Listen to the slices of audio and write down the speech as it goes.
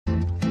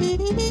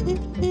Hey,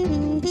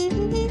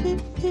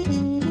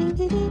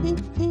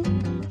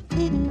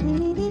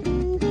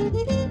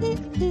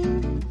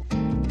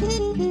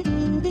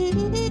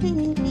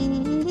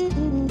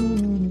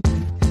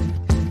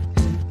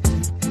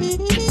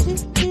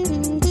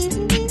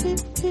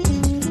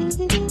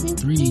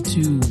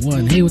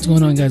 what's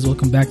going on, guys?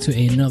 Welcome back to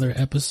another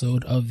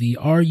episode of the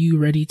Are You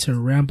Ready to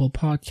Ramble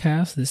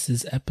podcast. This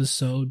is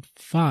episode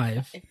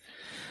 5.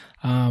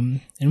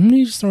 And I'm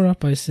going to start off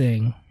by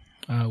saying,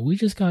 we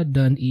just got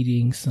done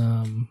eating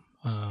some,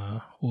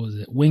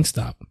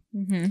 Wingstop.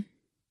 Mm-hmm.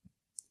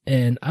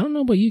 And I don't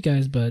know about you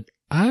guys, but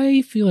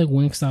I feel like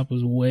Wingstop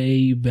was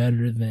way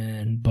better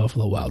than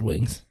Buffalo Wild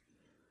Wings.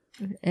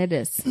 It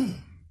is.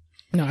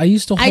 No, I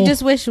just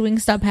wish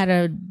Wingstop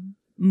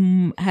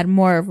had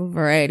more of a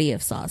variety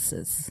of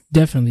sauces.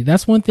 Definitely.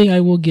 That's one thing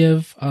I will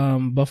give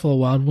Buffalo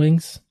Wild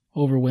Wings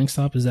over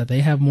Wingstop is that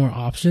they have more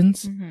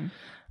options. Mm-hmm.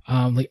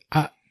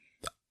 I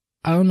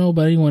don't know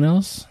about anyone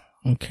else.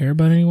 I don't care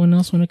about anyone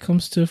else when it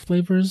comes to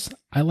flavors.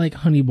 I like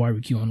honey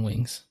barbecue on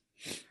wings.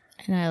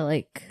 And I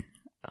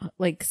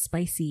like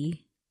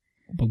spicy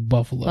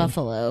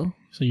buffalo.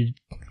 So you're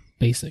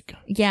basic.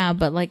 Yeah,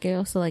 but I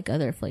also like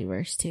other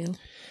flavors too.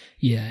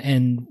 Yeah,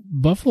 and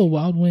Buffalo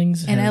Wild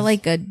Wings I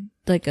like a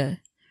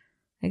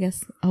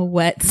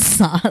wet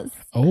sauce.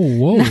 Oh,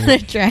 whoa. Not a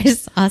dry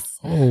sauce.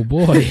 Oh,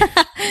 boy.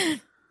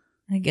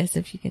 I guess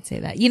if you could say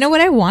that. You know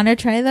what I want to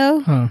try, though?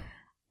 Huh.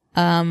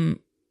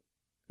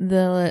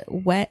 The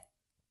wet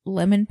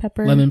lemon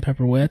pepper. Lemon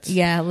pepper wets?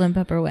 Yeah, lemon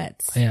pepper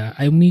wets. Yeah,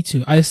 me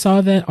too. I saw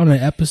that on an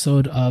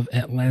episode of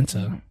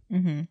Atlanta.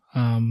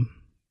 Mm-hmm.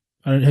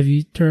 Have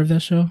you heard of that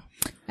show?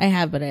 I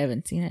have, but I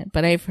haven't seen it.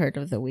 But I've heard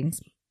of the wings.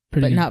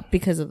 Pretty good. Not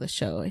because of the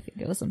show. I think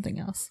it was something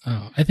else.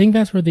 Oh, I think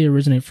that's where they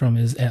originate from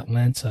is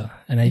Atlanta.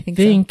 And I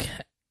think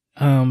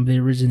they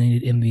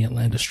originated in the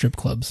Atlanta strip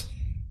clubs.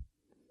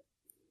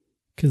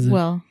 I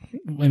feel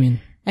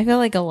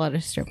like a lot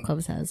of strip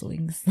clubs has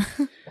wings.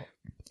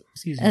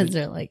 Excuse me. As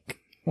they're like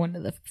one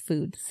of the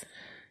foods.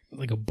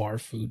 Like a bar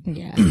food.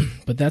 Yeah.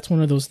 But that's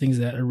one of those things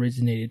that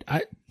originated.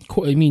 I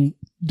mean,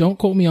 don't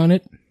quote me on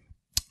it.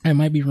 I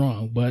might be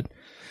wrong, but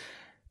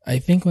I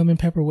think lemon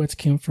pepper wets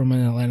came from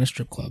an Atlanta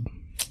strip club.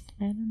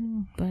 I don't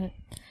know, but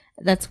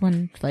that's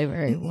one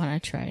flavor I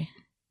want to try.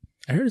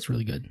 I heard it's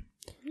really good.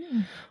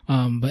 Yeah.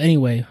 But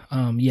anyway,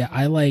 yeah,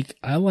 I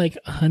like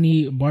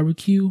honey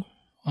barbecue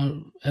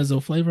as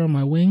a flavor on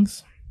my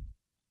wings.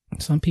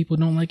 Some people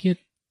don't like it.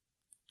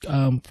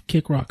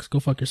 Kick rocks. Go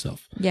fuck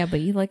yourself. Yeah,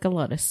 but you like a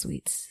lot of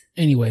sweets.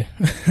 Anyway.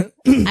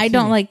 I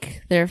don't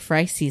like their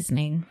fry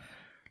seasoning.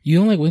 You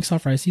don't like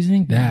Wingstop fry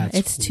seasoning?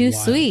 It's too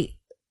sweet.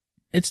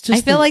 It's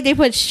just I feel like they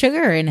put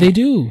sugar in it. They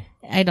do.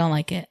 I don't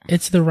like it.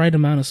 It's the right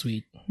amount of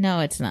sweet. No,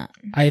 it's not.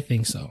 I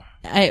think so.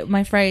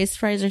 My fries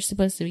are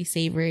supposed to be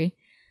savory.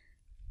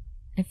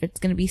 If it's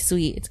gonna be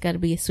sweet, it's got to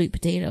be a sweet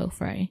potato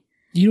fry.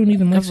 You don't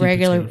even like sweet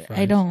potato fries.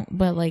 I don't,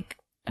 but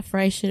a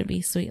fry shouldn't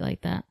be sweet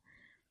like that.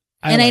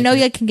 I know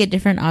you can get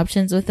different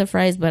options with the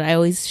fries, but I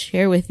always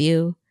share with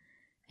you,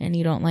 and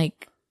you don't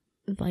like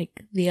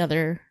the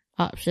other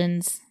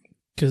options.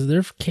 Because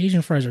their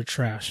Cajun fries are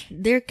trash.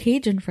 Their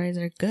Cajun fries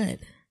are good.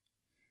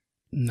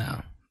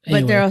 No.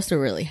 Anyway. But they're also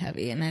really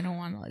heavy, and I don't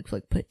want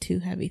to put two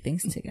heavy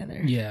things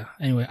together. Yeah.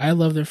 Anyway, I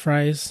love their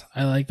fries.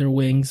 I like their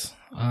wings.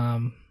 I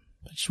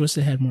just wish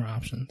they had more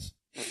options.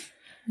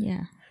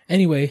 Yeah.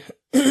 Anyway,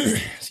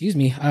 excuse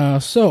me.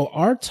 So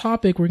our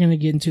topic, we're going to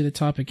get into the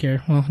topic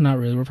here. Well, not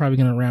really. We're probably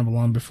going to ramble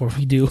on before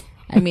we do.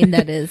 I mean,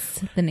 that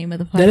is the name of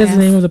the podcast. That is the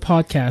name of the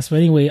podcast. But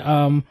anyway,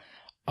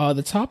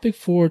 the topic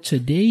for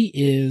today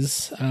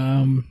is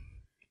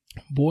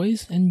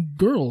boys and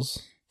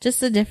girls. Just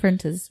the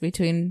differences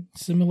between...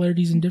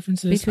 Similarities and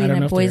differences?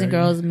 Between boys and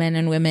girls, men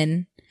and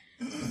women.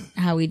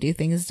 How we do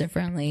things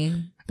differently.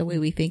 The way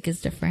we think is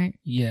different.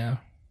 Yeah.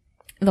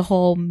 The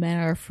whole men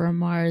are from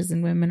Mars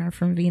and women are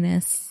from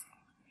Venus.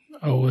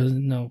 Oh,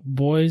 no.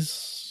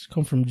 Boys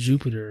come from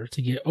Jupiter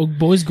to get... Oh,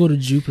 boys go to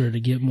Jupiter to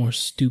get more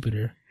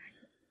stupider.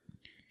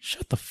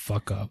 Shut the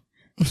fuck up.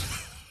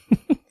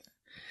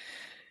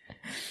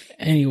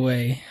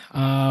 Anyway,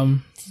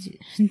 do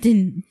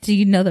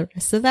you know the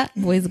rest of that?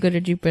 Boys go to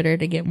Jupiter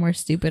to get more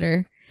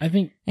stupider. I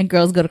think. And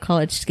girls go to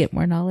college to get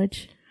more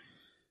knowledge.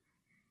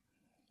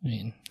 I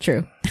mean.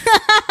 True.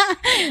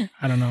 I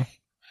don't know.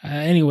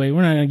 Anyway,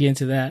 we're not going to get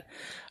into that.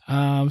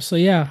 So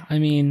yeah, I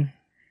mean,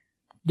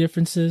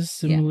 differences,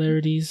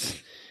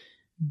 similarities,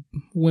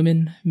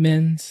 women,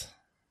 men's.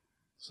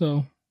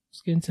 So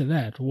let's get into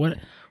that.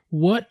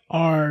 What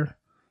are,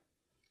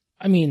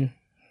 I mean,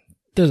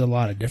 there's a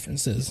lot of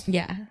differences.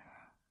 Yeah.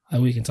 That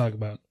we can talk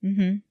about.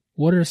 Mm-hmm.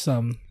 What are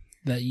some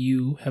that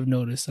you have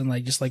noticed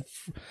and just like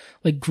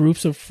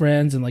groups of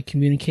friends and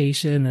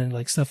communication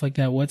and stuff like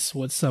that? What's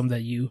some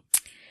that you?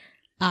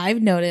 I've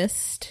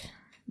noticed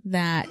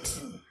that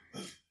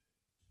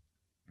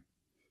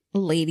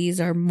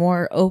ladies are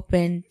more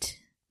open.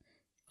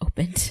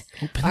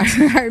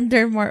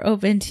 They're more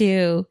open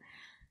to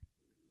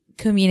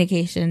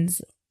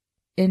communications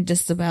with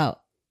just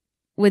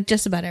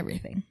about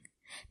everything.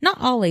 Not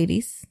all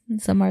ladies.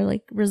 Some are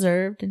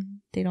reserved and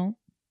they don't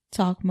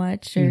talk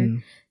much or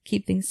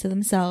keep things to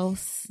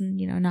themselves, and,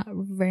 you know, not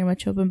very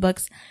much open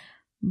books.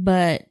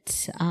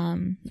 But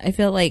I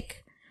feel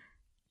like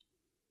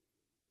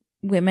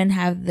women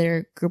have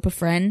their group of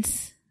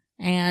friends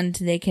and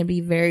they can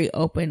be very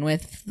open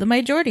with the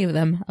majority of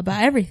them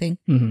about everything.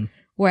 Mm-hmm.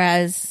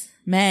 Whereas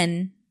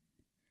men,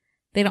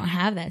 they don't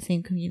have that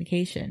same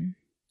communication.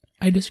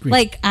 I disagree.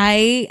 Like,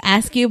 I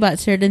ask you about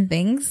certain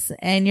things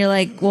and you're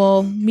like,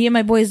 well, me and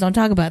my boys don't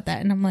talk about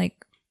that. And I'm like,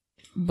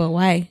 but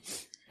why?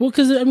 Well,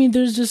 because, I mean,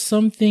 there's just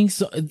some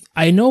things.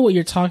 I know what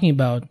you're talking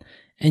about.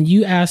 And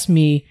you asked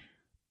me,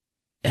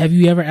 have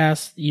you ever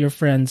asked your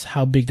friends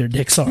how big their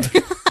dicks are?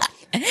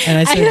 And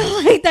I said, I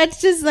know, like,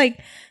 that's just like,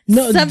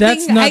 no, something,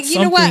 that's not you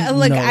know what?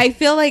 Like, no. I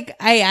feel like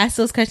I ask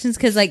those questions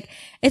because, like,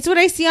 it's what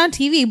I see on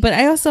TV. But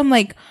I also am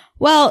like,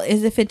 well,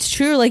 is if it's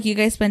true, like, you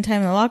guys spend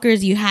time in the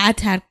lockers, you had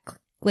to have,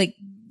 like,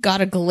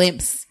 got a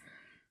glimpse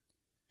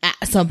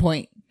at some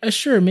point.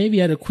 Sure,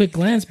 maybe at a quick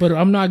glance, but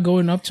I'm not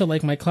going up to,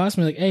 like, my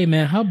classmate, like, hey,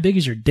 man, how big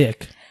is your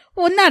dick?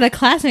 Well, not a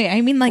classmate.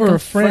 I mean, like, or a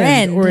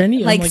friend. Or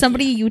any, like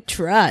somebody you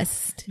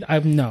trust.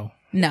 No.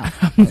 No.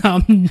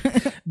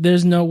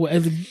 There's no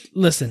way.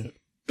 Listen.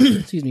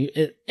 Excuse me.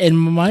 In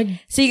my,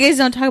 so you guys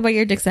don't talk about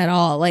your dicks at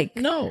all, like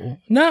no,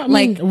 not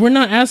like we're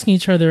not asking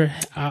each other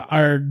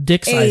our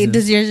dick sizes. Hey,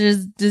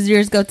 does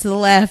yours go to the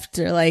left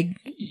or like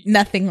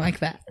nothing like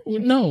that?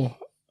 No,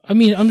 I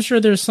mean I'm sure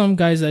there's some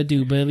guys that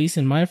do, but at least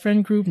in my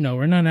friend group, no,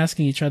 we're not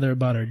asking each other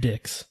about our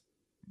dicks.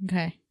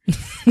 Okay.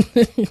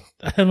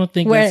 I don't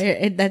think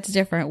that's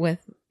different with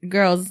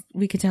girls.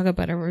 We can talk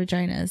about our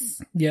vaginas,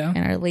 yeah,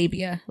 and our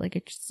labia, like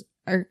it's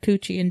our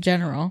coochie in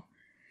general.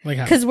 Like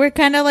how? Because we're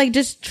kind of like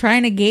just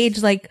trying to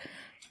gauge, like,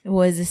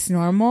 was this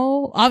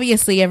normal?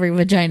 Obviously, every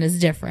vagina is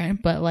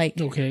different, but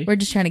like, okay, we're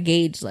just trying to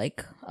gauge,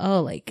 like,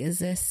 oh, like, is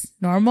this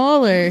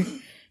normal or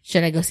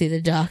should I go see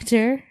the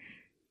doctor?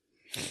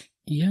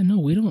 Yeah, no,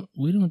 we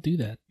don't do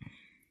that.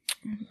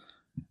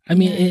 I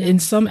mean, in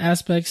some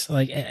aspects,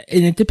 like, and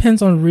it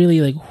depends on really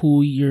like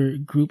who your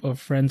group of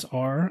friends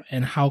are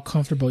and how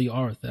comfortable you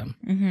are with them.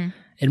 Mm-hmm.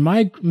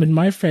 In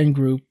my friend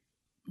group,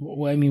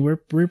 well, I mean,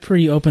 we're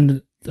pretty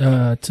open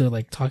to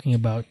like talking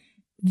about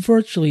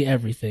virtually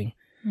everything,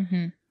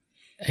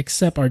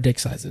 except our dick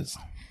sizes,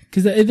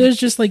 because there's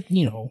just like,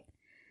 you know,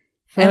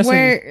 and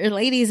where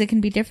ladies, it can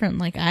be different.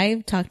 Like,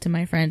 I've talked to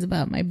my friends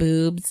about my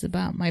boobs,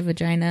 about my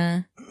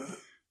vagina.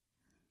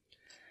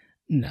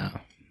 No,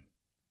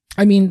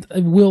 I mean,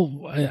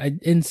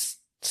 in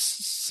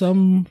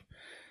some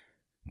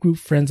group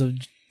friends of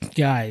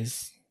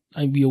guys,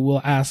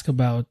 will ask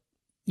about,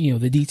 you know,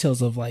 the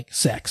details of like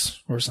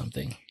sex or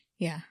something.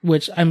 Yeah.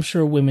 Which I'm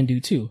sure women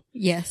do too.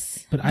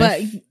 Yes.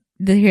 But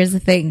here's the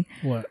thing.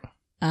 What?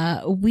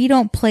 We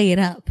don't play it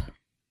up.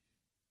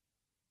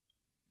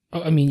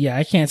 Oh, I mean, yeah,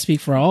 I can't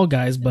speak for all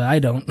guys, but I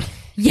don't.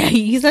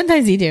 Yeah,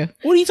 sometimes you do.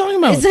 What are you talking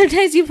about?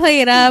 Sometimes you play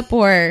it up,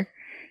 or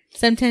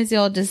sometimes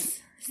you'll just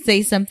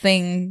say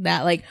something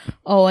that like,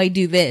 oh, I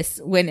do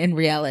this, when in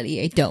reality,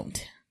 I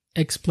don't.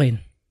 Explain.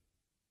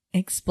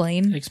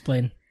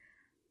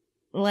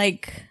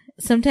 Like,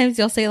 sometimes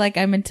you'll say like,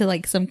 I'm into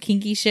like some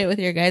kinky shit with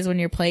your guys when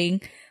you're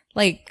playing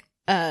like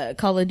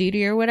Call of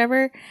Duty or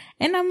whatever,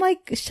 and I'm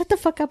like, shut the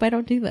fuck up, I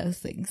don't do those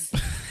things.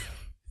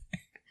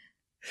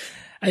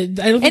 I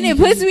don't, and it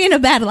puts me in a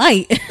bad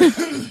light.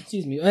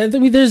 Excuse me. I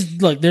mean,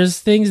 there's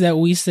things that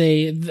we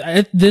say.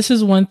 This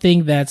is one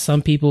thing that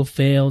some people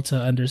fail to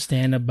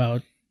understand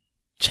about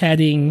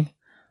chatting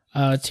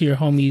to your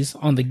homies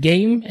on the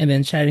game and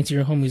then chatting to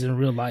your homies in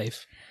real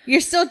life. You're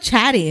still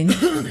chatting.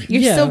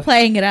 You're still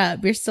playing it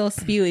up. You're still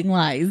spewing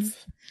lies.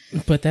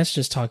 But that's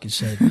just talking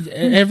shit.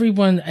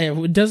 Everyone,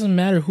 it doesn't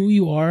matter who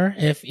you are.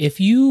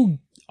 If you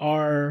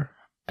are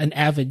an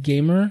avid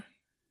gamer,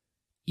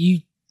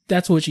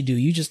 that's what you do.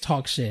 You just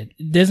talk shit.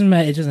 It doesn't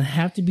matter. It doesn't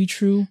have to be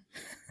true.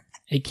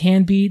 It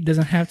can be. It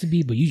doesn't have to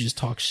be. But you just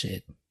talk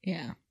shit.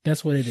 Yeah.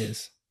 That's what it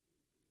is.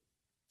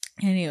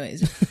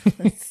 Anyways,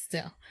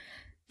 still.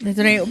 That's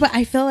what but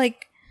I feel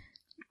like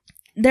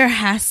there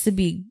has to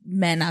be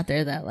men out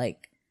there that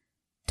like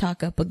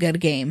talk up a good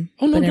game.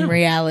 Oh, no but doubt. In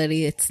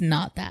reality, it's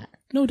not that.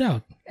 No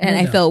doubt. And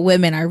I feel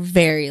women are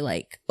very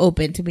like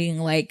open to being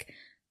like,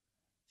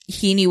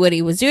 he knew what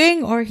he was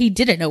doing or he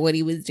didn't know what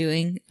he was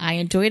doing. I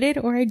enjoyed it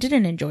or I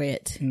didn't enjoy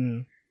it.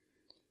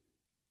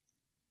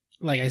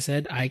 Like I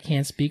said, I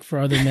can't speak for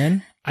other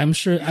men. I'm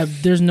sure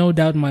there's no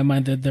doubt in my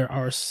mind that there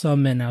are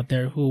some men out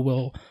there who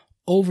will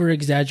over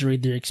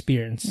exaggerate their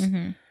experience.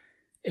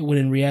 When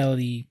in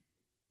reality,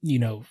 you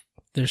know,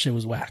 their shit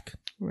was whack.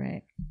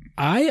 Right.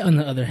 I, on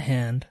the other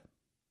hand,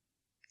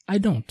 I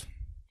don't.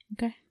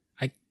 Okay.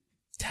 I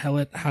tell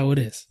it how it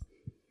is.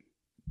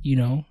 You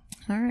know?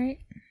 All right.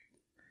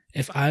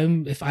 If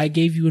I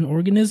gave you an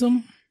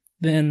organism,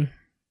 then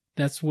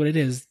that's what it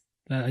is.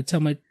 I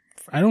tell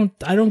I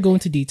don't go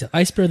into detail.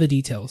 I spare the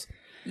details.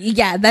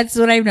 Yeah, that's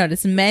what I've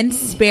noticed. Men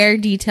spare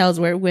details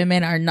where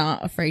women are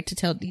not afraid to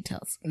tell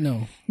details.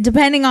 No.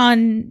 Depending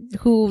on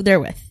who they're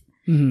with.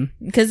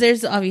 Mm-hmm. Because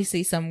there's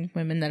obviously some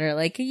women that are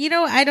like, you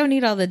know, I don't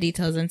need all the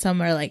details. And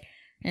some are like,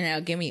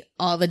 give me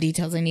all the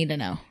details I need to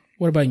know.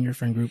 What about in your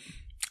friend group?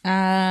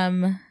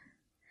 I'm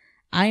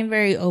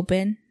very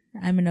open.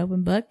 I'm an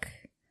open book.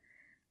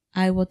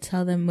 I will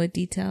tell them with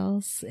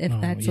details if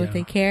that's what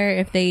they care.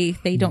 If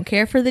they don't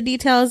care for the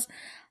details,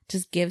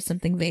 just give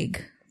something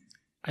vague.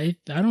 I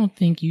don't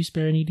think you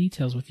spare any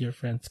details with your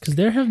friends, because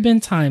there have been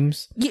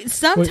times.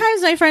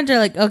 Sometimes my friends are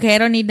like, okay, I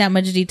don't need that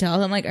much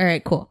detail. I'm like, all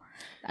right, cool.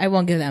 I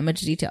won't give that much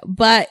detail.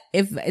 But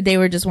if they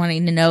were just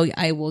wanting to know,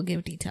 I will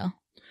give detail.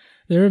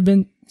 There have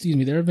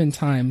been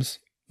times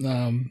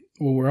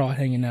where we're all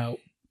hanging out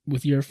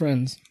with your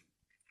friends.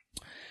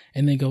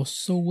 And they go,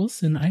 so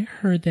Wilson, I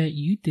heard that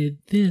you did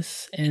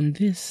this and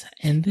this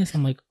and this.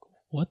 I'm like,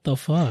 what the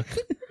fuck?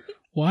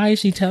 Why is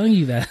she telling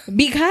you that?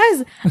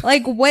 Because,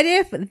 like, what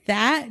if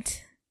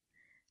that,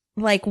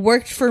 like,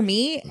 worked for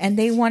me and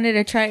they wanted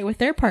to try it with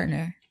their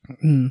partner?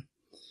 Mm.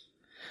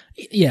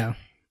 Yeah.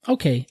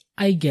 Okay,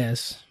 I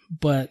guess.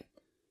 But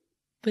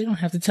they don't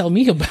have to tell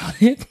me about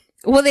it.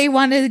 Well, they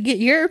want to get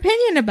your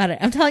opinion about it.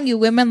 I'm telling you,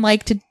 women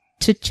like to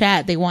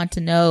chat. They want to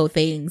know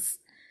things.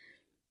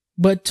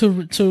 But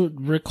to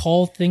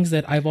recall things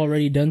that I've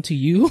already done to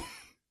you?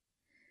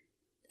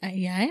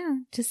 Yeah,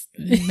 just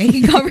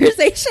making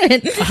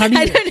conversation.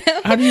 I don't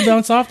know. How do you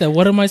bounce off that?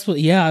 What am I supposed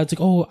to... Yeah, it's like,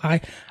 oh,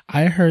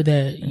 I heard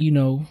that,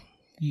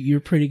 you're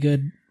pretty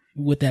good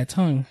with that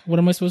tongue. What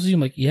am I supposed to do?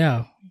 I'm like,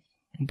 yeah,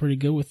 I'm pretty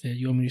good with it.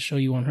 You want me to show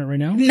you on her right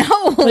now?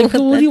 No. Like,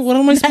 what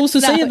am I supposed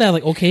to say to that?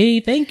 Like, okay,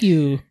 thank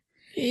you.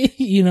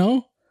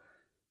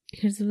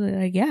 Here's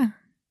like, yeah.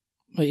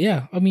 But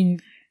yeah, I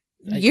mean...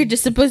 You're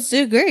just supposed to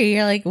agree.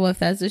 You're like, well, if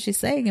that's what she's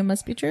saying, it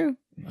must be true.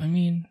 I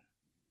mean,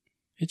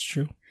 it's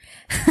true.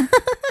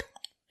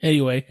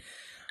 Anyway,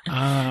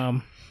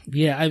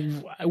 yeah,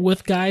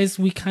 with guys,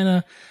 we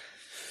kind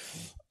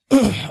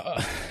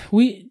of,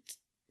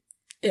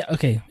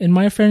 okay, in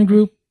my friend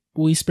group,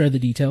 we spare the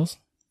details.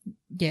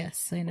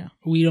 Yes, I know.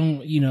 We don't,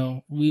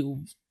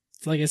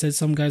 like I said,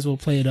 some guys will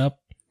play it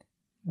up.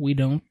 We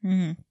don't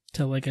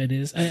tell like it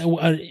is. I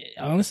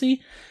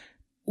honestly,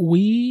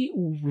 we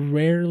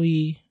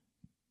rarely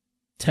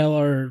tell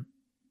our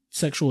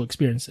sexual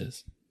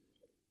experiences.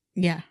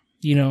 Yeah.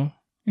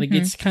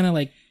 It's kind of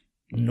like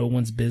no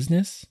one's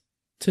business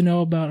to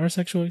know about our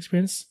sexual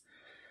experience.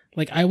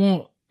 Like, I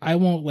won't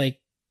like,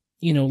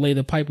 lay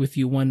the pipe with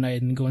you one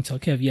night and go and tell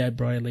Kev, yeah,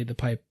 bro, I laid the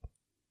pipe.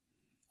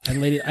 I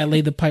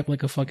laid the pipe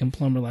like a fucking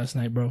plumber last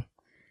night, bro.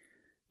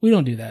 We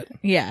don't do that.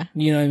 Yeah.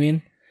 You know what I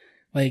mean?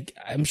 Like,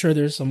 I'm sure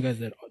there's some guys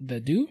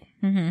that do.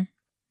 Mm-hmm.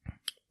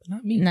 But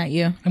not me. Not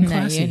you. I'm not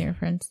classy. You and your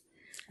friends.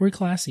 We're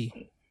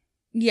classy.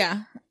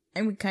 Yeah.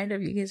 I mean, kind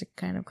of. You guys are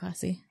kind of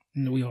classy.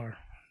 No, we are.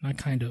 Not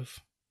kind of.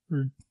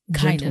 We're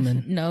kind gentlemen.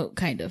 Of. No,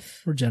 kind of.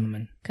 We're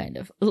gentlemen. Kind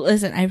of.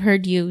 Listen, I've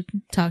heard you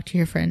talk to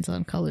your friends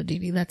on Call of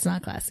Duty. That's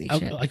not classy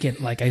shit. Again,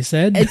 like I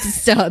said. It's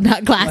still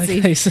not classy.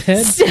 Like I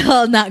said.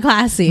 Still not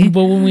classy.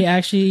 But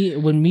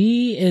when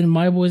me and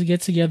my boys get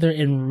together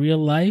in real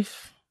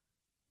life,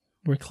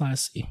 we're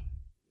classy.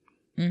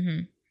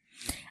 Mm-hmm.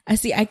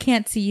 I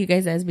can't see you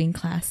guys as being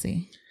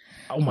classy.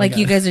 Oh my God.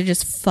 You guys are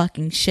just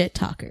fucking shit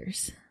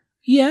talkers.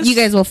 Yes. You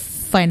guys will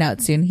find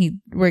out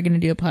soon. We're going to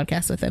do a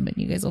podcast with them and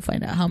you guys will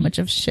find out how much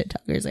of shit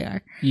talkers they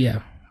are.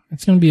 Yeah.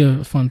 It's going to be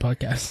a fun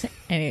podcast.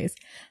 Anyways.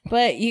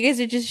 But you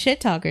guys are just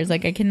shit talkers.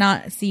 Like, I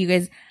cannot see you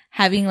guys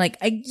having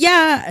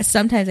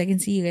sometimes I can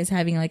see you guys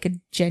having like a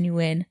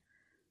genuine,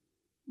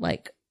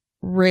 like,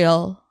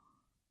 real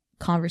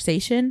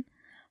conversation.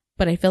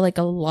 But I feel like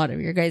a lot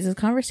of your guys'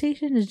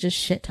 conversation is just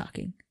shit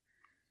talking.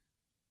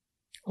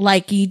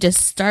 Like, you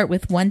just start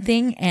with one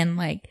thing and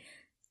like,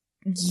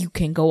 you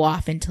can go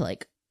off into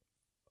like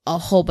a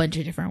whole bunch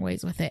of different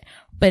ways with it,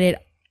 but it's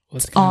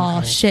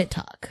all shit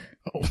talk.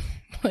 Oh,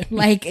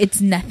 like,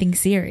 it's nothing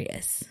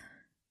serious.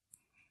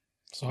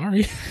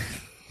 Sorry.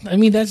 I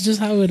mean, that's just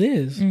how it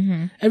is.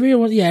 Mm-hmm.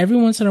 Every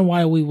once in a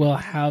while we will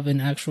have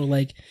an actual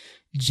like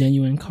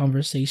genuine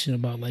conversation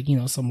about like,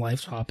 some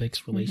life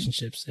topics,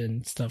 relationships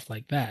and stuff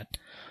like that.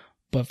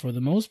 But for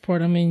the most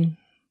part, I mean,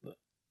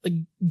 like,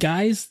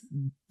 guys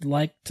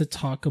like to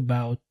talk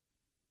about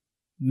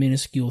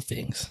minuscule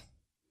things.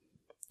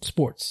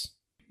 Sports.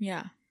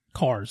 Yeah.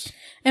 Cars.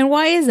 And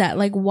why is that?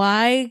 Like,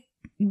 why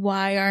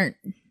aren't,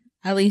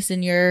 at least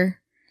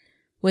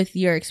with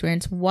your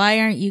experience,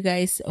 why aren't you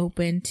guys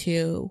open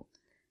to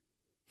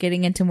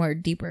getting into more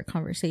deeper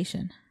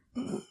conversation?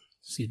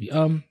 Excuse me.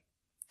 I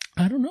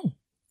don't know.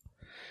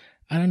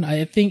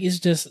 I think it's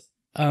just,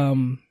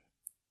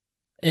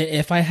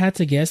 if I had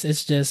to guess,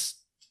 it's just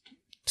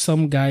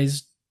some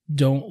guys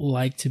don't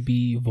like to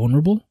be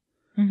vulnerable.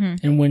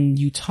 Mm-hmm. And when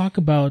you talk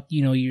about,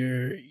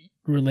 your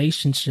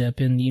relationship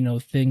and,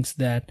 things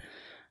that,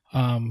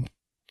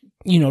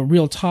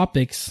 real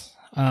topics,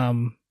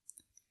 some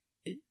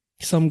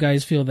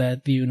guys feel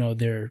that,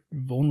 they're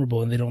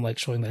vulnerable and they don't like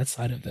showing that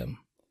side of them.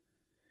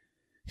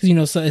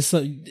 Because,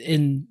 so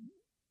in,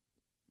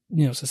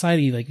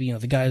 society, like,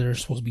 the guys are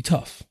supposed to be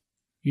tough.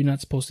 You're not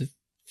supposed to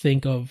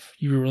think of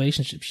your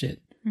relationship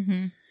shit.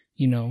 Mm-hmm.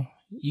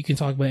 You can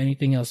talk about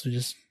anything else, so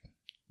just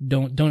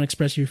don't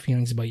express your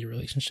feelings about your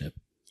relationship.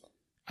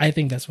 I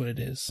think that's what it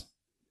is.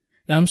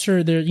 I'm sure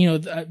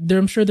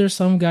I'm sure there's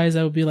some guys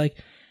that would be like,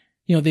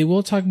 they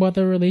will talk about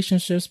their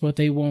relationships, but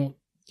they won't,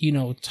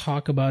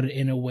 talk about it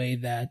in a way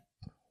that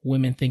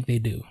women think they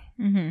do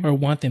or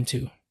want them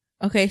to.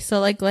 Okay, so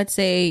like, let's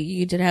say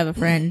you did have a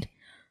friend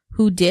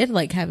who did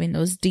like having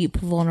those deep,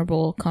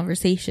 vulnerable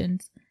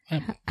conversations.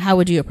 How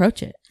would you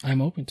approach it?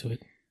 I'm open to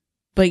it.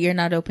 But you're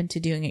not open to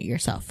doing it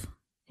yourself.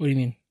 What do you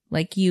mean?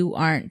 Like, you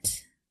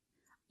aren't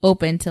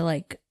open to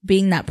like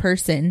being that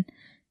person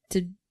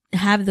to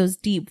have those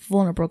deep,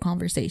 vulnerable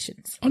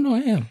conversations. Oh, no, I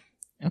am.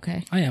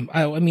 Okay. I am.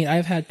 I mean,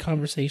 I've had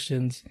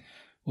conversations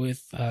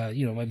with,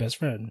 my best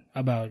friend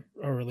about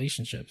our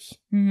relationships.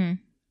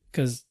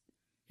 Because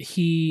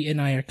he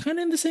and I are kind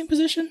of in the same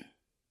position.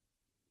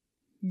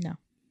 No.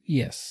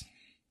 Yes.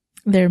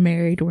 They're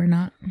married. We're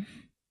not.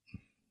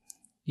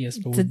 Yes,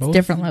 but it's a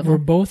different level. We're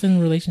both in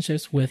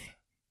relationships with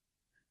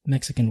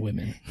Mexican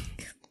women.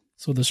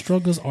 So the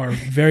struggles are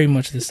very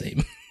much the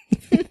same.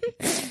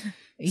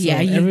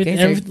 Yeah,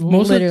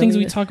 most of the things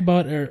we talk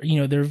about are,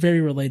 they're very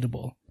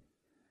relatable.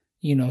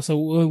 So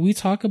when we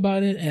talk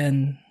about it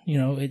and,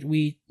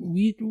 we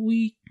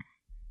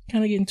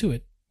kind of get into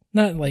it.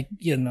 Not like,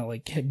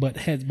 like butt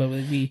heads, but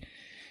we,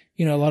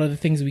 a lot of the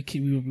things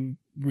we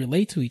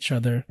relate to each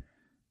other.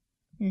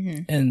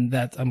 And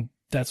that's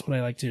what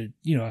I like to,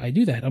 I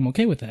do that. I'm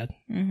okay with that.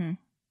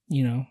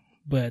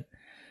 But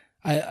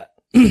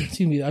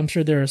excuse me, I'm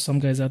sure there are some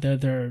guys out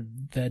there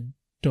that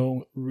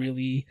don't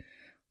really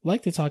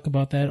like to talk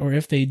about that. Or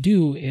if they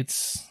do,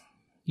 it's,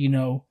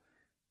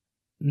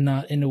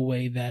 not in a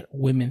way that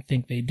women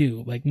think they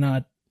do. Like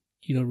not,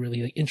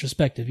 really like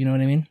introspective. You know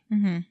what I mean?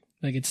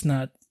 Like it's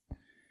not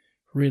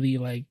really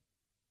like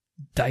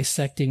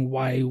dissecting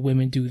why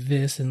women do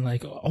this and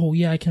like, oh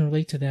yeah, I can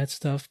relate to that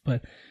stuff,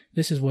 but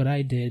this is what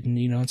I did, and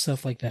and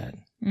stuff like that.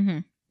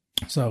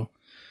 So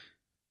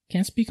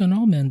can't speak on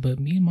all men, but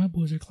me and my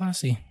boys are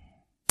classy.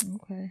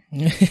 Okay.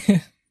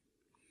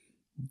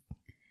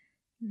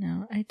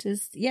 No,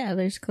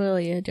 there's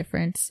clearly a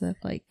difference of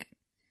like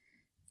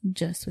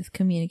just with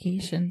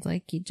communications,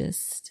 like you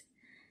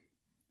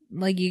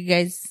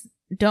guys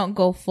don't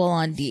go full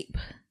on deep.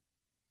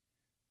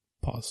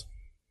 Pause.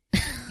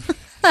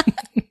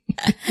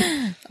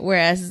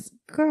 Whereas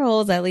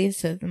girls, at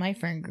least with my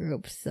friend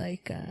groups,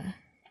 like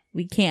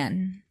we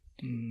can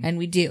and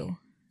we do.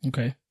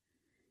 Okay.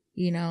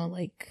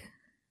 Like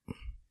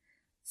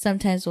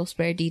sometimes we'll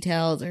spare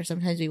details or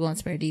sometimes we won't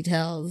spare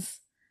details.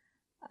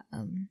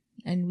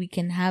 And we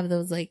can have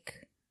those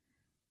like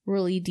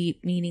really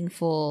deep,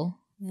 meaningful,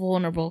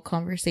 vulnerable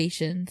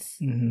conversations.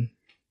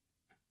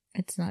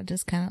 It's not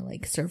just kind of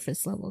like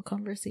surface level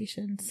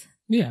conversations.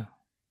 Yeah.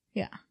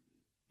 Yeah.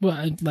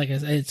 Well, like I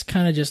said, it's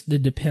kind of just,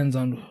 it depends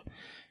on,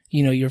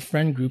 your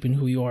friend group and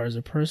who you are as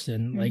a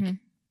person.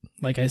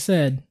 Like I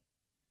said,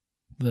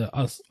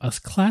 us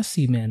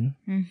classy men,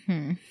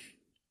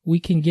 we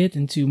can get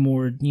into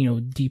more,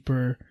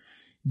 deeper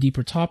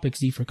topics,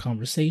 deeper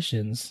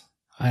conversations,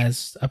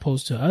 as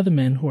opposed to other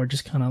men who are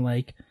just kind of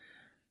like,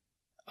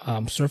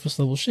 surface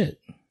level shit.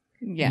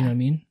 Yeah. You know what I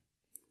mean?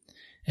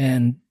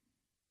 And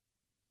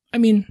I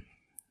mean,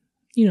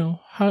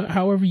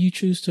 however you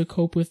choose to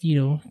cope with,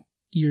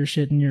 your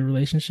shit in your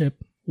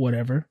relationship,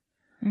 whatever.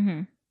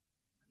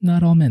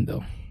 Not all men,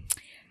 though.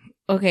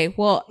 Okay,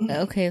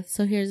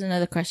 so here's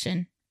another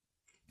question.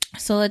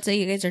 So let's say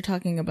you guys are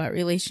talking about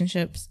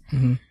relationships.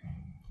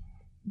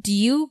 Do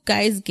you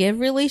guys give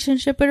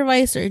relationship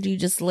advice, or do you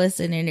just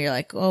listen and you're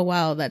like, oh,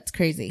 wow, that's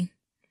crazy?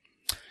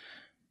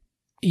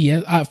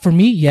 Yeah, for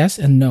me, yes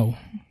and no.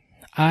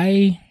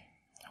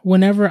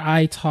 Whenever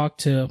I talk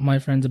to my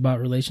friends about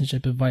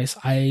relationship advice,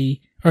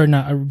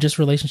 just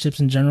relationships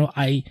in general,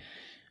 I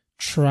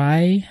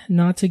try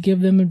not to give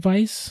them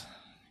advice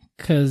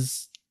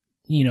because,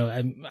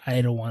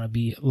 I don't want to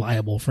be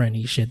liable for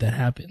any shit that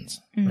happens,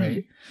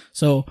 right?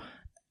 So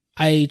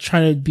I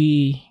try to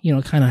be,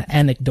 kind of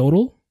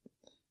anecdotal.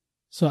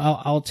 So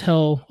I'll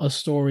tell a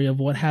story of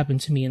what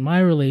happened to me in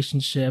my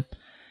relationship,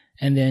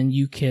 and then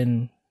you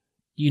can,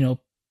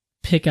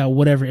 pick out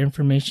whatever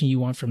information you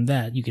want from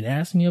that. You can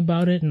ask me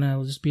about it, and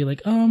I'll just be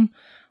like,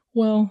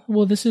 well,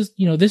 this is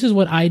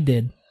what I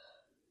did.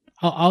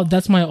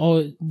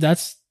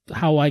 That's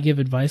how I give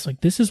advice.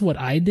 Like, this is what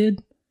I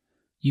did.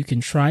 You can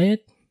try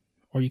it,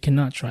 or you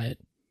cannot try it.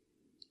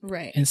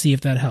 Right. And see if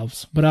that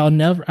helps. But I'll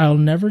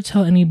never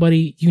tell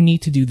anybody, you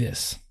need to do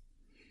this.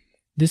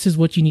 This is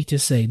what you need to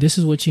say. This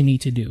is what you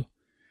need to do.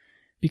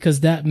 Because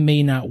that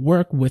may not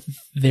work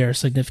with their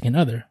significant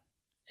other.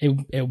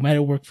 It might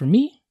have worked for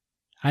me.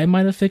 I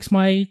might have fixed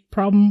my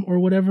problem or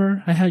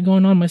whatever I had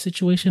going on, my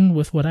situation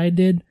with what I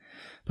did,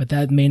 but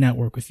that may not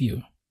work with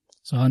you.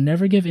 So I'll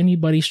never give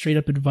anybody straight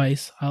up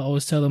advice. I'll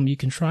always tell them you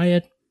can try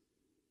it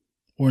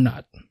or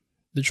not.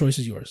 The choice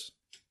is yours.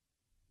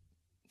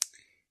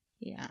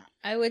 Yeah,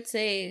 I would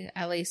say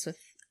at least with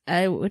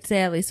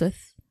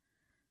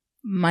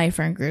my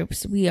friend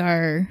groups, we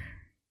are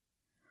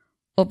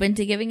open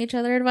to giving each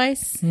other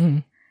advice.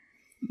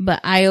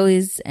 But I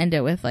always end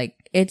it with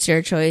like, it's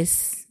your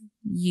choice.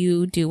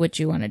 You do what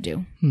you want to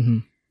do.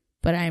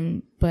 But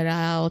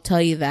I'll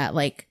tell you that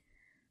like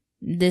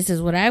this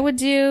is what I would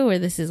do, or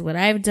this is what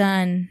I've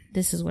done.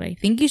 This is what I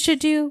think you should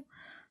do.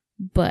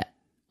 But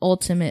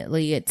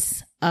ultimately,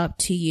 it's up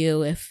to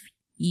you if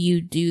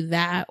you do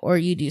that or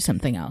you do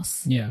something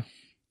else. Yeah.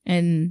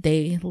 And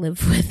they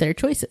live with their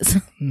choices.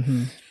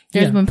 Mm-hmm.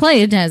 There's been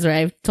plenty of times where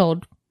I've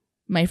told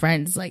my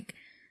friends, like,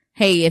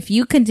 hey, if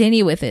you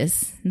continue with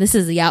this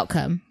is the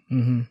outcome.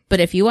 Mm-hmm. But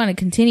if you want to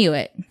continue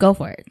it, go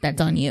for it. That's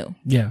on you.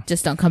 Yeah.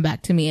 Just don't come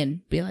back to me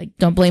and be like,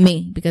 don't blame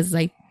me because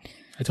I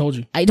told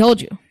you. I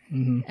told you.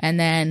 Mm-hmm. And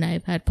then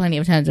I've had plenty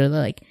of times where they're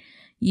like,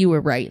 you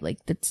were right.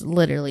 Like, that's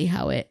literally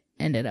how it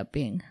ended up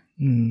being.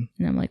 Mm-hmm.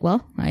 And I'm like,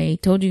 well, I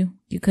told you.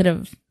 You could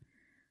have,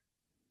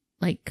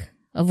 like,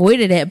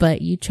 avoided it,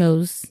 but you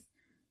chose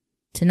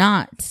to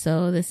not.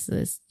 So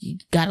you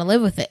gotta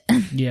live with it.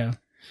 Yeah.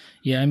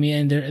 Yeah. I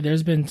mean, and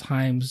there's been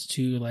times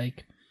too,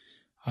 like,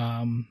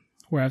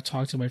 where I've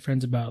talked to my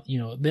friends about,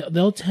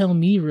 they'll tell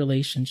me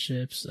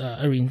relationships,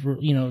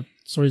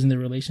 stories in their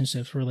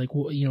relationships where like,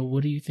 what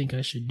do you think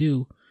I should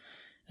do?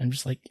 And I'm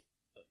just like,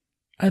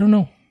 I don't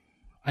know.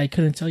 I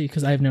couldn't tell you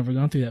because I've never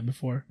gone through that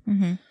before.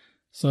 Mm-hmm.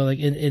 So like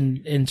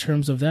in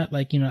terms of that,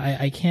 like,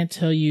 I can't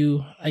tell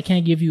you, I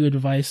can't give you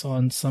advice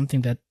on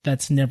something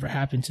that's never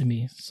happened to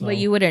me. So. But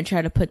you wouldn't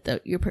try to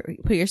put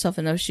yourself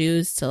in those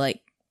shoes to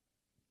like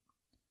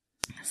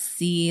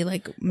see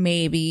like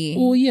maybe.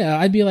 Well, yeah,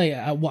 I'd be like,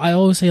 I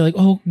always say like,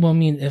 oh, well, I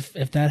mean, if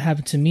that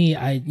happened to me,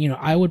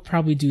 I would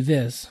probably do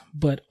this,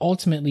 but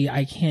ultimately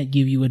I can't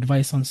give you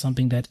advice on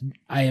something that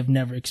I have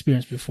never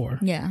experienced before.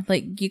 Yeah.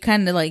 Like you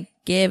kind of like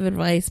give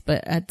advice,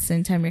 but at the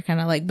same time you're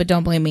kind of like, but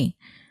don't blame me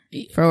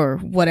for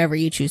whatever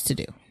you choose to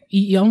do.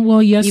 Yeah,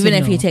 well, yes. Even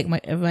if you take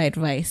my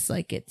advice,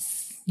 like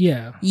it's.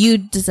 Yeah. You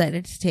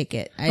decided to take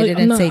it. I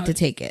didn't say to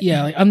take it.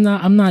 Yeah, like I'm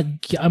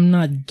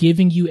not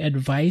giving you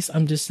advice.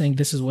 I'm just saying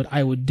this is what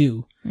I would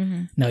do.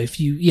 Mm-hmm. Now, if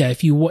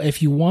you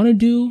want to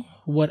do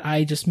what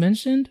I just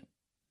mentioned,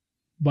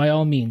 by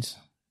all means,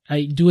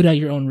 I do it at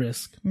your own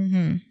risk.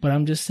 Mm-hmm. But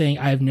I'm just saying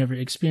I've never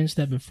experienced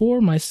that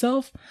before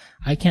myself.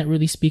 I can't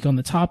really speak on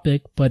the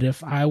topic, but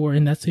if I were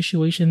in that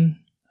situation,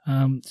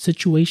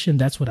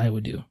 that's what I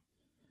would do.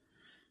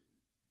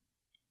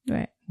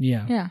 Right.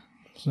 Yeah. Yeah.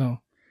 So.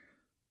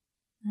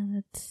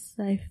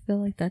 I feel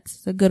like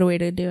that's a good way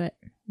to do it.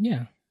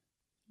 Yeah.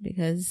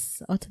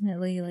 Because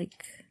ultimately,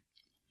 like,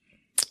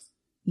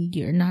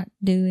 I'm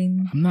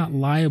not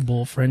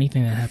liable for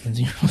anything that happens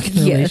in your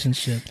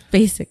relationship.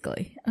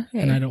 Basically. Okay.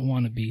 And I don't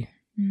want to be.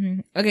 Mm-hmm.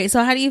 Okay,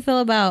 so how do you feel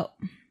about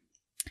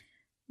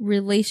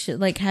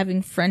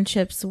having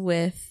friendships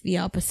with the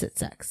opposite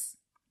sex?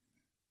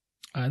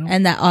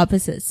 And that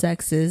opposite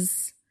sex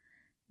is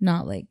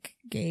not like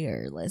gay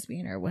or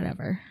lesbian or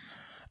whatever.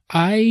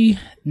 I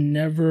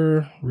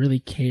never really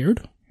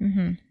cared.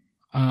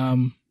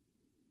 Mm-hmm.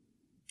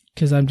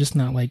 Because I'm just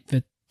not like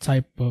the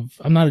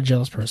I'm not a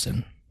jealous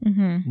person.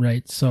 Mm-hmm.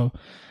 Right. So,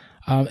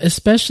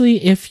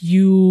 especially if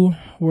you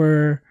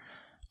were,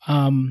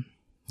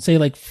 say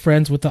like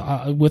friends with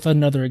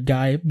another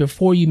guy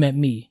before you met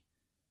me,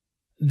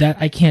 that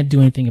I can't do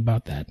anything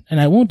about that. And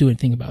I won't do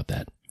anything about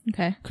that.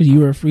 Okay. Cause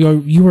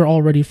you were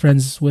already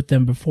friends with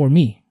them before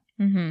me.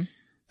 Mm-hmm.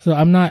 So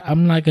I'm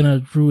not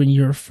gonna ruin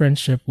your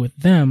friendship with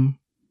them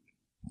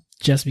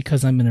just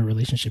because I'm in a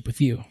relationship with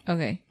you.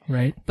 Okay.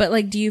 Right? But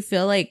like, do you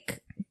feel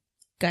like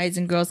guys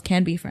and girls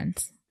can be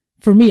friends?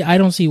 For me, I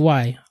don't see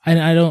why.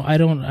 I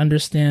don't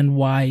understand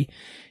why,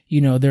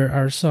 there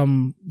are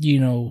some,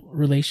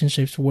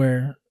 relationships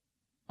where,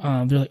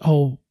 they're like,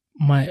 oh,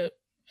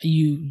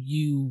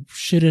 you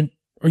shouldn't,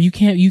 or you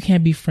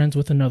can't be friends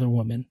with another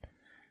woman.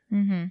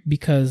 Mm-hmm.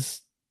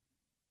 Because,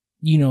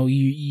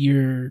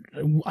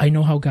 I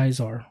know how guys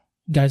are.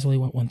 Guys only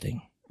want one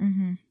thing.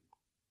 Mm-hmm.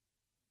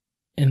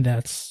 And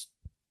that's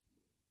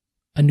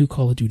a new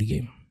Call of Duty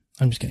game.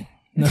 I'm just kidding.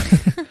 No.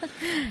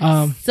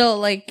 So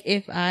like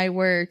if I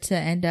were to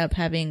end up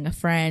having a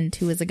friend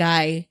who was a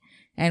guy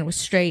and was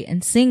straight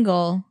and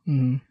single,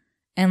 mm-hmm.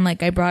 and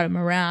like I brought him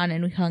around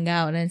and we hung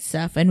out and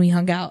stuff, and we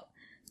hung out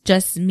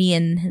just me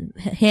and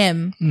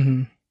him,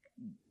 mm-hmm.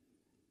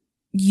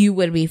 you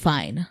would be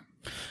fine.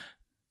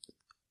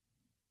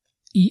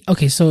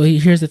 Okay, so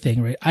here's the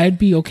thing, right? I'd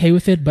be okay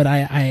with it, but I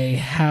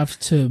have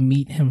to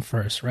meet him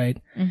first, right?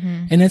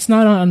 Mm-hmm. And it's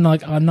not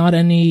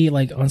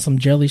on some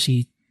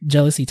jealousy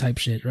type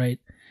shit, right?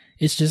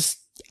 It's just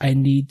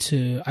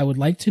I would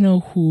like to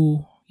know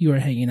who you are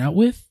hanging out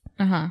with.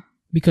 Uh-huh.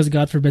 Because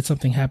God forbid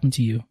something happened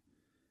to you.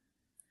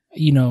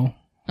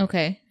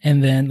 Okay.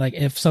 And then like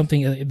if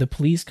the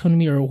police come to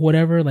me or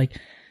whatever, like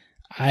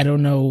I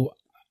don't know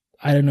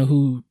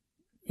who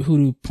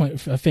to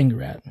point a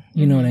finger at.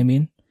 You know what I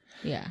mean?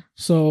 Yeah.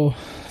 So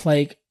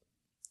like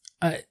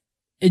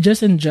it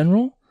just in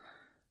general,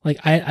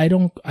 like I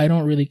don't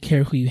really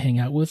care who you hang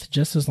out with,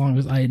 just as long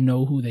as I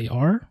know who they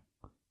are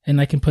and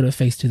I can put a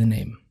face to the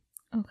name.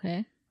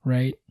 Okay.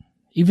 Right?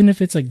 Even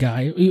if it's a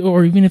guy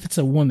or even if it's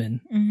a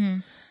woman, mm-hmm.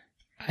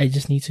 I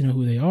just need to know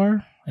who they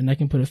are and I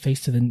can put a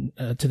face to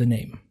the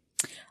name.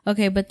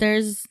 Okay, but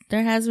there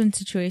has been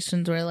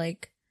situations where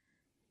like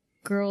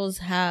girls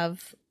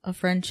have a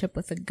friendship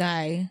with a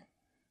guy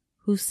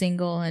who's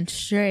single and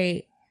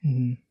straight,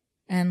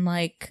 and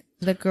like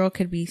the girl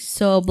could be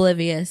so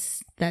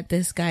oblivious that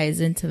this guy is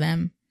into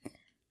them,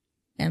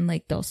 and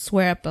like they'll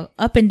swear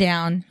up and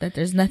down that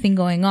there's nothing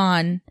going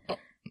on.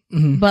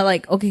 But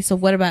like, okay, so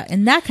what about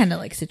in that kind of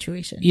like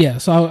situation? Yeah,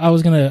 so I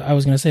was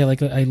gonna say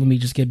like, let me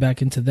just get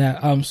back into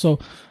that. So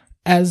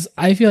as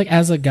I feel like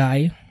as a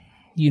guy,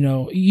 you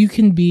know, you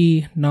can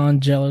be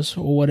non-jealous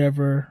or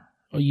whatever,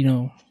 or you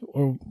know,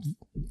 or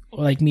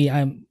like me,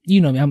 I'm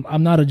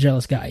not a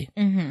jealous guy,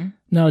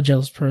 not a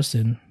jealous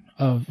person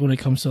of when it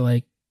comes to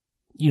like,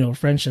 you know,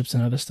 friendships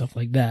and other stuff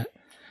like that.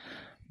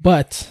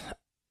 But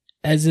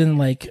as in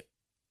like,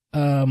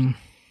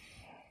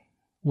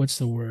 what's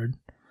the word?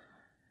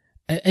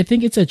 I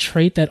think it's a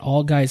trait that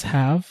all guys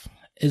have,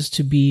 is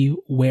to be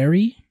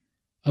wary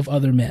of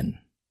other men.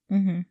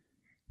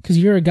 Because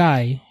you're a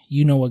guy,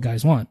 you know what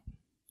guys want.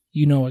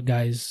 You know what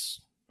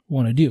guys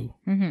want to do.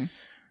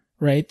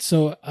 Right?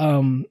 So,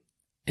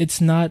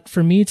 it's not,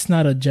 for me, it's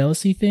not a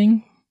jealousy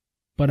thing,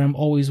 but I'm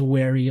always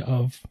wary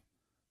of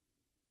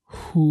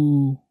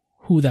who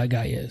that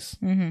guy is.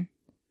 And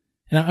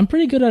I'm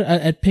pretty good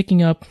at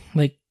picking up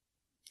like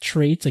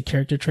traits, like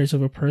character traits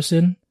of a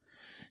person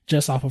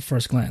just off of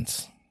first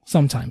glance.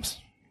 Sometimes.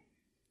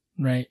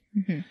 Right?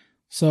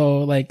 So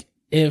like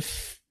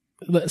if,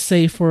 let's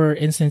say for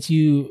instance,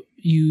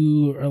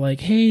 you are like,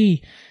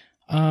 hey,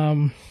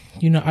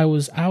 you know, I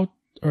was out,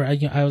 or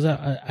I was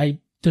out,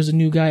 there's a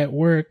new guy at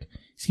work,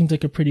 seems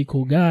like a pretty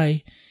cool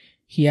guy.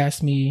 He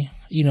asked me,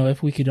 you know,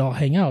 if we could all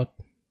hang out.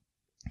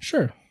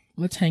 Sure,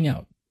 let's hang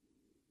out.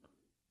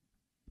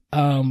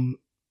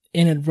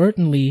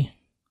 Inadvertently,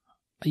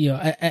 you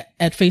know,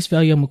 at face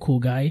value, I'm a cool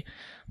guy,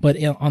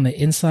 but on the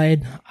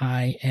inside,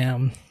 I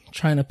am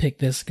trying to pick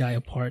this guy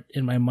apart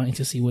in my mind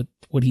to see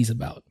what he's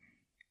about.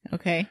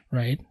 Okay.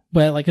 Right?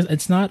 But like,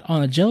 it's not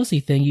on a jealousy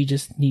thing. I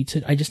just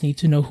need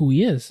to know who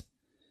he is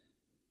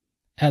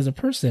as a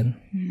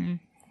person.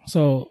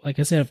 So like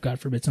I said, if God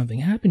forbid something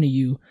happened to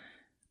you,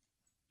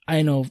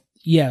 I know,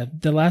 yeah,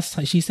 the last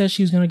time she said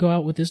she was going to go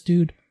out with this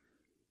dude,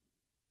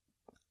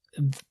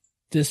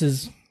 this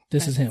is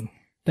him.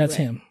 That's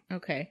him.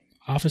 Okay.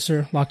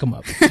 Officer, lock him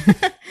up.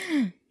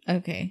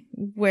 Okay.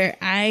 Where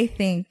I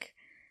think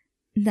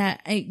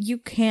that you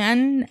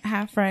can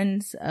have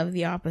friends of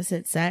the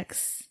opposite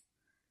sex,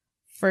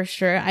 for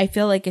sure. I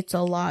feel like it's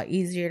a lot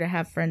easier to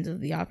have friends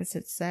of the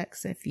opposite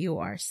sex if you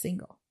are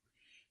single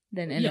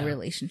than in a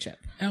relationship.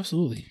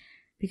 Absolutely.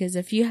 Because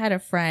if you had a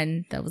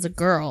friend that was a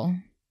girl,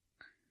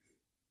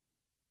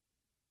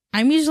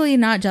 I'm usually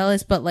not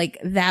jealous, but like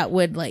that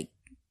would like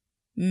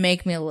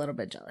make me a little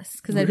bit jealous.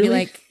 Cause I'd be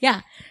like,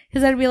 yeah.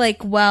 Cause I'd be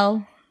like,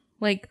 well,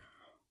 like,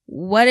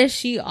 what is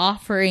she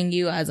offering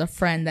you as a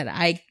friend that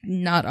I'm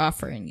not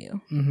offering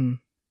you?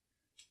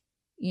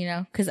 You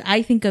know, because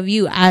I think of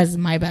you as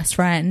my best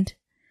friend.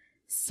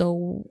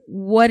 So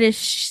what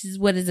is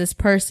this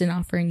person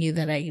offering you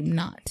that I am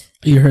not?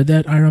 You heard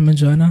that, Iron and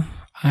Joanna?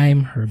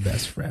 I'm her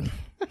best friend.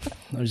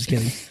 I'm just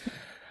kidding.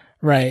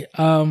 Right.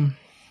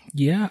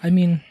 Yeah. I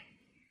mean,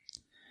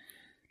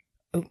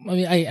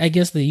 I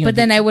guess but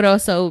then I would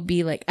also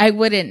be like, I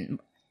would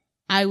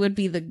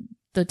be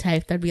the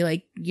type that'd be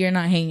like, you're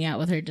not hanging out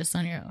with her just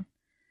on your own.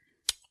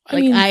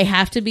 Like, I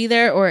have to be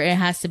there, or it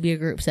has to be a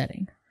group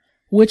setting.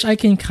 Which I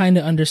can kind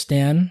of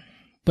understand,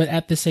 but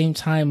at the same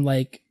time,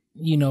 like,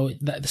 you know,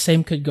 the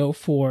same could go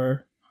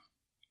for,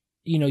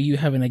 you know, you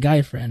having a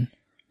guy friend.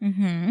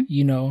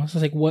 You know, so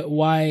it's like,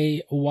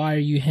 why are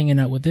you hanging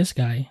out with this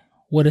guy?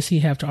 What does he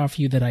have to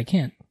offer you that I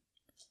can't?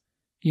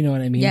 You know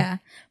what I mean? Yeah,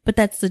 but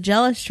that's the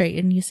jealous trait,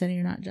 and you said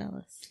you're not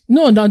jealous.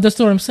 No, that's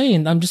what I'm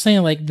saying. I'm just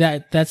saying like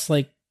that's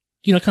like,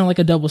 you know, kind of like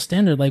a double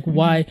standard. Like,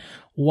 why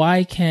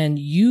can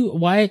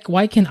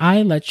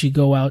I let you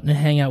go out and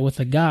hang out with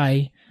a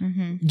guy,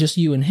 just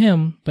you and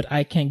him, but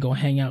I can't go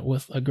hang out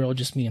with a girl,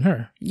 just me and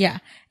her? Yeah.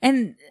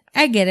 And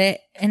I get it.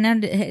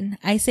 And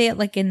I say it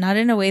like not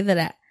in a way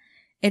that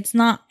it's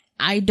not,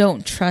 I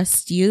don't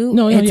trust you.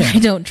 No, it's I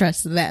don't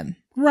trust them.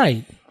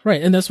 Right.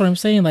 Right. And that's what I'm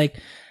saying. Like,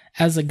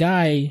 as a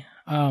guy,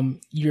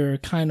 you're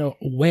kind of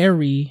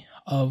wary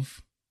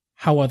of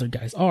how other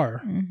guys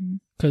are,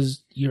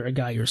 because you're a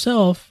guy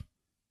yourself.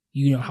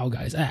 You know how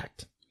guys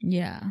act.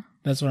 Yeah.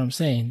 That's what I'm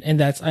saying.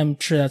 And I'm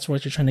sure that's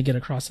what you're trying to get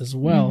across as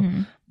well.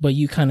 But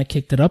you kind of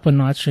kicked it up a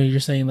notch. So you're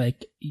saying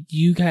like,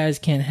 you guys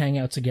can't hang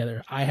out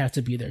together. I have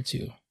to be there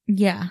too.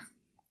 Yeah.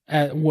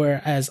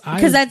 Whereas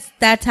because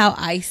that's how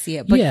I see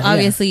it. But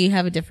obviously you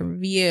have a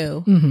different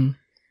view.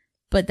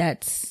 But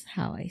that's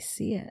how I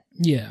see it.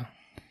 Yeah.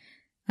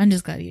 I'm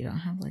just glad you don't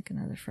have like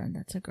another friend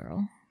that's a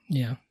girl.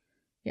 Yeah.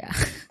 Yeah.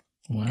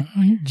 Wow,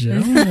 you're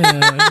jealous.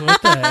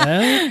 What the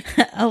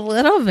heck? A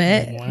little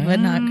bit, but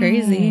not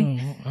crazy.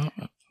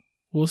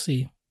 We'll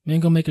see. Maybe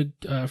go make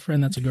a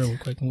friend that's a girl real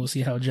quick, and we'll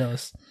see how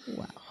jealous.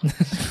 Wow.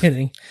 Just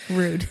kidding.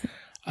 Rude.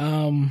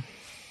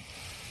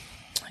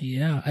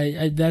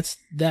 Yeah, that's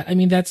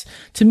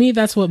to me,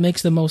 that's what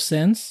makes the most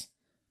sense.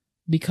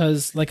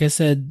 Because, like I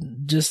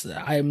said,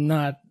 I'm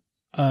not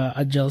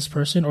a jealous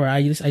person, or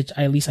at least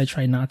I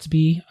try not to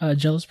be a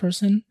jealous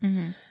person.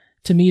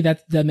 to me,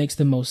 that makes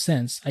the most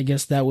sense. I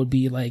guess that would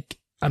be like,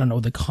 I don't know,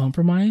 the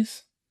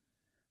compromise,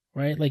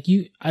 right? Like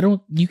you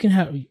can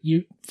have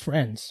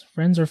friends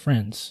are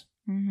friends.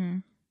 Mm-hmm.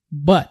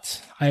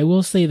 But I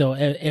will say though,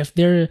 if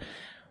they're,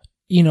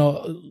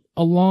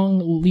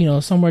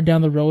 along, somewhere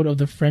down the road of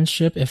the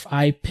friendship, if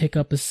I pick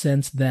up a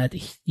sense that,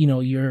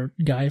 your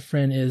guy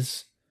friend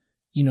is,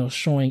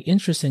 showing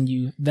interest in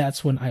you,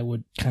 that's when I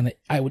would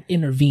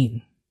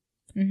intervene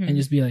and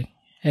just be like,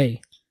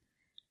 hey,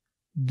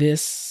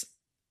 this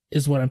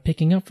is what I'm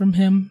picking up from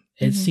him.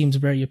 It seems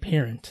very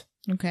apparent.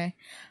 Okay.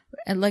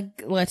 And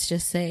let's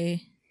just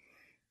say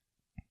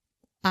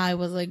I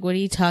was like, what are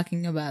you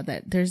talking about?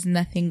 That there's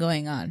nothing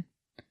going on.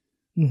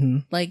 Mm-hmm.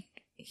 Like,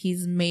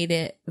 he's made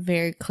it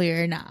very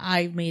clear, and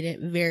I've made it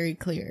very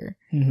clear.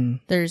 Mm-hmm.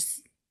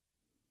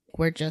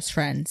 We're just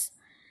friends.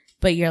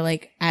 But you're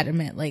like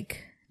adamant,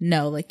 like,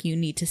 no, like you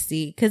need to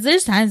see. Because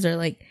there's times where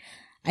like,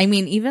 I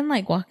mean, even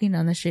like walking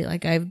down the street,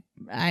 like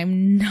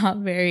I'm not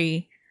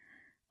very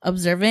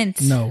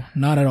observant. No,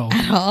 not at all.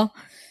 At all.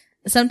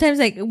 Sometimes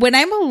like when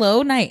I'm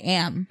alone, I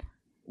am.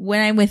 When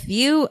I'm with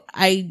you,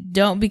 I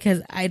don't,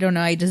 because I don't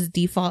know. I just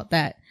default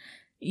that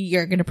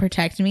you're going to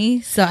protect me.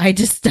 So I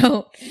just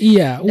don't.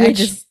 Yeah. I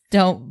just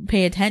don't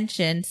pay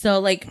attention. So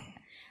like,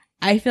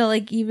 I feel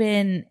like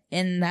even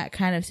in that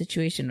kind of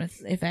situation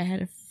if I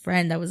had a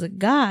friend that was a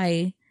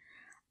guy,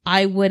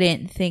 I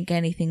wouldn't think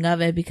anything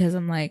of it because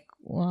I'm like,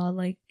 well,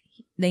 like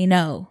they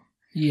know.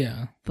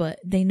 Yeah. But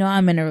they know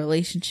I'm in a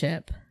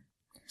relationship.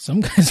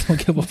 Some guys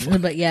don't give a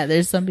fuck. But yeah,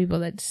 there's some people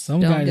that just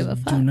don't give a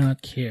fuck. Do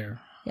not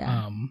care.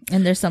 Yeah.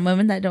 And there's some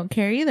women that don't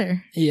care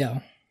either. Yeah.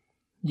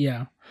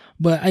 Yeah.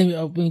 But I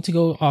mean, to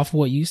go off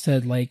what you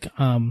said, like,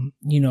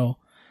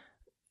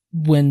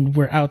 when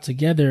we're out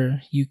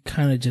together, you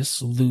kind of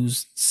just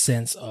lose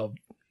sense of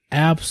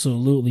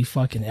absolutely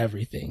fucking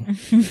everything.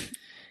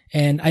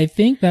 And I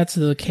think that's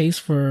the case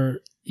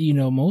for,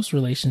 most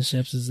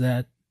relationships is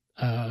that,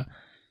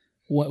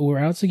 what we're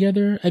out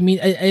together. I mean,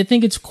 I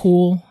think it's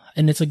cool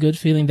and it's a good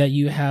feeling that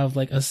you have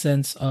like a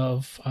sense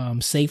of,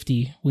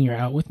 safety when you're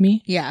out with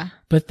me. Yeah.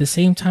 But at the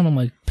same time, I'm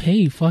like,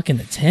 pay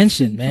fucking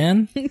attention,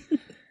 man.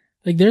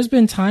 Like there's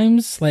been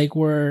times like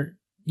where,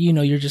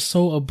 you're just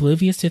so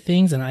oblivious to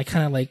things, and I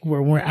kind of like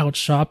where we're out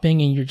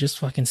shopping and you're just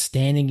fucking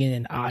standing in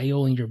an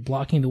aisle and you're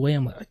blocking the way.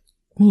 I'm like,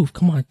 move,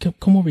 come on,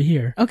 come over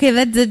here. Okay,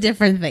 that's a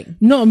different thing.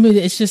 No, I mean,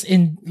 it's just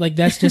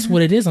that's just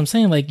what it is. I'm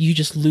saying like you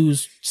just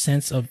lose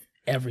sense of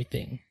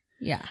everything.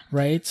 Yeah.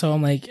 Right? So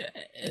I'm like,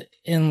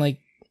 and like,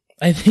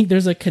 I think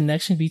there's a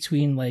connection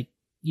between like,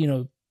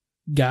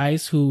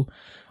 guys who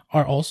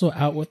are also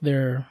out with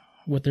their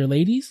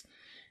ladies.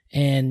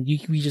 And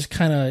we just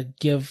kind of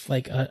give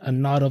like a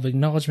nod of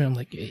acknowledgement. I'm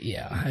like,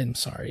 yeah, I'm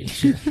sorry.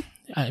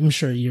 I'm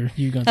sure you're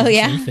going to do the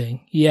same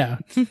thing. Yeah.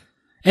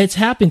 It's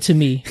happened to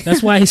me.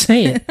 That's why I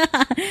say it.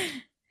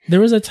 There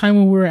was a time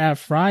when we were at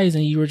Fry's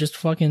and you were just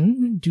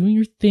fucking doing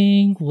your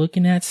thing,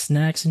 looking at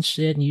snacks and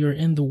shit, and you were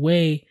in the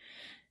way.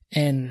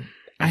 And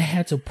I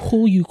had to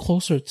pull you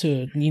closer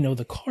to,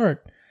 the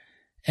cart.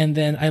 And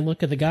then I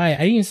look at the guy. I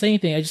didn't even say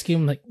anything. I just gave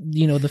him like,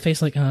 the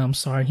face like, I'm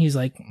sorry. And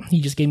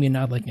he just gave me a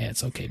nod like, yeah,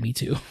 it's okay. Me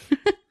too.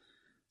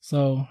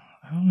 So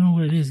I don't know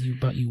what it is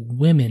about you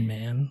women,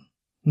 man.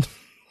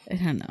 I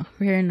don't know.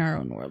 We're in our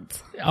own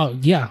worlds. Oh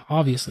yeah,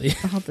 obviously.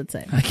 I hope that's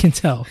it. I can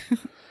tell.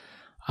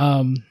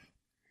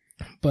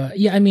 But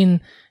yeah, I mean,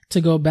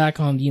 to go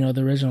back on,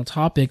 the original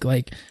topic,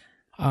 like,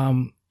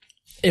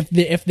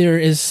 if there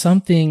is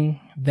something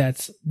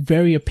that's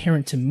very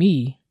apparent to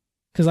me,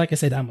 because like I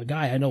said, I'm a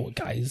guy. I know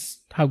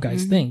how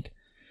guys think.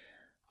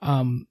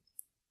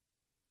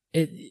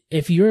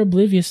 If you're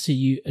oblivious to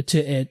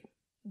it,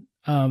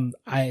 I'm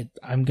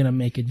gonna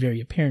make it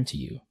very apparent to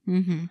you.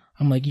 Mm-hmm.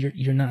 I'm like,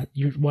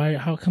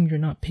 how come you're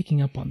not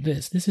picking up on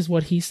this? This is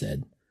what he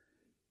said.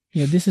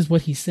 This is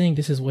what he's saying.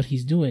 This is what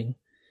he's doing.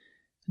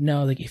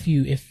 Now, like, if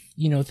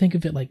think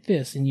of it like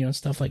this and,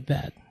 stuff like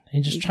that,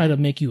 and just try to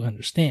make you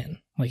understand,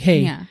 like,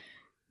 hey,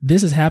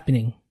 this is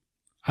happening.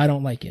 I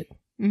don't like it.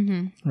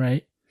 Mm-hmm.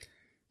 Right.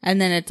 And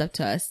then it's up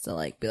to us to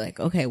like be like,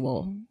 okay,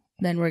 well,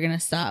 then we're gonna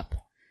stop.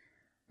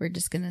 We're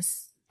just gonna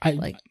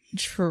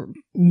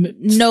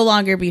no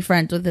longer be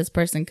friends with this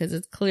person because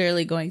it's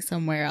clearly going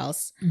somewhere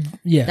else.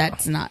 Yeah,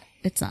 it's not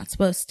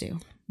supposed to.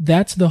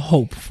 That's the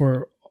hope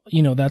for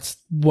that's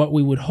what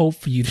we would hope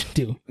for you to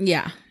do.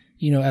 Yeah,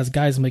 as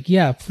guys, I'm like,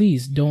 yeah,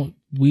 please don't.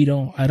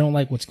 I don't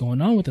like what's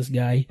going on with this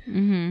guy.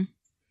 Mm-hmm.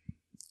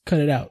 Cut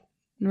it out.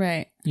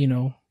 Right.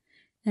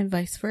 And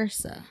vice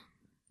versa.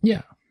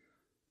 Yeah.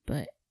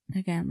 But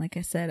again, like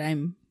I said,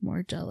 I'm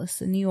more jealous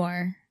than you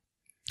are.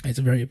 It's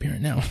very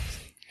apparent now.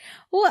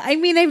 Well, I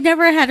mean, I've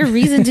never had a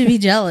reason to be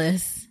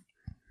jealous.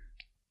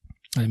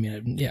 I mean,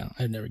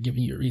 I've never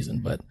given you a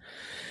reason, but...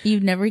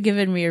 You've never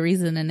given me a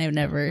reason, and I've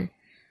never,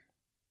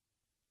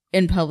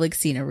 in public,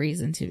 seen a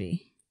reason to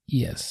be.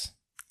 Yes.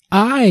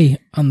 I,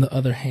 on the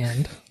other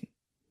hand,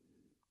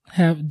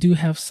 do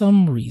have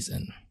some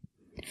reason.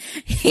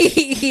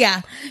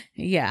 Yeah.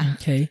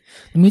 Okay.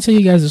 Let me tell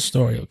you guys a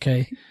story,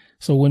 okay?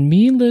 So when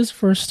me and Liz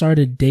first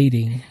started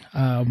dating,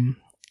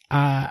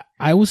 I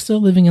I was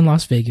still living in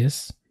Las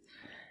Vegas.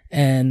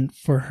 And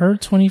for her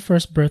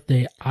 21st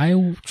birthday,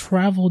 I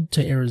traveled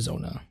to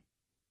Arizona.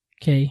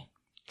 Okay?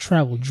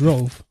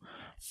 Drove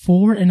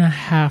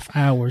 4.5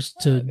 hours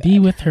to be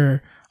with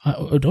her.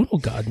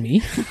 Don't God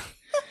me.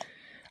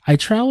 I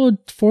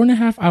traveled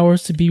 4.5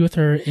 hours to be with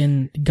her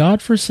in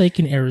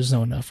godforsaken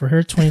Arizona for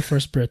her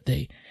 21st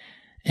birthday.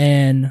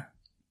 And,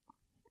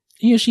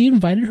 she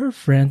invited her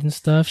friends and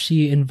stuff.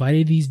 She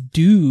invited these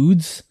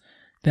dudes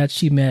that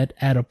she met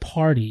at a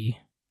party.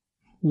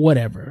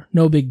 Whatever.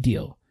 No big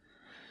deal.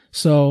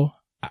 So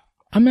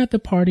I'm at the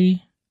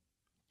party,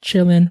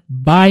 chilling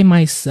by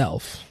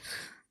myself.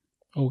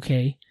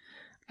 Okay.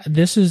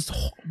 This is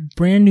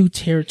brand new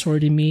territory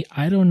to me.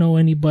 I don't know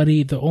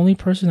anybody. The only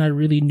person I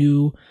really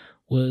knew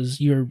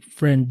was your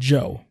friend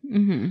Joe,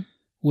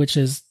 which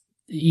is,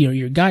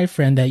 your guy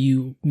friend that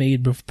you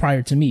made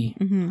prior to me.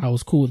 I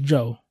was cool with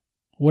Joe.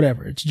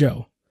 Whatever. It's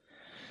Joe.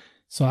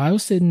 So I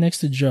was sitting next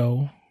to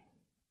Joe.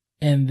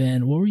 And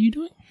then what were you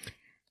doing?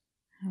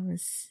 I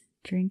was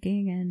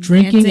drinking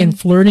dancing. And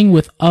flirting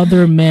with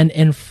other men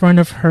in front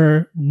of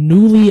her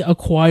newly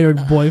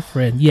acquired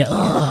boyfriend.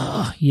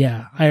 Yeah.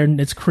 Yeah.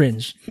 It's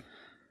cringe.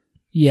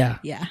 Yeah.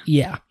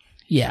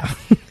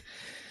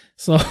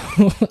 So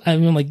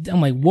I'm like,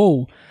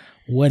 whoa,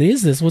 what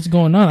is this? What's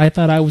going on? I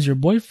thought I was your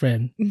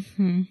boyfriend.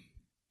 And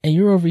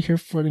you're over here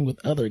flirting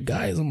with other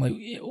guys. I'm like,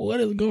 what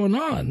is going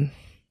on?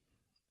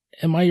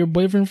 Am I your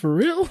boyfriend for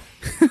real?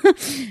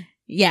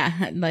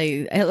 Yeah.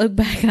 Like, I look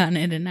back on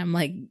it and I'm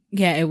like,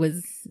 yeah, it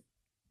was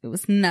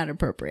not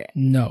appropriate.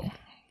 No.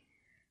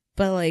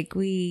 But like,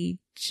 we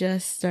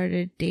just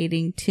started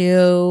dating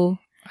too.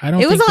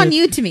 It was on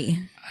you to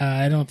me.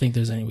 I don't think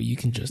there's any way you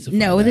can justify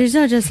that. There's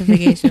no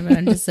justification, but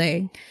I'm just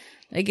saying.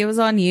 Like, it was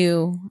on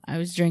you. I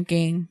was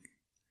drinking.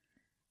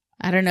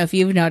 I don't know if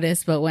you've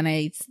noticed, but when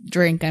I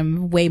drink,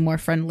 I'm way more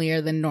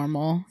friendlier than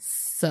normal.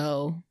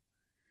 So,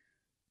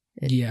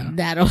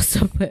 that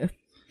also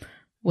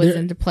was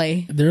into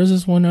play. There was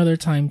this one other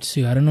time,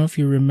 too. I don't know if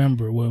you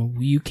remember when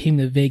you came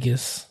to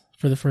Vegas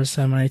for the first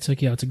time and I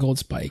took you out to Gold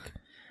Spike.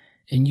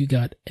 And you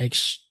got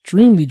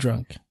extremely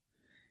drunk.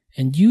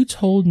 And you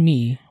told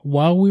me,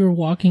 while we were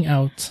walking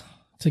out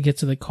to get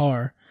to the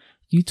car,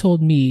 you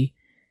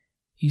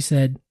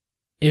said,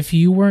 if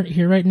you weren't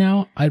here right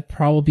now, I'd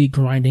probably be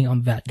grinding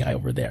on that guy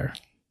over there.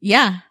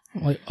 Yeah.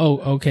 I'm like, oh,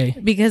 okay.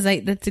 Because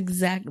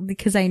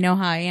I know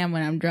how I am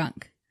when I'm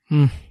drunk.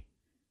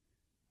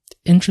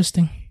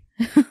 Interesting.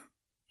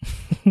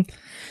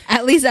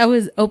 At least I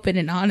was open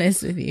and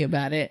honest with you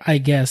about it. I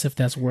guess, if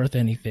that's worth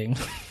anything.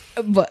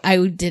 But I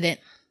didn't.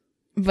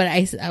 But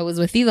I was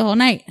with you the whole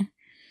night.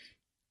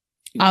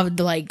 I would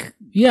like...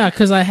 Yeah,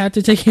 because I had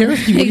to take care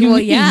of you. Well,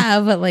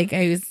 yeah, but like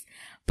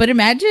But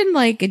imagine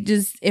like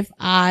if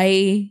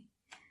I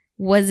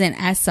wasn't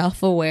as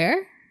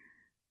self-aware,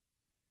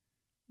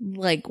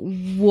 like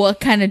what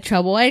kind of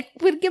trouble I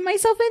would get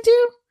myself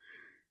into.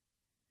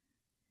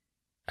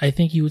 I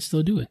think you would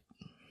still do it.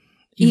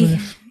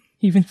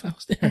 Even if I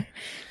was there.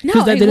 No,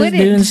 because that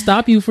didn't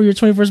stop you for your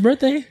 21st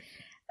birthday.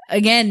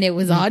 Again, it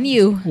was on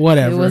you.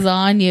 Whatever. It was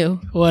on you.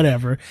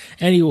 Whatever.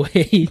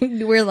 Anyway.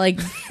 We're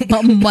like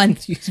a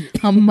month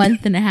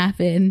and a half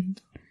in.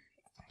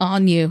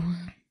 On you.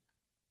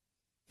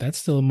 That's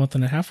still a month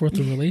and a half worth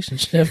of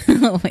relationship.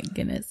 Oh my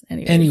goodness.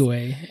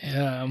 Anyway,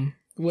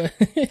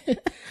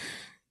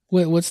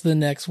 what's the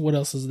next? What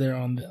else is there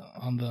on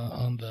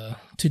the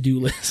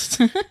to-do list?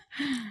 Hold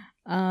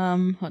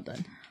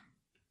on.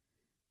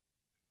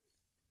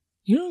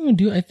 You know what I'm gonna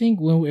do? I think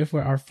if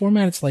our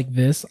format is like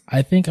this,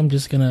 I think I'm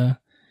just gonna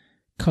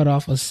cut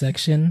off a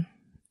section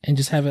and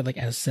just have it like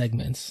as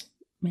segments.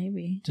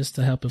 Maybe. Just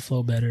to help it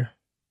flow better.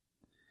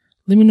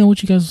 Let me know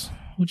what you guys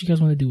want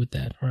to do with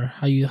that, or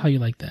how you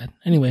like that.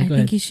 Anyway, go ahead. I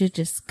think you should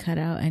just cut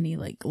out any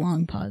like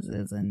long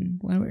pauses and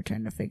when we're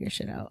trying to figure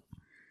shit out.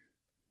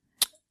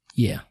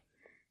 Yeah.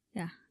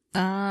 Yeah.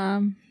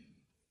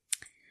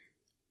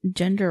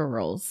 Gender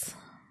roles.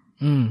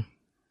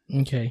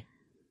 Okay.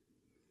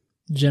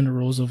 Gender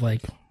roles of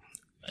like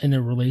in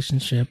a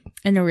relationship.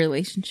 In a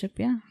relationship,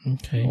 yeah.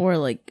 Okay. Or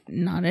like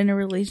not in a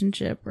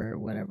relationship or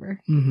whatever.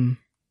 Mm-hmm.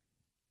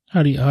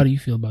 How do you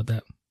feel about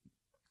that?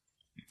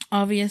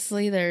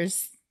 Obviously,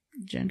 there's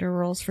gender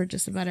roles for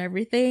just about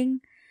everything.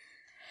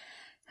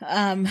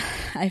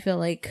 I feel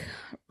like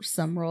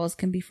some roles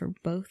can be for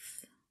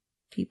both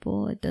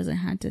people. It doesn't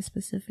have to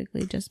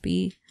specifically just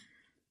be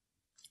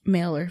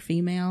male or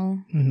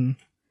female. Mm-hmm.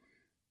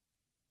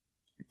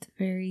 It's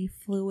very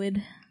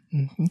fluid.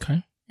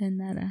 Okay. In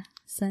that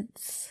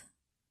sense.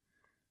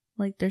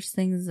 Like there's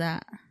things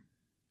that...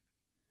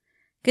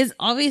 Because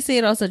obviously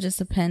it also just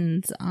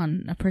depends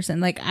on a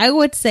person. Like I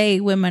would say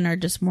women are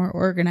just more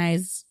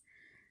organized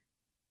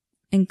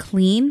and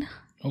clean.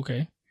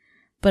 Okay.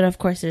 But of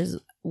course there's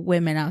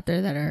women out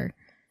there that are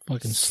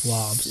fucking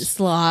slobs.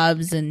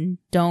 Slobs and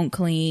don't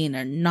clean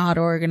or not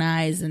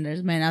organized. And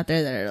there's men out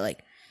there that are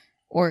like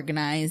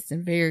organized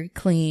and very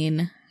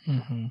clean.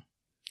 Mm-hmm.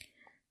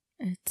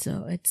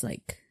 So it's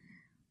like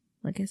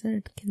I said,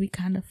 it can be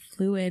kind of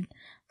fluid,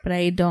 but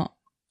I don't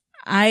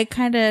I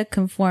kind of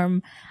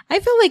conform. I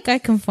feel like I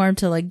conform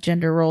to like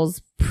gender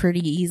roles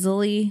pretty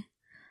easily.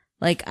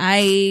 Like,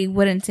 I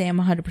wouldn't say I'm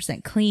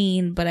 100%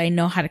 clean, but I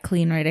know how to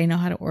clean right. I know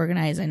how to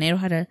organize. I know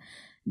how to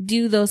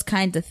do those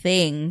kinds of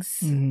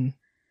things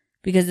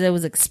because it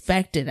was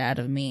expected out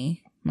of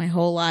me my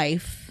whole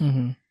life.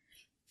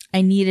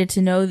 I needed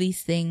to know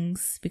these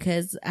things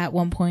because at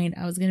one point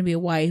I was going to be a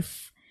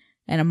wife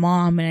and a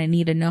mom, and I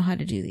need to know how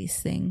to do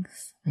these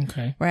things.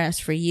 Okay. Whereas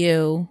for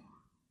you,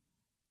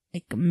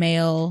 like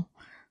male,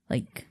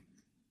 like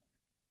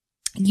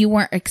you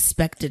weren't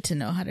expected to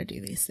know how to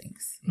do these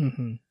things.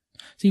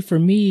 See, for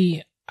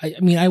me, I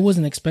mean, I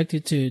wasn't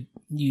expected to,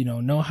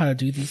 know how to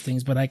do these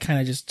things, but I kind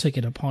of just took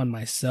it upon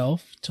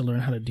myself to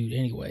learn how to do it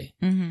anyway.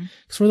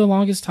 Because for the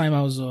longest time,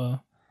 I was the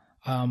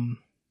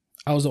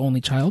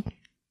only child.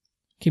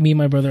 Okay, me and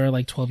my brother are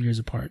like 12 years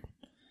apart.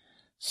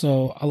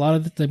 So a lot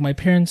of my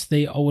parents,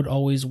 they would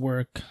always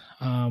work.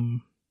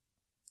 And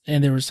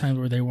there was times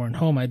where they weren't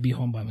home. I'd be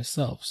home by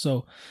myself.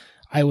 So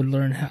I would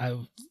learn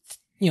how,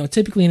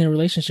 typically in a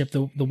relationship,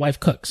 the wife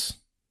cooks,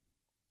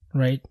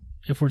 right?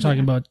 If we're talking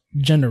about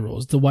gender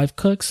roles, the wife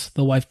cooks,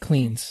 the wife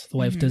cleans, the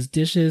wife does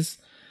dishes,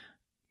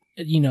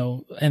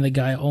 and the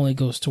guy only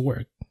goes to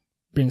work,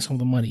 brings home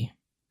the money,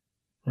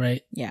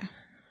 right? Yeah.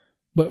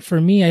 But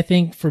for me, I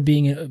think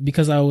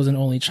because I was an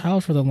only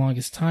child for the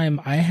longest time,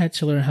 I had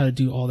to learn how to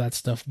do all that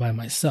stuff by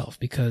myself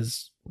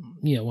because,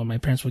 when my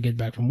parents would get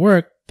back from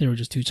work, they were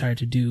just too tired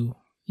to do,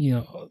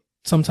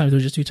 sometimes they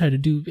were just too tired to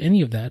do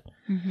any of that.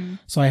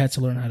 So I had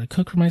to learn how to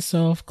cook for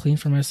myself, clean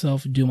for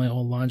myself, do my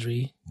own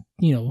laundry,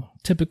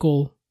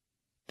 typical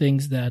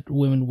things that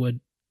women would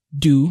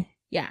do.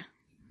 Yeah.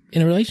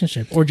 In a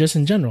relationship or just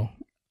in general.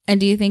 And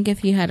do you think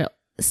if you had a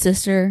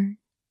sister,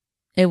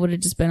 it would have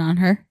just been on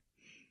her?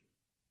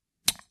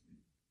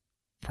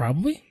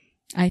 Probably.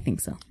 I think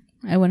so.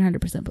 I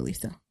 100% believe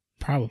so.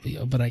 Probably,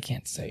 but I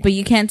can't say. But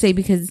you can't say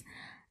because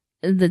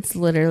that's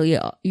literally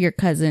your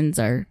cousins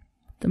are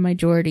the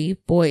majority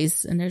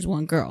boys and there's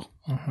one girl.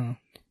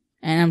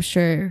 And I'm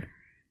sure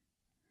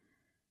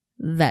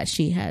that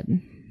she had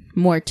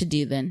more to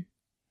do than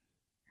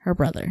her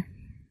brother.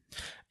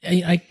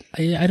 I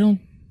don't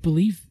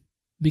believe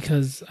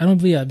because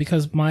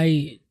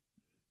my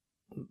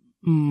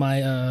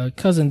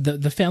cousin,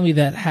 the family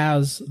that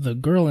has the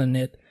girl in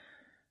it,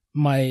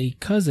 my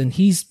cousin,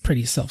 he's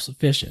pretty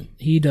self-sufficient.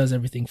 He does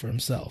everything for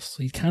himself.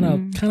 So he's kind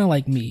of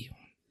like me.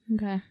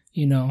 Okay.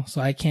 So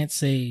I can't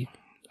say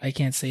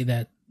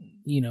that,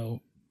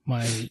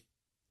 my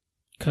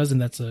cousin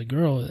that's a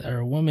girl or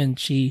a woman,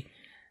 she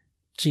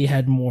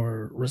had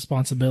more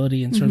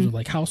responsibility in terms of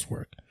like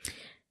housework.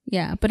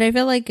 Yeah, but I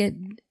feel like it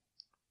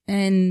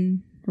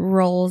in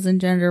roles and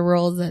gender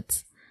roles,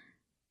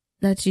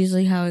 that's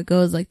usually how it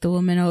goes. Like the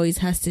woman always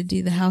has to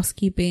do the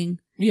housekeeping.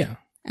 Yeah.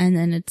 And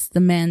then it's the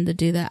man to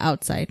do the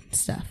outside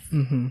stuff.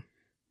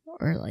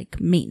 Or like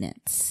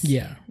maintenance.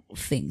 Yeah.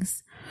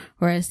 Things.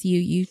 Whereas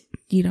you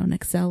don't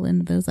excel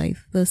in those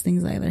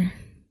things either.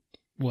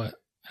 What?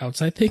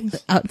 Outside things?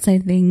 The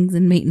outside things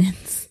and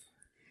maintenance.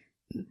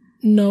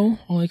 No,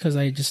 only because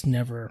I just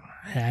never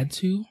had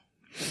to.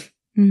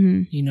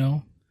 But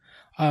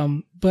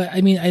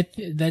I mean,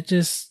 that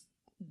just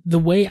the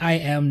way I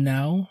am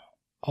now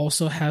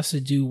also has to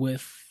do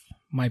with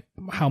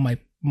how my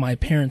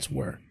parents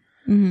were.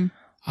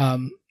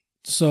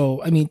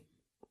 So I mean,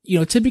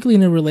 typically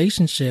in a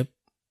relationship,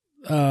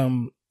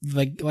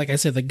 like I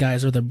said, the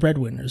guys are the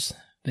breadwinners.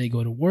 They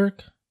go to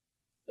work,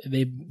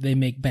 they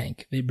make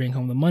bank, they bring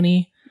home the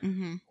money.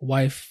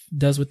 Wife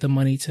does with the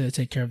money to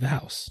take care of the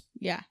house.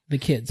 Yeah, the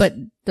kids. But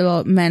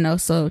the men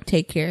also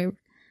take care of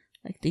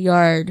like the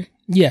yard.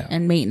 Yeah,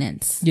 and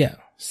maintenance. Yeah.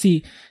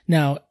 See,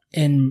 now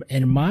in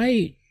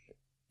my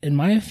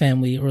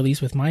family, or at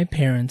least with my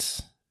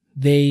parents,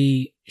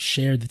 they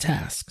share the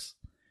tasks.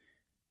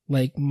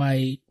 Like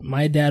my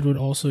dad would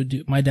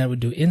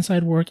do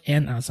inside work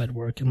and outside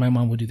work, and my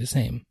mom would do the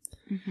same.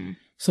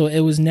 So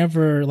it was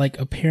never like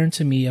apparent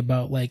to me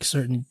about like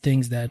certain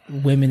things that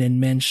women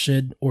and men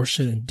should or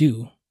shouldn't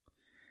do,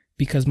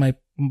 because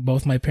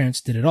both my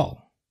parents did it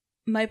all.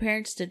 My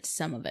parents did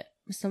some of it.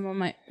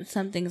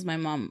 Some things my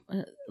mom,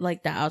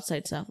 like the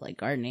outside stuff, like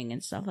gardening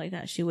and stuff like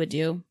that, she would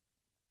do,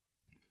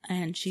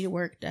 and she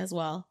worked as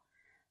well.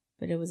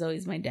 But it was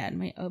always my dad.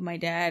 My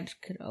dad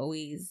could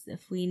always,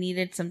 if we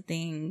needed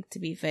something to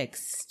be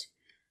fixed,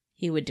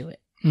 he would do it.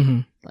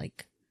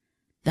 Like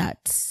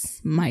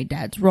that's my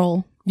dad's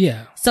role.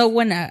 Yeah. So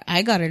when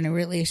I got in a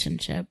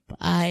relationship,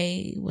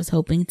 I was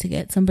hoping to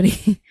get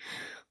somebody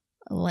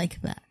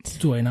like that.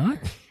 Do I not?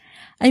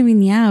 I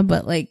mean, yeah,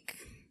 but like,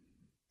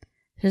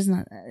 there's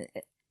not.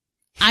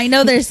 I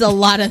know there's a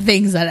lot of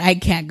things that I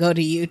can't go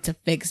to you to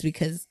fix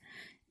because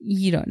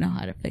you don't know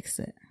how to fix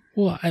it.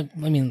 Well, I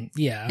mean,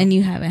 yeah. And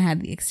you haven't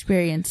had the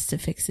experience to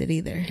fix it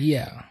either.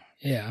 Yeah.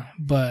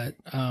 But,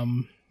 I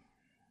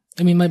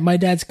mean, my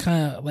dad's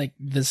kind of like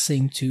the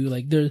same too.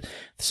 Like there's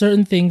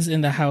certain things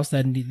in the house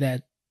that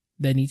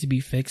need to be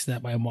fixed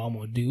that my mom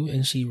will do,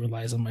 and she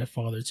relies on my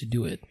father to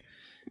do it.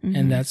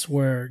 And that's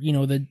where,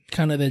 the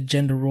kind of the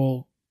gender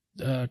role,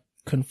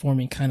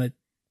 conforming kind of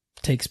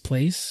takes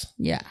place.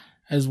 Yeah.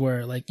 As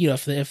where, like, you know,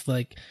 if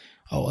like,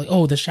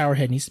 oh, the shower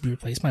head needs to be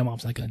replaced. My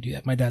mom's not going to do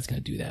that. My dad's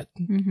going to do that.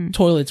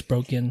 Toilet's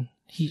broken.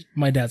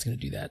 My dad's going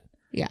to do that.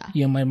 Yeah.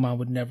 You know, my mom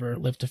would never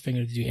lift a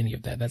finger to do any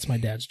of that. That's my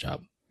dad's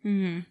job.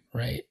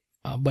 Right.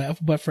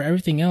 But for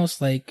everything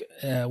else, like,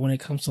 when it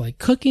comes to like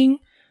cooking,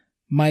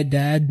 my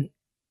dad,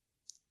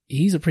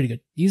 he's a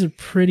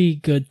pretty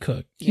good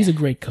cook. He's a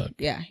great cook.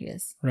 Yeah, he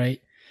is.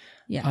 Right.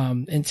 Yeah.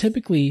 And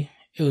typically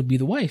it would be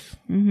the wife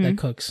that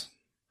cooks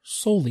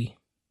solely,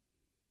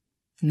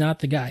 not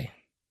the guy.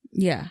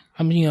 Yeah.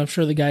 I mean, you know, I'm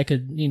sure the guy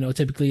could, you know,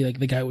 typically like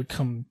the guy would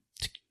come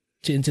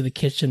into the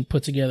kitchen,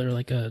 put together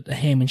like a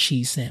ham and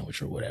cheese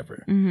sandwich or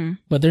whatever.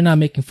 But they're not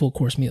making full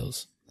course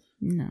meals.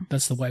 No.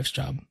 That's the wife's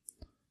job.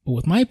 But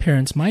with my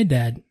parents, my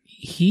dad,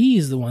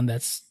 he's the one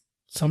that's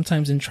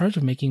sometimes in charge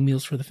of making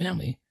meals for the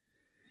family.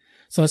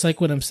 So it's like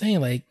what I'm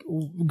saying, like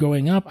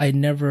growing up, I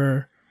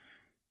never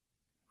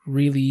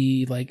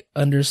really like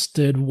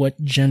understood what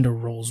gender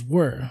roles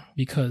were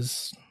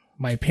because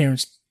my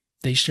parents,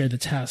 they share the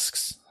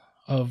tasks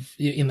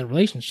in the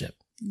relationship.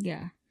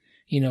 Yeah.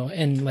 You know,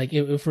 and like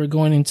if we're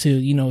going into,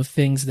 you know,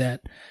 things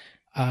that,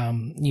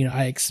 you know,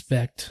 I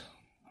expect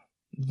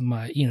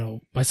my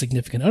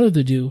significant other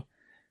to do,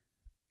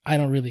 I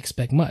don't really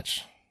expect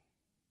much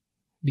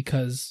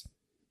because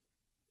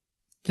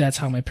that's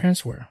how my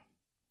parents were,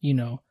 you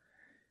know.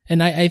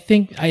 And I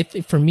think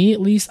for me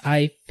at least,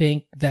 I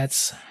think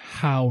that's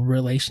how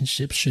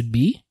relationships should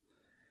be.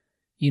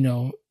 You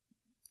know,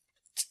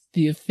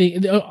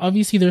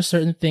 obviously there's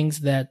certain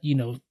things that, you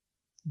know,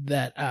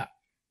 that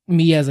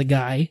me as a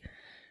guy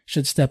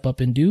should step up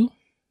and do.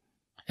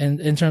 And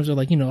in terms of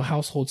like, you know,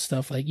 household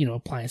stuff, like, you know,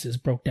 appliances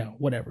broke down,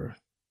 whatever.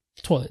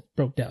 Toilet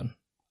broke down.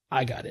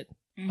 I got it.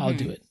 I'll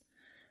do it.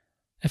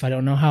 If I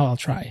don't know how, I'll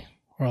try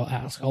or I'll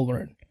ask, I'll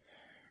learn.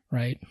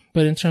 Right.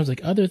 But in terms of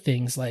like other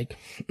things, like,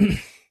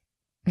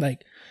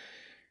 like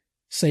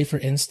say for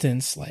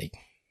instance, like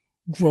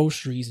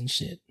groceries and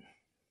shit,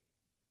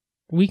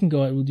 we can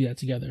go out, we'll do that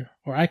together.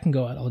 Or I can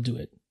go out, I'll do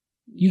it.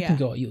 You can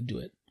go out, you'll do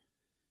it.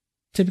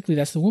 Typically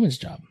that's the woman's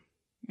job.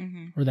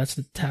 Or that's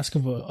the task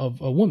of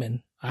a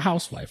woman, a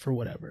housewife or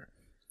whatever.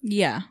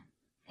 Yeah.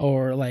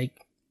 Or like,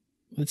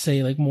 let's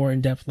say like more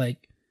in depth,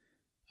 like,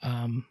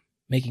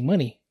 making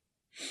money.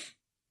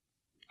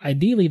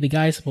 Ideally, the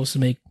guy's supposed to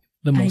make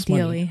the most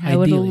money. I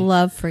would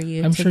love for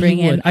you I'm to sure bring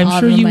you would. in I'm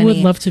sure you would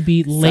love to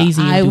be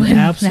lazy and do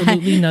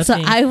absolutely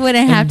nothing. So I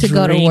wouldn't have to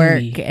go to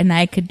work and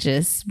I could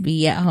just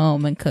be at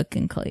home and cook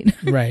and clean.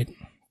 Right.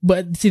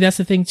 But see, that's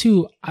the thing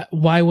too.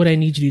 Why would I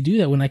need you to do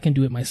that when I can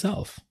do it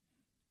myself?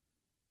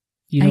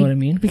 You know what I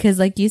mean? Because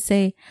like you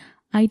say,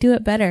 I do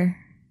it better.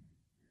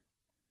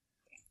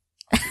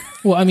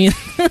 Well, I mean,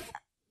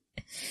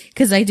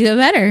 because I do it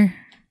better.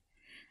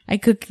 I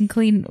cook and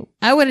clean.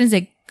 I wouldn't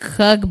say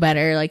cook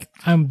better. Like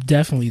I'm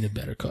definitely the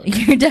better cook.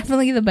 You're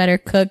definitely the better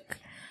cook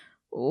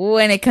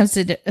when it comes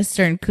to a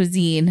certain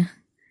cuisine.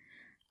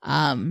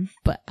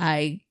 But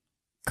I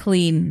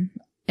clean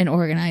and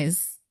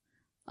organize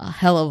a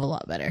hell of a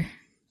lot better.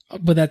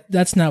 But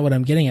that's not what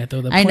I'm getting at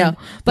though. I know,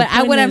 but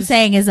I'm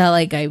saying is that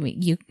like I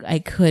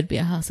could be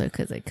a housewife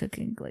because I cook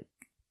and like.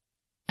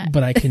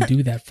 But I can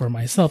do that for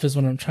myself is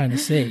what I'm trying to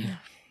say.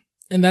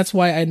 And that's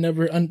why I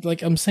never,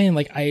 like I'm saying,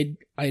 like I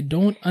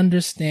don't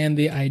understand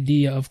the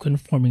idea of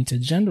conforming to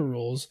gender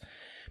roles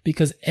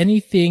because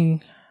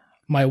anything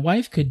my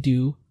wife could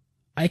do,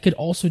 I could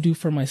also do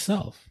for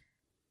myself.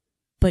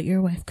 But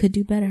your wife could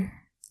do better.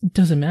 It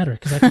doesn't matter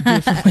because I can do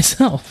it for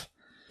myself.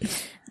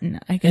 No,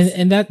 I guess.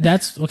 And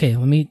that's, okay,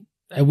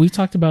 we've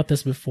talked about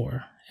this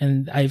before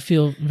and I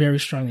feel very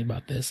strongly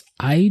about this.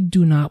 I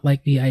do not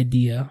like the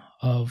idea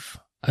of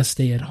a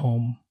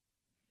stay-at-home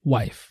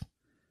wife.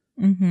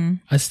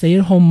 A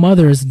stay-at-home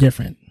mother is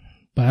different,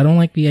 but I don't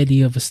like the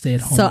idea of a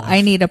stay-at-home So wife. I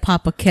need to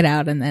pop a kid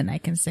out and then I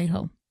can stay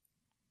home.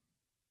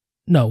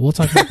 No, we'll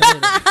talk about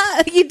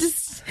that later. you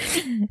just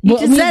said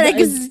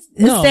a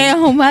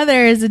stay-at-home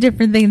mother is a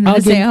different thing than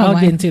a stay-at-home wife.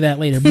 I'll get into that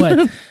later.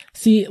 But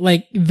see,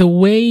 like the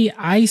way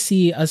I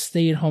see a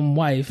stay-at-home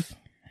wife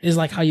is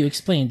like how you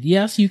explained.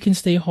 Yes, you can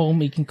stay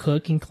home, you can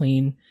cook and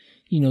clean,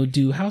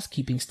 do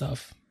housekeeping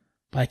stuff.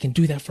 But I can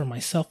do that for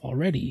myself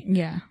already.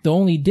 Yeah. The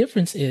only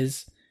difference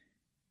is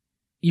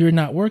you're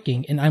not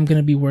working and I'm going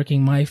to be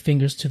working my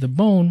fingers to the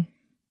bone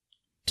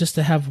just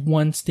to have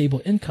one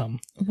stable income.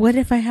 What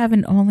if I have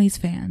an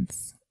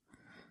OnlyFans?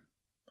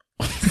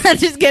 I'm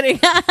just kidding.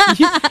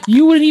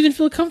 you wouldn't even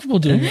feel comfortable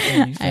doing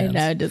it. I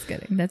know, just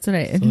kidding. That's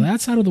what So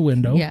that's out of the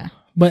window. Yeah.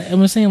 But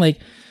I'm saying I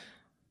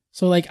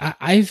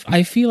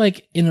feel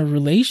like in a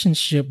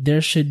relationship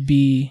there should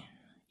be,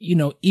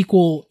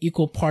 equal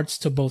parts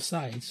to both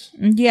sides.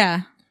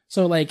 Yeah.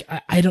 So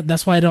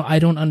that's why I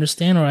don't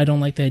understand or I don't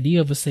like the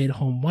idea of a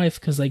stay-at-home wife.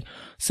 Cause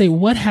say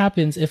what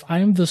happens if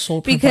I'm the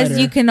sole provider? Because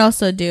you can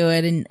also do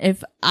it. And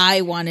if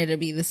I wanted to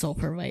be the sole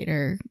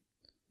provider,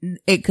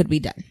 it could be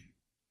done.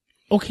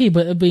 Okay.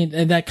 But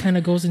that kind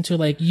of goes into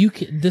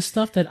the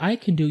stuff that I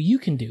can do, you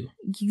can do.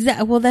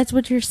 Exactly. Well, that's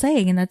what you're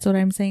saying. And that's what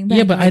I'm saying back.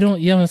 Yeah. But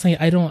I'm saying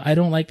I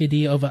don't like the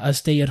idea of a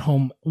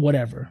stay-at-home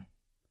whatever.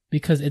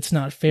 because it's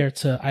not fair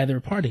to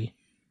either party.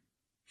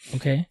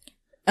 Okay?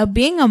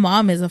 Being a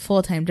mom is a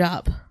full-time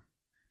job.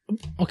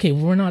 Okay,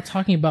 we're not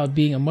talking about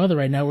being a mother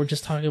right now. We're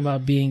just talking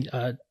about being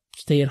a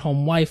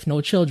stay-at-home wife,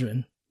 no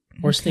children.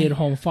 Or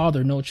stay-at-home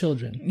father, no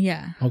children.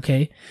 Yeah.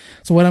 Okay?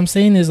 So what I'm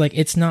saying is, like,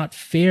 it's not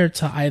fair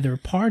to either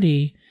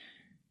party,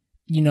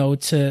 you know,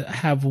 to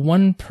have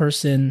one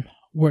person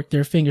work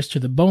their fingers to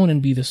the bone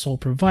and be the sole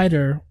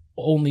provider,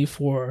 only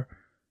for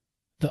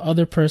the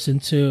other person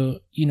to,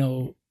 you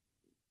know,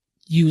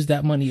 use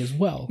that money as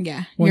well.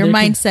 Yeah. Your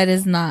mindset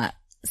is not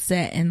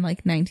set in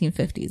like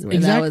 1950s where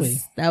exactly.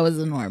 that was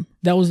the norm.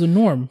 That was the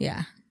norm.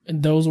 Yeah.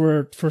 And those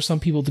were, for some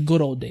people, the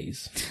good old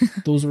days.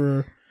 Those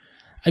were,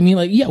 I mean,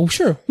 like, yeah, well,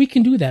 sure, we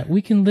can do that.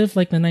 We can live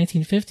like the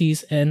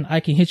 1950s and I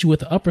can hit you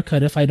with the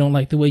uppercut if I don't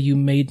like the way you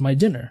made my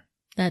dinner.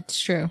 That's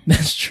true.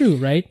 That's true,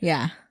 right?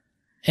 Yeah.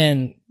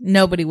 And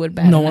nobody would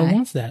bat no an one eye.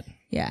 wants that.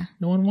 Yeah.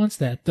 No one wants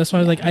that. That's why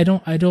I was like,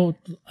 I don't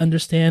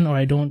understand, or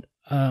I don't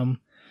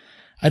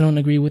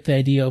agree with the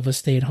idea of a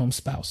stay-at-home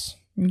spouse.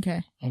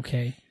 Okay.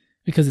 Okay.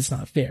 Because it's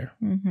not fair.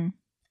 Mm-hmm.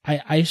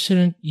 I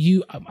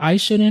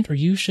shouldn't, or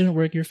you shouldn't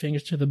work your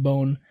fingers to the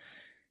bone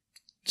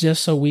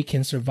just so we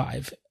can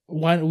survive.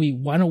 Why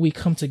don't we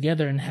come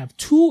together and have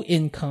two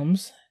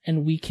incomes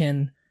and we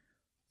can,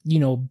 you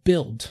know,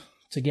 build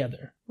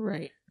together.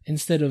 Right.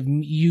 Instead of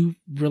you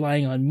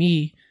relying on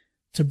me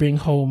to bring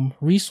home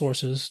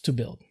resources to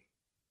build.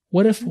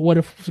 What if,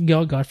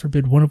 God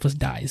forbid, one of us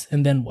dies,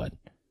 and then what?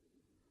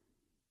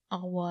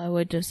 Oh, well, I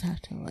would just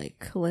have to,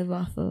 like, live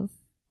off of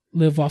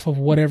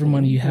whatever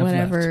money you have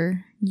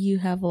whatever you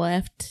have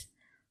left,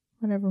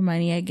 whatever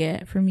money I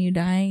get from you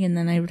dying, and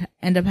then I would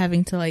end up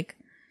having to, like,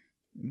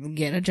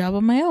 get a job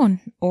on my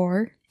own,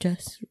 or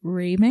just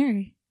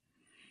remarry.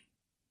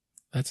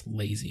 That's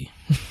lazy.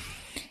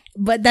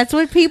 But that's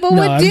what people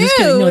would do.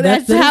 No,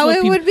 that's how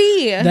it would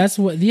be. That's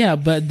what, yeah,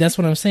 but that's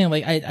what I'm saying.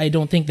 Like, I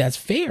don't think that's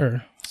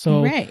fair.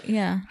 So, right,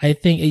 yeah. I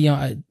think, you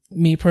know,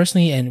 me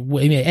personally, and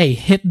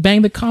hey,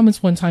 bang the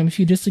comments one time. If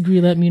you disagree,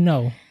 let me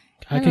know.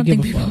 I could give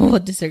a fuck. People will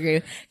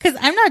disagree. Because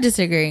I'm not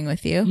disagreeing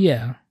with you.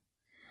 Yeah.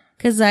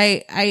 Because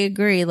I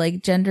agree.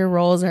 Like, gender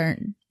roles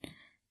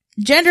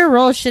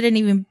shouldn't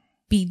even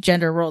be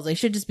gender roles. They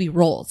should just be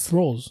roles.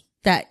 Roles.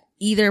 That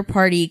either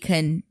party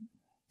can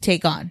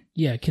take on.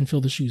 Yeah, can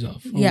fill the shoes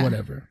off or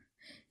whatever.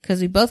 Because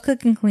we both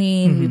cook and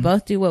clean. We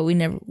both do what we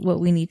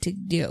need to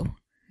do.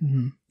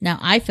 Mm-hmm. Now,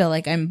 I feel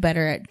like I'm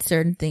better at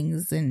certain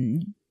things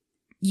than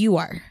you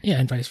are. Yeah,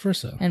 and vice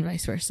versa.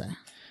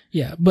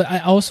 Yeah, but I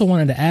also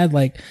wanted to add,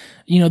 like,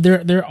 you know,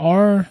 there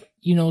are,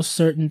 you know,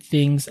 certain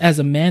things, as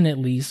a man at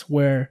least,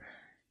 where,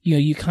 you know,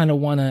 you kind of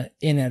want to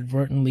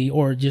inadvertently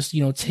or just,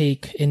 you know,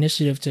 take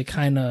initiative to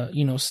kind of,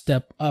 you know,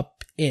 step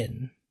up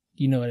in.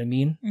 You know what I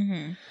mean?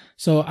 Mm-hmm.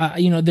 So,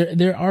 you know,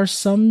 there are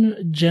some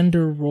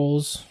gender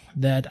roles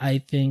that I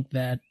think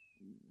that,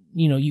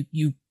 you know,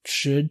 you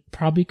should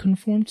probably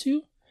conform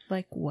to.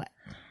 Like what?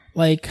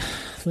 Like,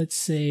 let's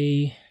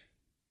say,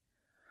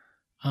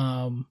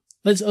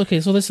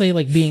 let's say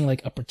like being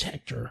like a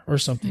protector or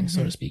something,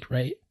 so to speak,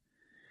 right?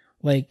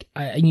 Like,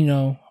 you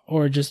know,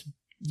 or just,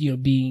 you know,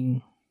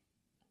 being,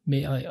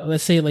 like,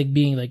 let's say like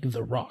being like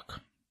the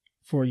rock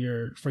for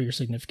your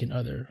significant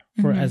other,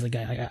 as a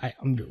guy,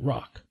 I'm your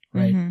rock,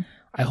 right? Mm-hmm.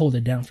 I hold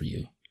it down for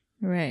you.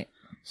 Right.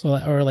 So,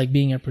 or like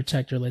being a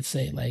protector, let's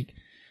say like,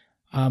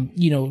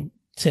 you know,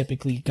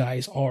 typically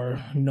guys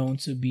are known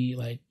to be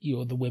like, you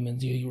know, the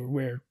women's, you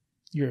wear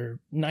your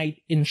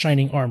knight in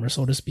shining armor,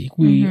 so to speak.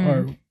 We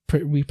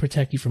we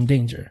protect you from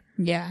danger.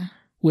 Yeah.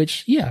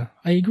 Which, yeah,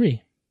 I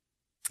agree.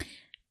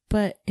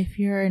 But if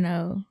you're in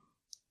a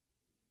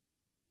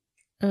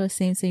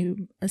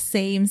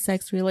same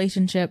sex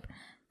relationship,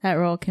 that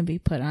role can be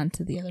put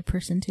onto the other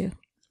person too.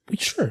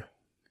 Sure.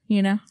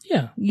 You know?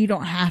 Yeah. You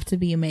don't have to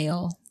be a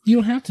male. You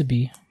don't have to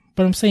be.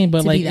 But I'm saying,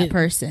 but to like be that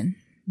person.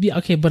 Yeah,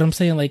 okay, but I'm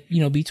saying, like,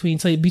 you know, between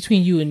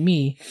you and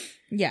me.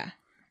 Yeah.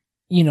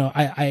 You know,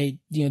 I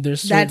you know,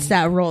 there's that's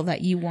that role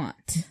that you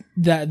want.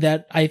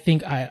 That I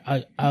think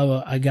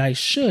a guy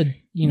should,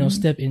 you know,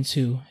 step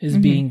into is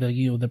being the,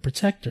 you know, the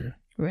protector.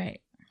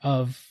 Right.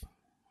 Of,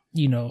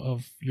 you know,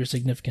 of your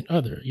significant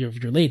other, your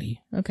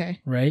lady. Okay.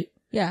 Right?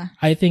 Yeah.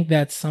 I think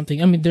that's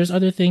something. I mean, there's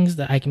other things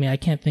that I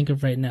can't think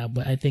of right now,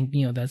 but I think,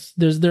 you know,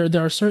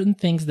 there are certain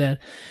things that,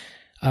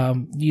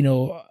 you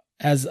know,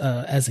 as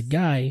a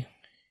guy,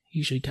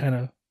 you should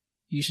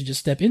just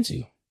step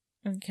into.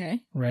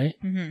 Okay. Right?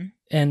 Mm-hmm.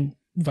 And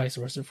vice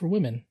versa for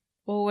women.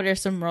 Well, what are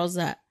some roles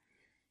that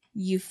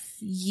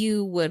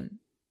you would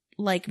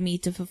like me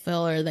to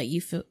fulfill, or that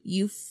you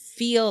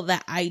feel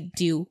that I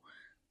do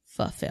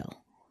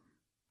fulfill?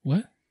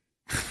 What?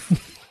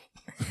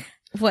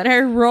 What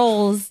are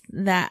roles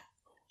that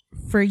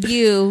for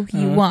you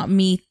want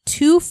me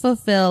to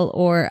fulfill,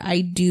 or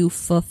I do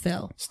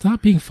fulfill?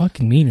 Stop being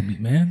fucking mean to me,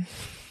 man.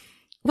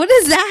 What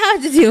does that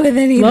have to do with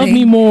anything? Love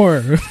me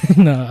more.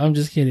 No, I'm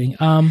just kidding.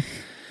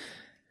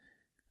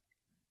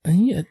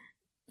 Yeah,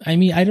 I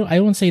mean, I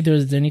won't say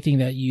there's anything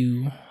that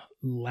you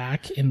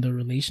lack in the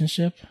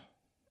relationship.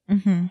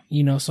 Mm-hmm.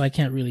 You know, so I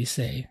can't really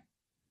say.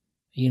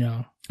 you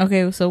know.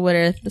 Okay, so what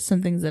are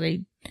some things that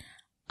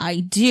I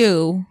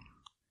do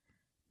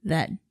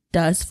that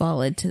does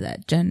fall into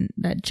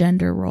that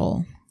gender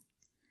role?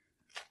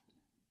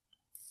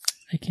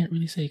 I can't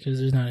really say because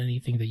there's not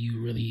anything that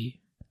you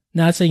really,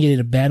 not saying it in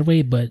a bad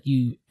way, but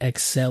you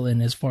excel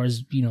in as far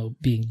as, you know,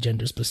 being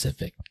gender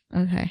specific.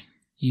 Okay.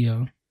 You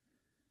know,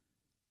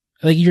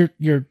 like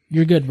you're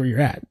good where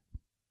you're at.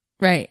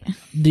 Right.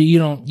 You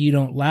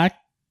don't lack,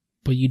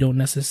 but you don't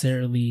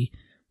necessarily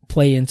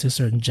play into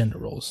certain gender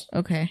roles.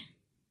 Okay.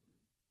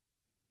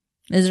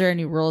 Is there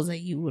any roles that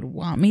you would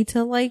want me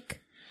to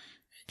like?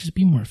 Just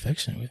be more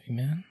affectionate with me,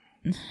 man.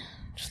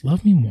 Just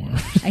love me more.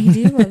 I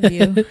do love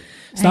you.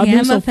 Stop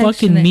being so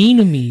fucking mean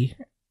to me.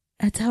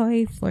 That's how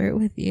I flirt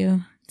with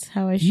you. That's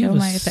how I show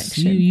my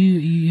affection.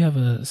 You have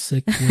a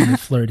sick way of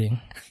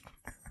flirting.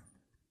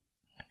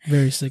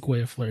 Very sick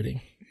way of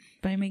flirting.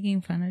 By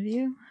making fun of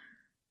you?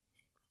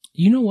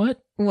 You know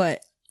what?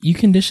 What? You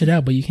can dish it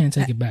out, but you can't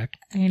take it back.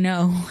 I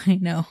know.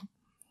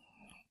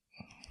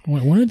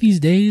 One of these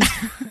days,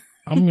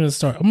 I'm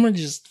gonna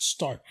just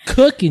start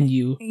cooking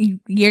you.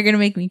 You're gonna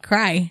make me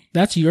cry.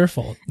 That's your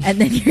fault. And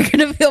then you're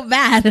gonna feel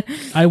bad.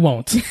 I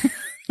won't.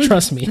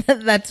 Trust me.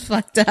 That's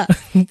fucked up.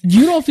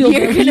 You don't feel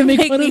bad when you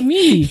make fun of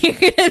me.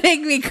 You're gonna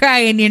make me cry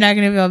and you're not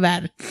gonna feel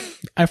bad.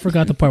 I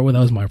forgot the part where that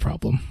was my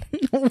problem.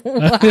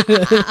 Wow.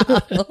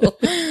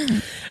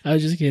 I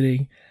was just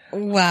kidding.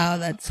 Wow,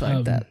 that's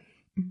fucked up.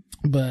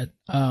 But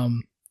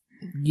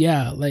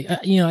yeah, like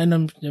you know,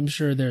 and I'm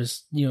sure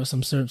there's, you know,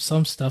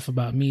 some stuff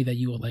about me that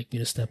you would like me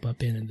to step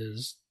up in, and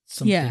there's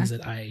some things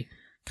that I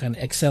kind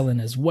of excel in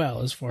as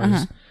well, as far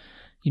as,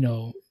 you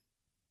know,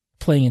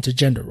 playing into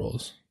gender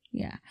roles.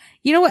 Yeah,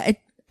 you know what?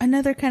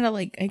 Another kind of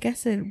like, I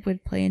guess it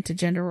would play into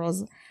gender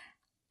roles.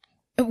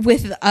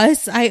 With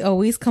us, I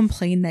always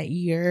complain that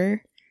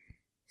you're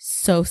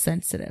so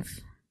sensitive.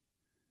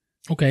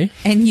 Okay.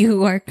 And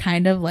you are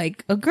kind of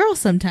like a girl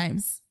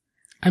sometimes.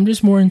 I'm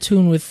just more in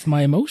tune with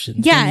my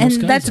emotions. Yeah, and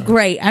that's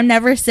great. I'm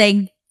never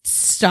saying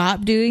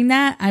stop doing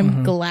that.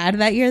 I'm glad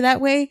that you're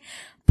that way.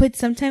 But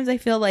sometimes I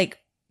feel like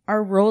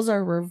our roles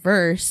are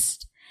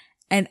reversed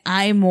and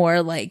I'm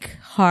more like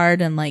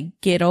hard and like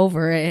get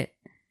over it,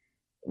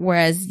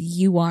 whereas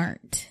you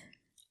aren't.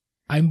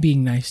 I'm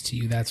being nice to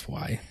you, that's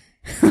why.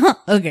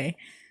 Okay.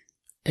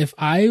 If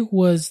I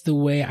was the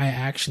way I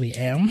actually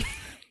am,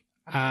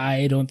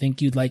 I don't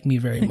think you'd like me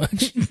very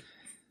much.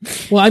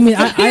 Well, I mean,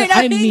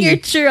 I mean, your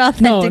true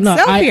authentic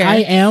self here. I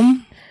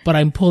am, but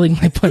I'm pulling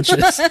my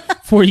punches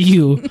for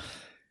you.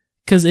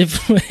 Because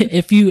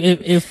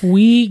if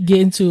we get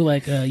into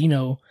like you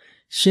know,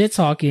 shit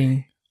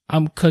talking,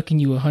 I'm cooking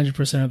you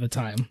 100% of the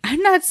time.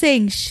 I'm not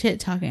saying shit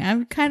talking.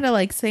 I'm kind of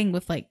like saying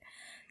with like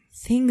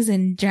things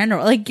in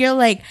general. Like you're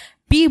like,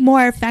 be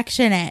more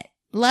affectionate,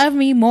 love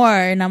me more,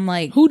 and I'm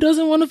like, who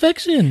doesn't want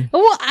affection?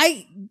 Well,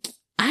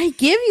 I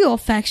give you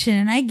affection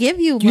and I give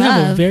you love. You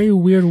have a very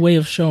weird way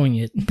of showing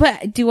it.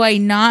 But do I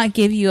not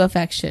give you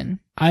affection?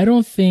 I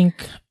don't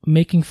think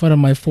making fun of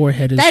my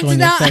forehead is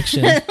showing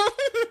affection.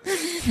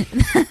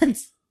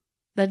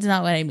 That's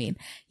not what I mean.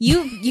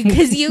 You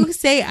because you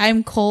say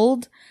I'm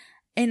cold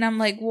and I'm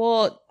like,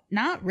 well,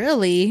 not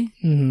really.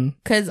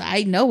 Because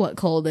I know what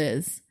cold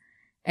is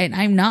and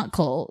I'm not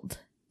cold.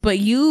 But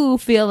you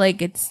feel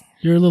like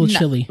you're a little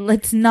chilly.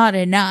 It's not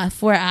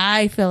enough, where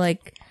I feel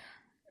like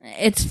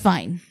it's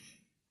fine.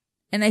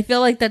 And I feel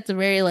like that's a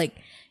very, like,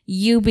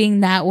 you being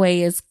that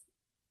way is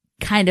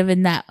kind of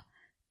in that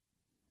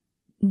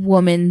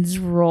woman's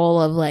role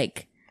of,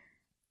 like,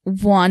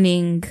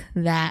 wanting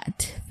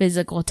that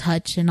physical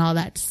touch and all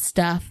that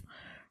stuff.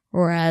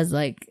 Whereas,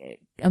 like,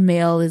 a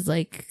male is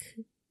like,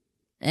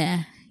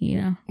 you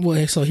know.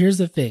 Well, so here's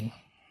the thing.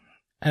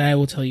 And I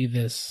will tell you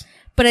this.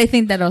 But I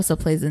think that also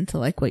plays into,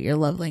 like, what your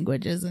love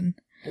language is. And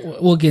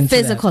we'll get into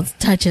physical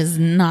touch is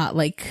not,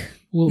 like,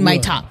 my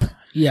top.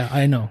 Yeah,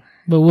 I know.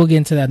 But we'll get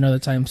into that another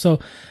time.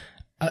 So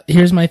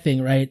here's my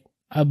thing, right?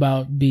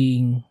 About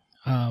being,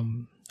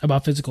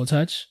 about physical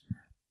touch.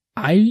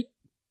 I,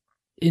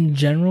 in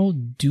general,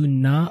 do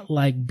not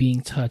like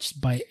being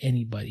touched by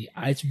anybody.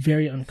 It's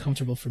very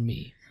uncomfortable for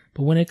me.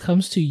 But when it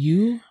comes to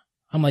you,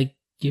 I'm like,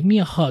 give me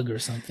a hug or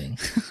something.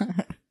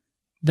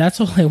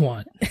 That's all I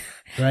want,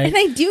 right? And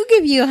I do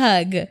give you a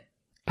hug.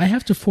 I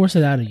have to force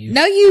it out of you.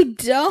 No, you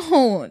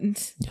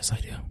don't. Yes, I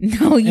do.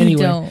 No, you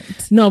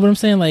don't. No, but I'm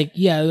saying like,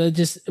 yeah,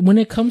 just when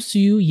it comes to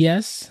you,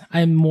 yes,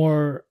 I'm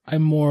more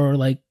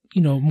like,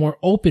 you know, more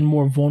open,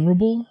 more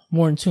vulnerable,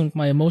 more in tune with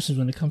my emotions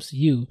when it comes to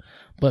you.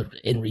 But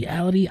in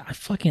reality,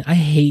 I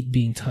hate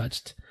being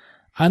touched.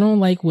 I don't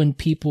like when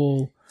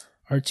people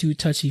are too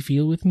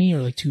touchy-feely with me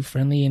or like too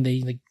friendly and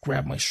they like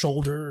grab my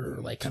shoulder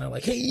or like kind of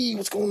like, hey,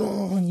 what's going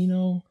on? You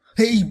know?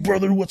 Hey,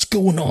 brother, what's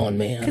going on,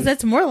 man? Because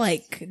that's more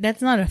like,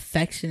 that's not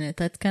affectionate.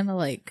 That's kind of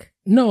like...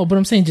 No, but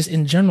I'm saying just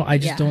in general, I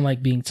just don't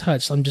like being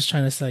touched. I'm just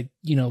trying to like,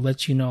 you know,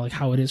 let you know like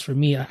how it is for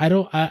me.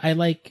 I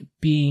like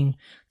being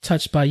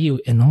touched by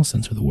you in all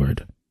sense of the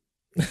word.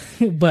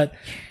 But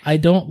I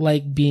don't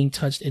like being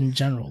touched in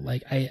general.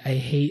 Like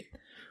I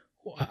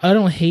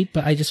don't hate,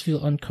 but I just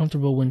feel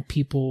uncomfortable when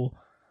people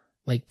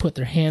like put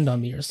their hand on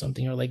me or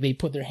something, or like they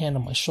put their hand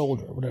on my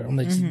shoulder or whatever. I'm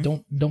like,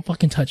 don't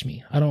fucking touch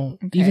me. I don't,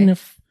 even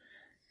if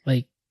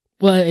like,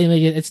 well,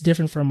 like, it's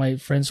different for my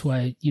friends who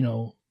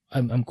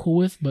I'm cool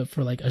with, but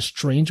for like a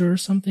stranger or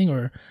something,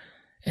 or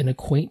an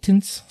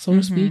acquaintance, so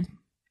to speak,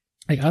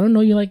 like, I don't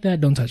know you like that.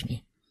 Don't touch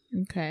me.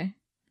 Okay.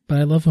 But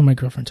I love when my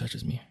girlfriend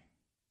touches me.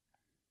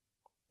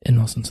 In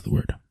all sense of the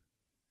word.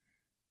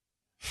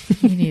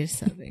 You need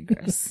something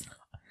gross.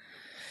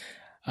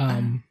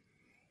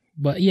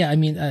 But yeah, I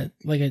mean,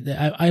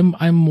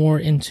 I'm more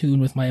in tune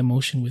with my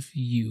emotion with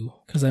you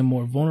because I'm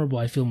more vulnerable.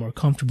 I feel more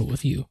comfortable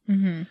with you.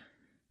 Mm-hmm.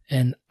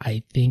 And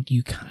I think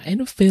you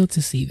kind of failed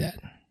to see that.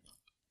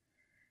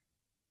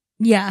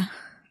 Yeah.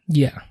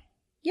 Yeah.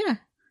 Yeah.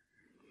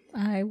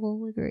 I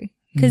will agree.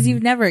 Because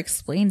you've never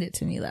explained it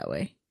to me that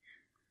way.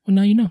 Well,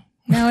 now you know.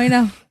 Now I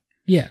know.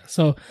 Yeah,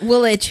 so...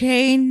 Will it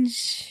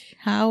change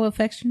how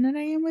affectionate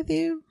I am with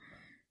you?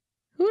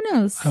 Who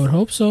knows? I would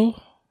hope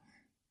so.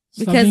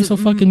 Stop being so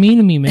fucking mean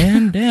to me,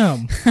 man.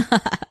 Damn.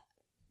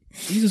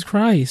 Jesus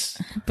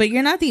Christ. But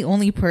you're not the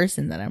only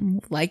person that I'm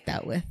like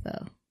that with,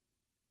 though.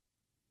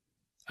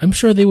 I'm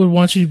sure they would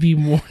want you to be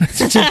more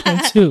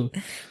different too.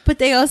 But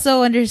they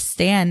also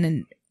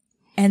understand,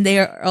 and they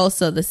are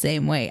also the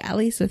same way, at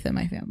least within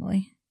my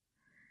family.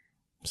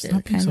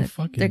 Stop being so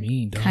fucking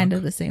mean, dog. Kind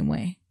of the same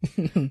way.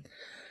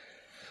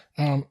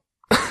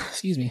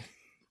 Excuse me.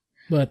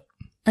 But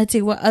let's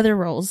see, what other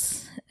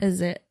roles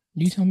is it?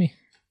 You tell me.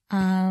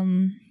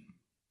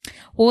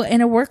 Well,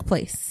 in a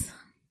workplace,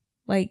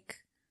 like,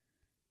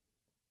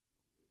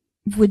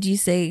 would you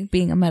say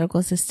being a medical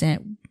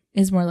assistant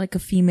is more like a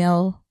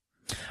female?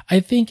 I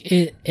think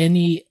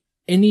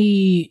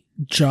any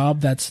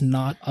job that's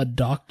not a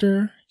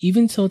doctor,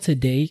 even till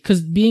today,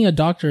 because being a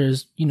doctor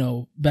is,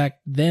 back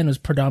then was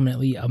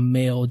predominantly a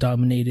male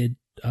dominated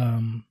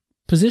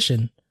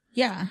position.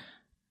 Yeah.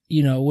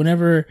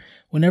 Whenever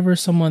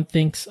someone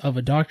thinks of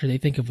a doctor, they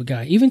think of a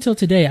guy. Even till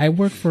today, I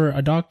work for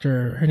a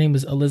doctor. Her name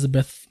is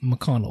Elizabeth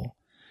McConnell.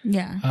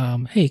 Yeah.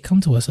 Hey, come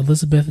to us,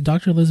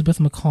 Dr. Elizabeth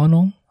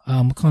McConnell,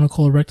 McConnell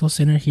Colorectal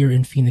Center here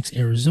in Phoenix,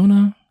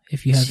 Arizona.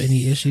 If you have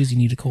any issues, you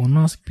need a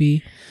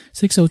colonoscopy,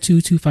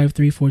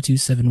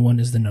 602-253-4271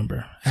 is the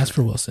number. Ask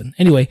for Wilson.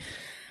 Anyway,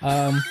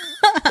 yeah,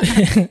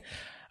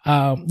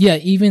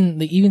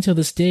 even till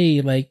this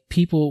day, like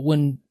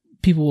when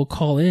people will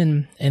call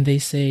in and they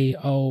say,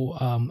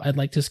 I'd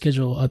like to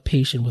schedule a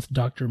patient with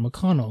Dr.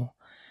 McConnell,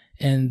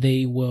 and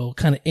they will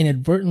kind of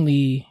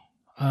inadvertently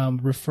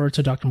refer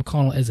to Dr.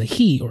 McConnell as a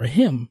he or a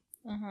him,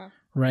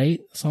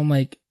 right? So I'm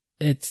like,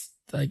 it's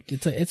a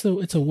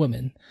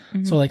woman.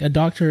 Mm-hmm. So like a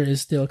doctor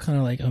is still kind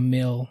of like a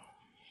male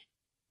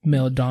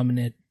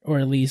dominant, or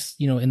at least,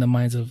 in the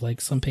minds of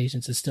like some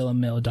patients, is still a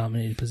male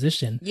dominated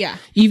position. Yeah.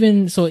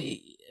 Even so,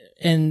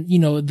 and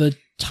the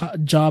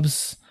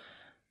jobs,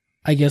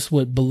 I guess,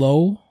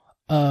 below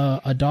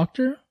a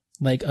doctor,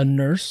 like a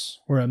nurse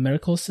or a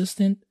medical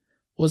assistant,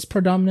 was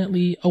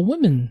predominantly a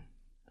woman,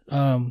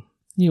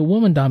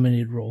 woman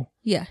dominated role.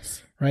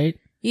 Yes. Right.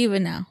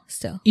 Even now,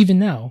 still. Even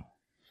now.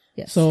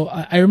 Yes. So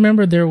I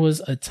remember there was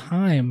a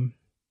time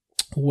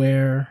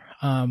where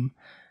I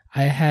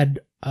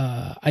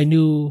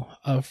knew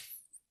a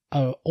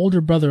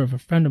older brother of a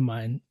friend of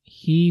mine.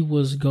 He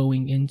was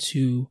going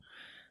into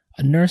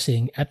a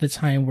nursing at the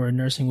time where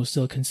nursing was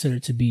still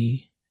considered to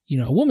be,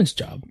 a woman's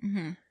job.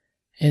 Mm-hmm.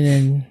 And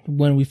then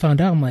when we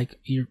found out, I'm like,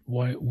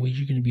 why were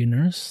you going to be a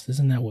nurse?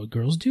 Isn't that what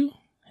girls do?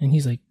 And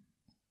he's like,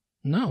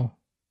 no.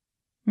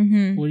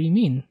 Mm-hmm. What do you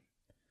mean?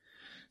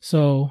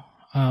 So,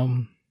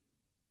 what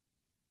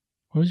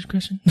was your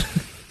question?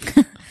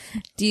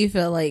 Do you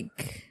feel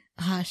like,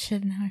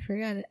 shit, now I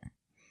forgot it.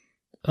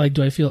 Like,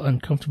 do I feel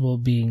uncomfortable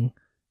being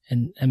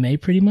an MA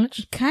pretty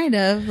much? Kind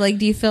of. Like,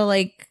 do you feel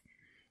like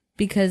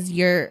because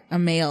you're a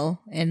male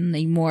in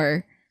a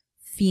more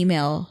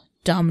female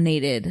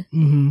dominated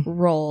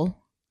role,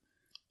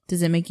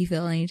 does it make you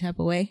feel any type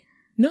of way?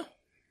 No.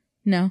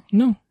 No?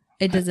 No.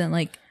 It doesn't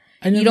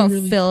you don't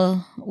really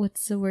feel,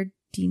 what's the word?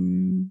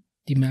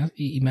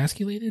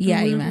 Emasculated?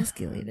 Yeah,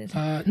 emasculated.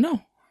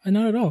 No,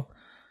 not at all.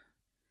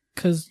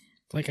 Because,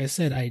 like I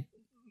said, I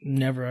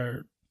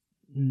never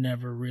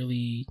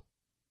really,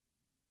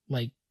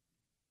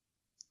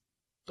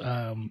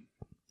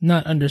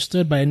 not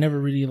understood, but I never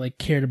really,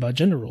 cared about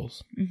gender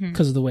roles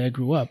because of the way I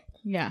grew up.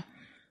 Yeah.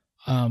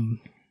 So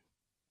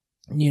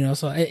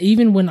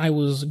even when I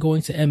was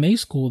going to MA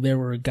school, there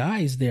were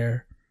guys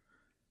there,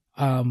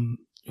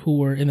 who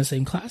were in the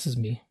same class as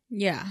me.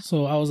 Yeah.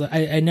 So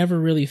I never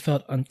really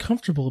felt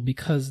uncomfortable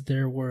because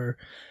there were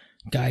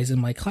guys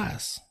in my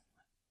class.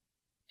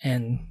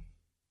 And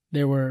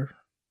there were,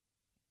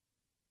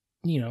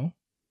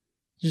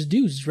 just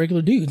dudes, just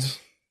regular dudes.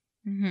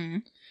 Mm-hmm.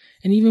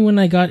 And even when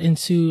I got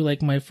into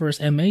my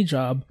first MA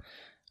job,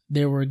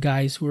 there were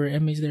guys who were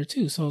MAs there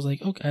too. So I was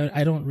like, okay,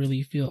 I don't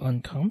really feel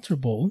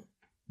uncomfortable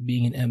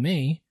being an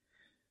MA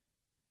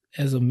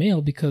as a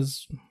male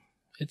because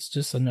it's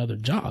just another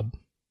job.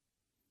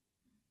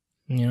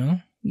 Yeah.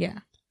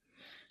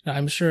 Now,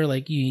 I'm sure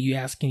you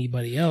ask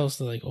anybody else,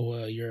 they're like, oh,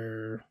 well,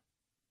 you're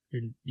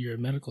a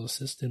medical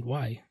assistant.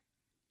 Why?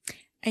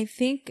 I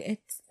think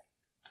it's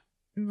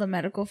the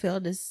medical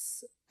field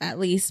is at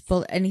least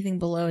anything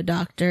below a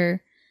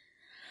doctor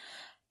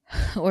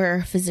or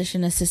a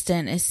physician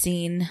assistant is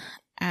seen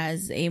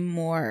as a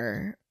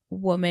more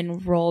woman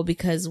role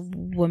because a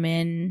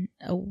woman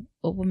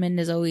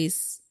is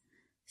always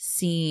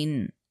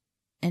seen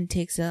and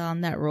takes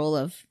on that role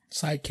of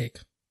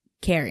sidekick,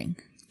 caring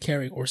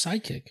or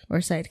sidekick.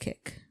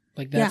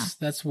 Like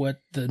that's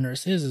what the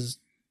nurse is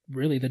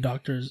really the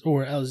doctor's,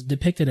 or as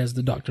depicted as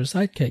the doctor's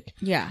sidekick.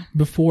 Yeah.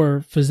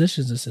 Before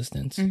physician's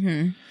assistants.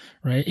 Mm-hmm.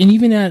 Right. And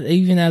even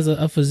as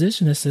a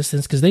physician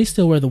assistants, because they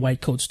still wear the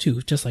white coats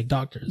too, just like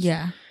doctors.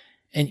 Yeah.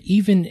 And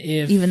even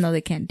though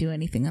they can't do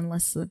anything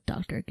unless the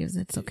doctor gives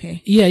it's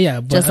okay. Yeah.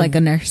 But just like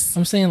a nurse.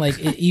 I'm saying like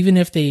even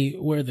if they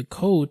wear the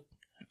coat,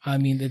 I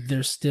mean that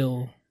they're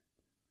still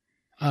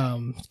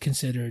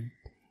considered,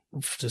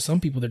 to some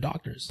people, they're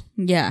doctors.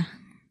 Yeah.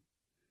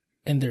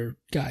 And they're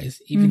guys,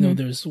 even though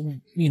there's,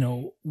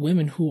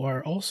 women who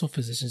are also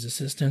physician's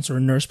assistants or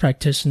nurse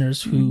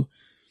practitioners who,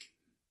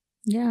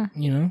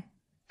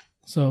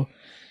 so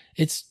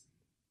it's,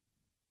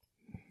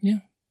 yeah.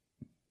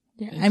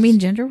 I mean,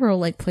 gender role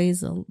like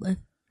plays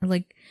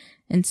like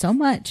in so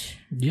much.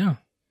 Yeah.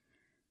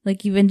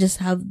 Like even just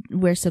how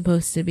we're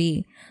supposed to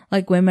be.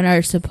 Like women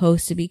are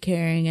supposed to be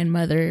caring and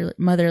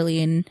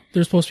motherly and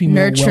they're supposed to be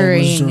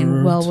nurturing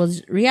and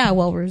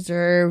well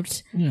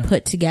reserved,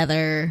 put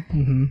together.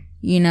 Mm-hmm.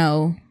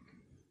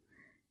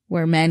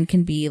 Where men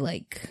can be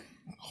like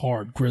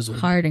hard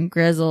and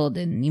grizzled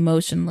and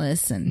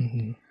emotionless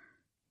and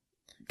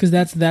because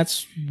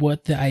that's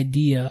what the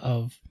idea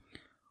of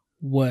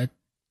what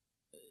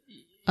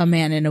a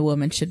man and a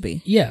woman should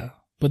be. Yeah,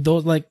 but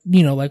those like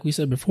we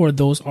said before,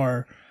 those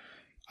are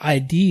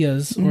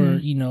ideas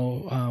or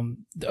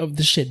of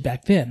the shit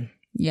back then.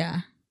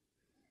 Yeah.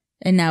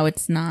 And now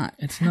it's not.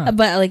 It's not.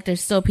 But like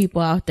there's still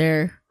people out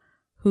there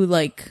who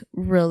like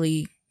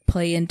really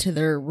play into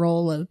their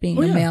role of being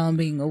a male and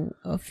being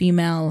a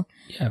female.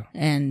 Yeah.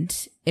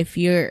 And if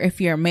you're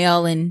a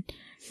male and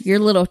you're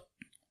a little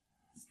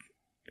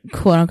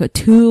quote unquote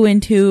too in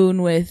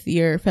tune with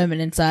your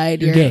feminine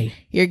side, you're gay.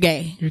 You're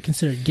gay. You're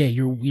considered gay.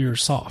 You're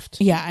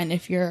soft. Yeah, and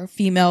if you're a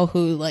female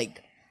who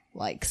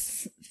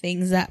likes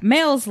things that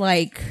males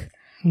like,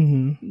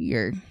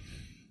 you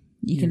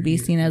can be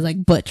seen as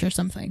like butch or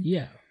something.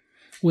 Yeah.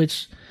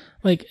 Which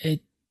like it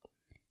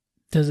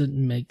doesn't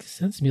make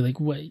sense to me. Like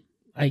what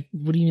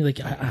do you mean? Like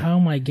how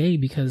am I gay?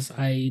 Because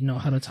I know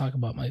how to talk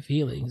about my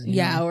feelings.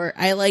 Yeah. know? Or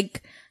I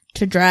like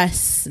to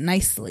dress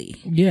nicely.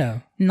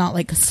 Yeah. Not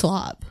like a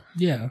slob.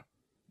 Yeah.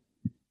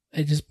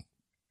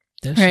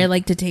 I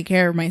like to take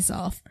care of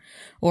myself.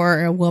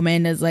 Or a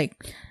woman is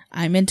like,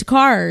 I'm into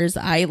cars.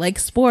 I like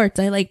sports.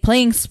 I like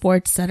playing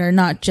sports that are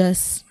not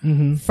just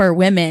for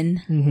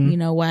women.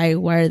 Why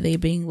are they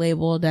being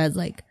labeled as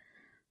like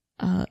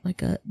a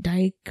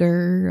dyke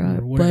or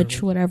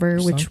butch, whatever,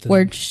 which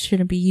words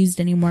shouldn't be used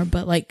anymore,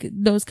 but like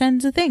those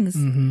kinds of things.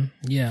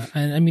 Yeah.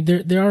 And I mean,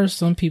 there are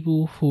some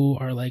people who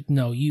are like,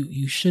 no,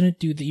 you shouldn't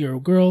do that. You're a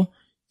girl.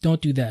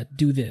 Don't do that.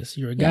 Do this.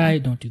 You're a guy.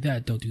 Don't do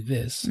that. Don't do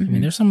this. I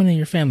mean, there's someone in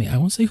your family. I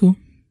won't say who.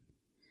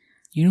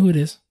 You know who it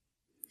is.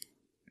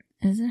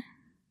 Is it?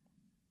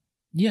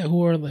 Yeah.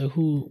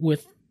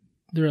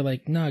 They're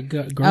like, nah,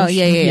 girls. Oh,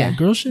 yeah.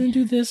 Girls shouldn't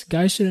do this.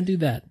 Guys shouldn't do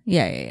that.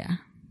 Yeah.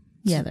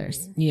 Yeah,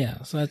 there's.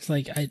 Yeah, so it's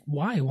like,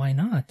 why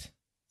not?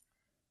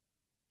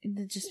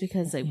 Just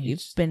because like we've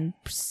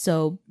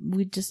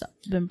just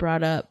been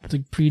brought up. It's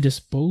like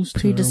predisposed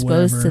to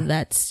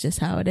that's just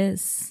how it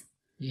is.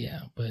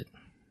 Yeah, but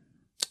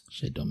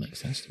shit don't make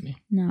sense to me.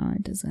 No,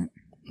 it doesn't.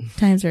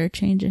 Times are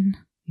changing.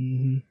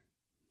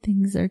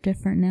 Things are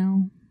different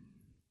now.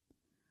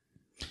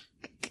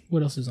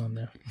 What else is on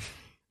there?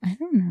 I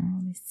don't know.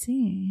 Let me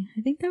see.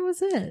 I think that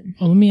was it.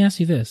 Oh, let me ask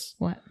you this.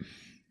 What?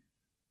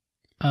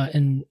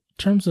 In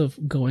terms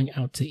of going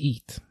out to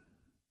eat.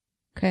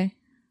 Okay.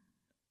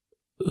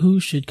 Who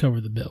should cover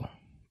the bill?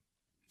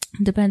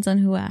 Depends on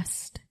who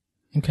asked.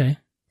 Okay.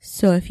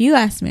 So if you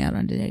asked me out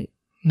on a date,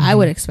 I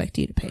would expect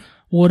you to pay.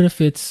 What if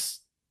it's,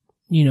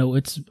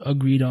 it's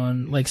agreed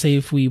on, like say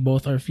if we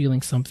both are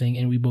feeling something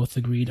and we both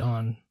agreed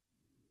on.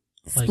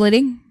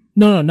 Splitting?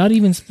 No, not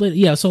even split.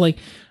 Yeah. So like,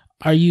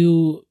 are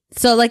you.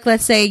 So like,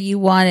 let's say you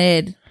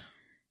wanted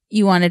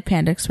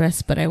Panda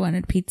Express, but I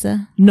wanted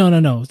pizza.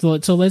 No.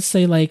 So let's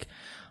say like,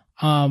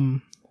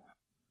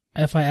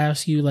 if I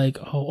ask you like,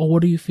 oh,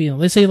 what are you feeling?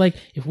 Let's say like,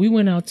 if we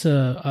went out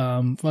to,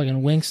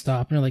 fucking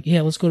Wingstop and you're like,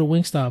 yeah, let's go to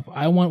Wingstop.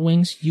 I want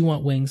wings. You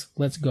want wings.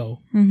 Let's go.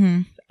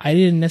 I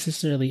didn't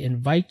necessarily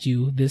invite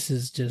you. This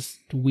is just,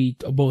 we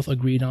both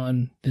agreed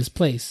on this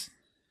place.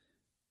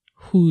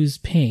 Who's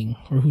paying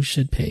or who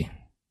should pay?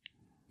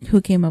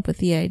 Who came up with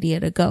the idea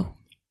to go?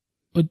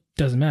 It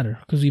doesn't matter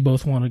because we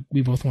both want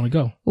to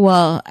go.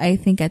 Well, I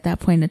think at that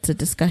point it's a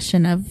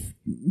discussion of,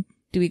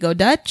 do we go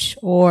Dutch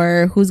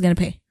or who's going to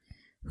pay?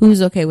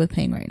 Who's okay with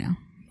paying right now?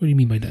 What do you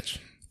mean by Dutch?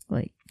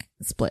 Like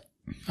split.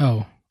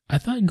 Oh, I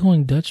thought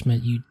going Dutch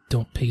meant you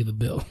don't pay the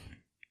bill.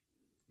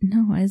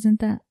 No, isn't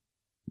that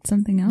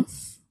something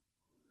else?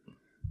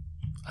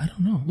 I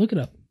don't know. Look it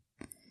up.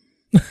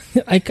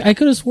 I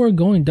could have swore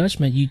going Dutch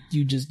meant you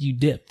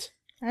dipped.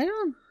 I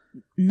don't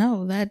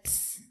know.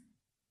 That's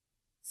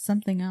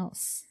something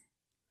else.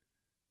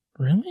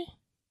 Really?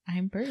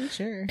 I'm pretty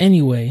sure.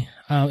 Anyway,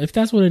 if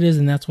that's what it is,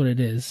 then that's what it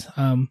is.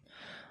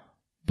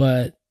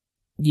 But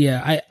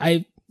yeah,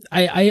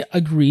 I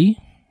agree.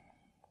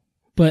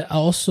 But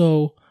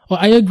also,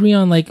 I agree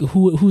on like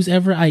whose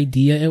ever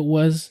idea it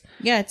was.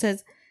 Yeah, it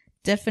says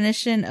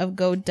definition of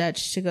go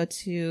Dutch to go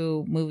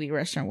to movie,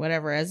 restaurant,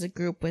 whatever, as a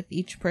group with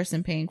each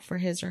person paying for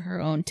his or her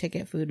own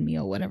ticket, food,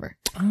 meal, whatever.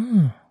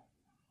 Oh,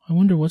 I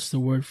wonder what's the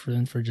word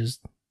for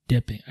just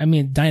dipping. I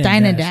mean,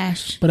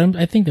 Dine-a-dash. But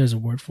I think there's a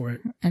word for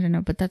it. I don't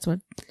know, but that's what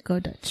go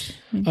Dutch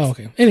means. Oh,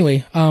 okay.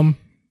 Anyway,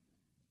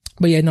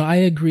 but yeah, no, I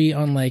agree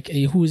on like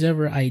whose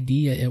ever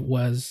idea it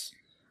was.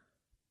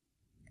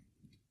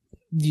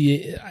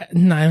 Yeah,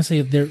 no, I would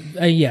say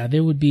they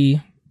would be,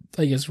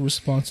 I guess,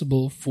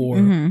 responsible for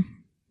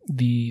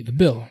the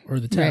bill or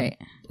the tab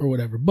or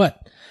whatever.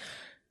 But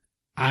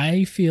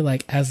I feel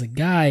like as a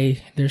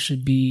guy, there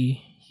should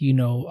be,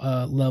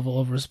 a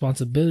level of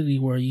responsibility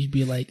where you'd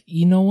be like,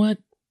 you know what?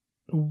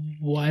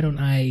 Why don't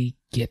I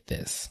get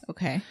this?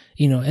 Okay.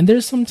 And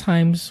there's some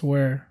times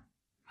where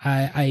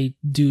I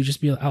do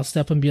just I'll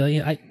step and be like,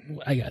 yeah,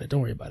 I got it.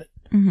 Don't worry about it.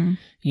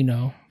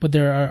 Mm-hmm. But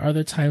there are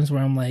other times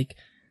where I'm like,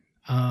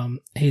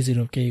 hey, is it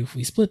okay if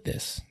we split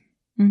this?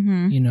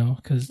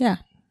 Cause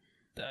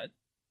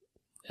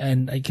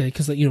and I get it,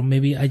 cause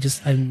maybe I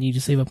need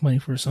to save up money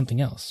for something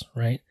else.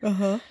 Right.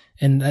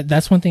 And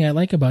that's one thing I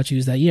like about you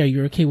is that, yeah,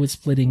 you're okay with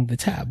splitting the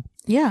tab.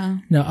 Yeah.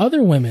 Now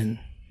other women,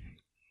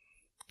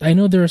 I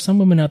know there are some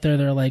women out there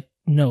that are like,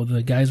 no,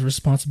 the guy's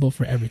responsible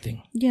for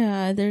everything.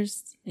 Yeah.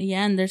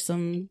 And there's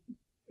some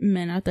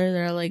men out there that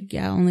are like,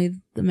 yeah, only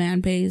the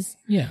man pays.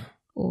 Yeah.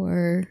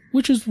 Or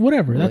which is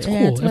whatever. That's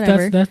cool.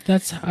 If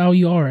that's how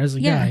you are as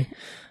a guy.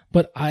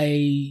 But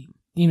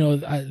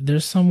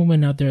there's some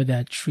women out there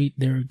that treat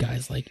their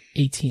guys like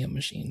ATM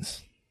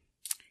machines.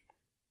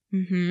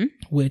 Mm-hmm.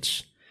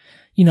 Which,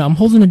 I'm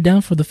holding it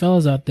down for the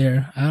fellas out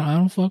there. I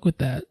don't fuck with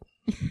that.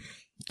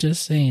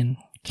 Just saying.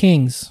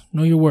 Kings,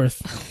 know your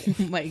worth.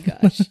 Oh my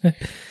gosh.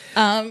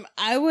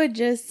 I would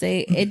just say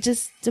it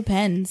just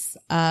depends.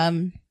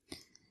 How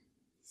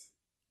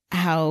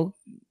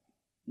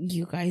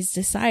you guys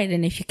decide,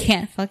 and if you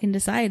can't fucking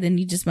decide, then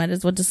you just might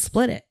as well just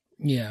split it.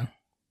 Yeah.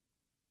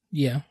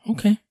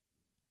 Okay.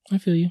 I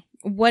feel you.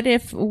 What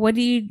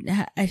do you?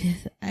 I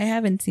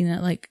haven't seen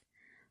it like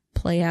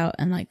play out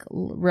in like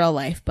real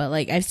life, but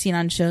like I've seen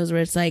on shows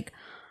where it's like,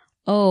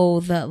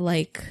 oh,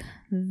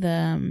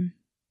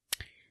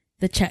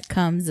 the check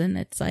comes and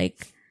it's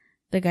like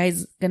the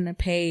guy's gonna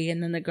pay,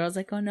 and then the girl's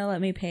like, oh no, let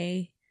me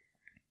pay,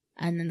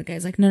 and then the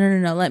guy's like,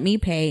 no, let me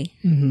pay.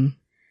 Mm-hmm.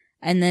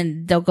 And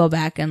then they'll go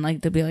back and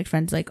like they'll be like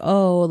friends, like,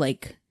 oh,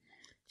 like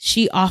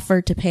she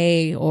offered to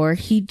pay, or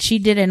she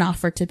didn't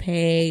offer to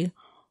pay,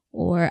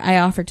 or I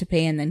offered to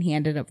pay and then he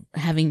ended up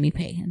having me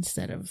pay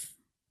instead of,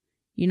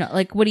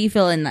 like, what do you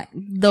feel in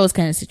those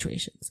kind of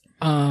situations?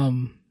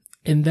 In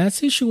that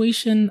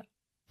situation,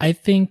 I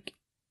think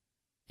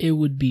it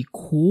would be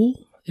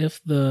cool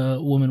if the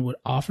woman would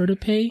offer to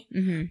pay,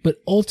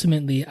 but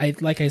ultimately,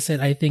 like I said,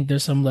 I think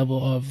there's some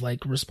level of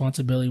like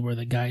responsibility where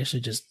the guy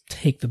should just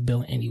take the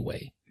bill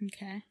anyway.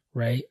 Okay.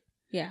 Right?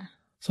 Yeah.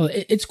 So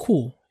it's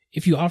cool.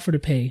 If you offer to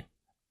pay,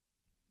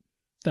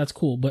 that's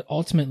cool. But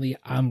ultimately,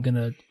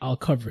 I'll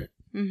cover it.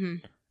 Mm-hmm.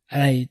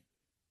 And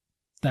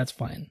that's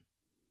fine.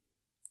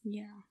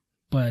 Yeah.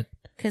 But.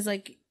 Cause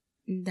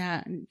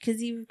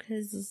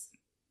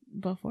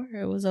before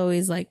it was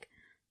always like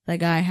the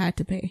guy had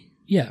to pay.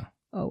 Yeah.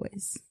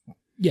 Always.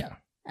 Yeah.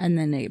 And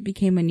then it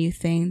became a new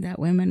thing that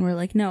women were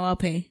like, no, I'll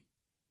pay.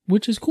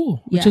 Which is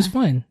cool. Which is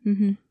fine.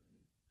 Mm-hmm.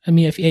 I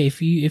mean, if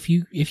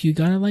you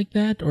got it like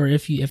that, or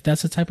if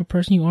that's the type of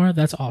person you are,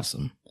 that's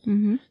awesome.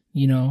 Mm-hmm.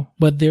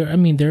 But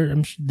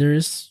there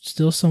is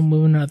still some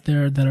women out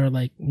there that are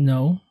like,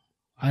 no,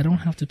 I don't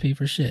have to pay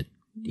for shit.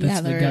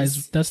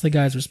 That's the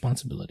guy's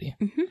responsibility.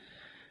 Mm-hmm.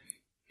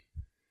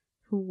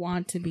 Who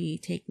want to be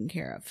taken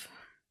care of.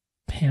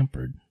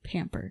 Pampered.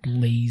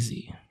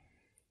 Lazy.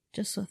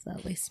 Just with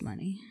that least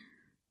money.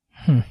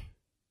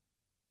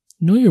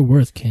 Know your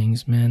worth,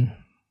 kings, man.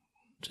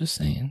 Just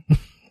saying.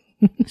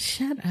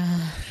 Shut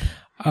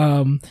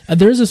up.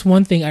 There's this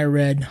one thing I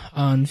read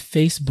on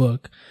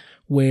Facebook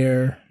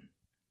where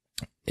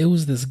it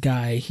was this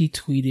guy, he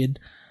tweeted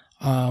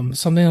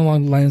something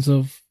along the lines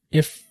of,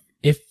 if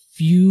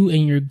you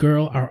and your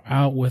girl are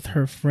out with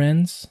her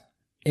friends,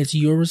 it's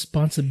your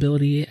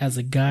responsibility as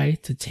a guy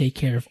to take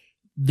care of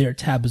their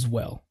tab as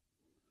well.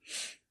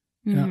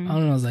 Mm-hmm. I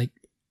don't know, I was like,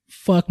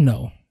 fuck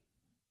no.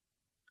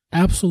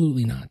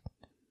 Absolutely not.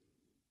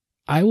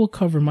 I will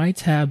cover my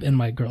tab and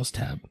my girl's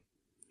tab,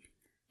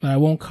 but I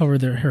won't cover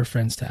her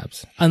friends'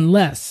 tabs.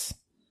 Unless,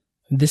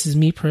 this is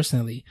me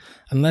personally,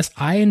 unless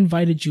I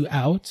invited you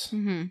out,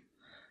 and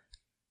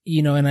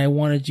I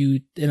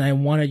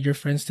wanted your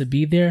friends to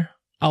be there,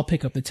 I'll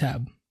pick up the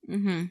tab.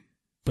 Mm-hmm.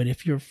 But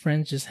if your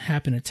friends just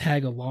happen to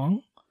tag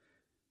along,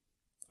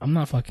 I'm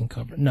not fucking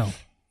covering. No.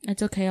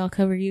 It's okay. I'll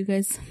cover you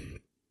guys.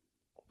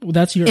 Well,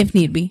 that's your if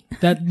need be.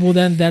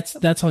 Then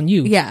that's on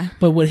you. Yeah.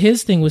 But what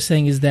his thing was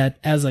saying is that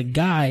as a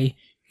guy,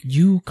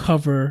 you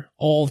cover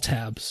all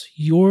tabs,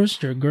 yours,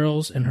 your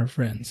girls, and her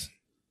friends.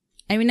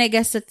 I mean, I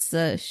guess it's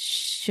a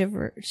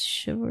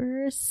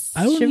chivalrous.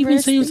 I wouldn't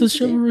even say it was a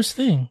chivalrous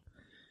thing,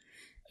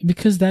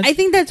 because I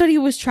think that's what he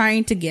was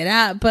trying to get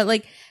at. But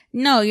like,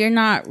 no, you're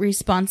not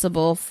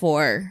responsible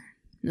for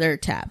their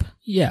tab.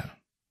 Yeah,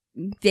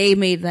 they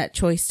made that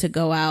choice to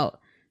go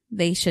out.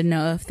 They should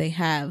know if they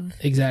have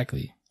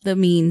exactly the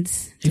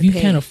means. If you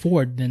can't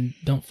afford, then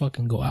don't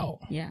fucking go out.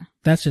 Yeah,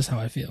 that's just how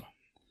I feel.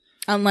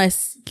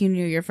 Unless you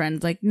knew your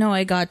friends, like, no,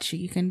 I got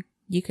you.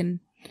 You can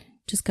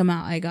just come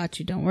out. I got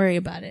you. Don't worry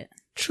about it.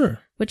 Sure.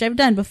 Which I've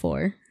done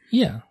before.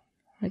 Yeah.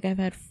 Like, I've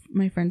had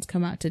my friends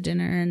come out to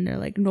dinner and they're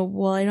like, no,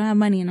 well, I don't have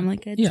money. And I'm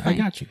like, it's fine. I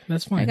got you.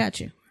 That's fine. I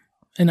got you.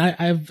 And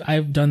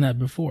I've done that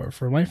before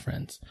for my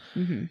friends.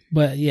 Mm-hmm.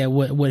 But yeah,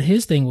 what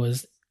his thing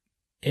was,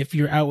 if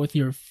you're out with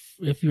your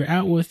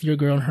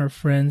girl and her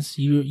friends,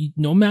 you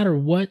no matter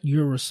what,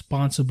 you're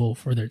responsible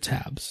for their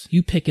tabs.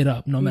 You pick it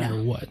up no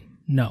matter what.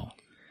 No,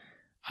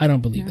 I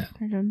don't believe that.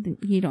 I don't think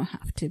you don't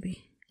have to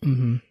be.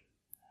 Mm-hmm.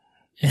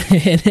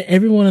 And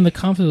everyone in the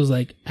conference was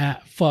like,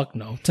 fuck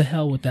no, to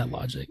hell with that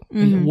logic.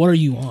 Mm-hmm. What are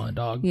you on,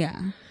 dog?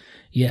 Yeah.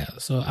 Yeah.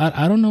 So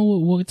I don't know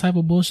what type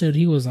of bullshit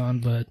he was on,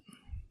 but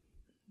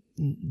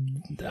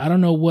I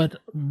don't know what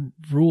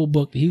rule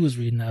book he was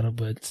reading out of,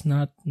 but it's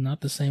not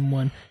the same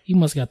one. He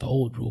must got the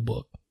old rule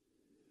book.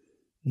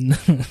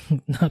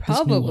 Not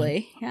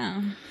probably,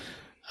 yeah.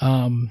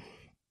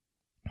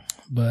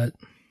 But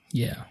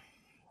yeah,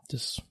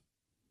 just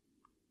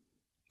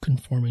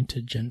conforming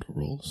to gender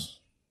roles.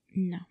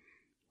 No.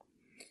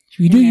 If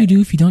you do, you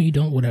do. If you don't, you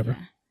don't. Whatever.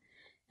 Yeah.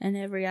 And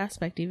every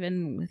aspect,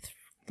 even with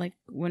like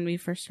when we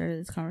first started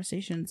these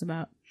conversations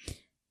about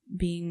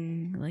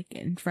being like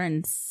in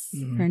friends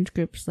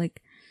groups,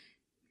 like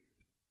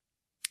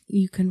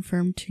you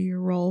conform to your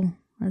role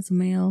as a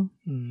male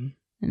and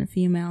a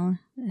female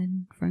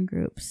in friend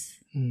groups,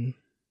 and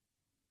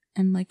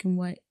like in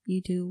what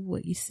you do,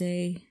 what you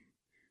say,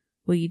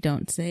 what you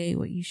don't say,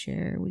 what you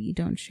share, what you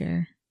don't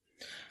share.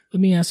 Let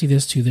me ask you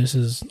this too. This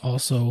is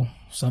also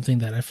something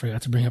that I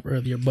forgot to bring up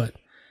earlier, but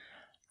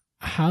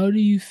how do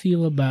you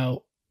feel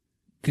about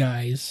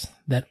guys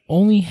that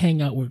only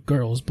hang out with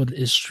girls but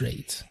is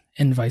straight,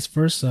 and vice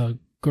versa,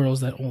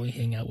 girls that only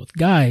hang out with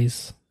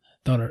guys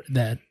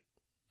the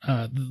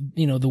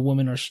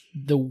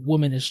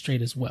woman is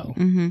straight as well?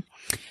 Mm-hmm.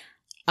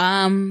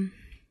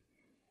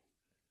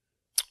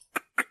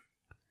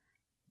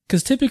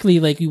 Because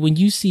typically, like when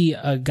you see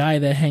a guy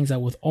that hangs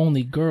out with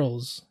only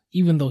girls,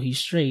 even though he's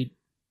straight,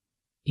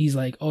 he's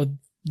like, oh,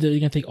 they're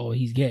gonna think, oh,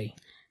 he's gay.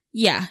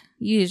 Yeah,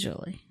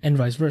 usually. And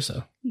vice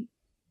versa.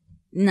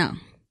 No.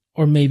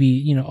 Or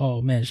maybe,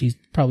 oh man, she's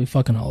probably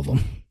fucking all of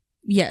them.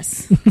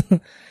 Yes.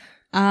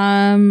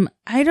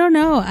 I don't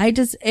know. I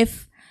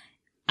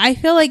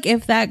feel like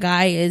if that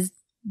guy is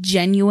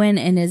genuine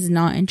and is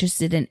not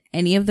interested in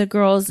any of the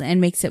girls and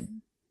makes it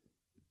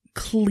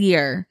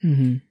clear,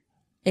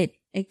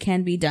 it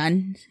can be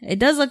done. It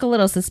does look a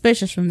little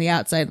suspicious from the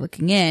outside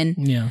looking in.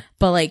 Yeah.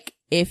 But like,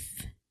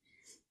 if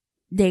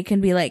they can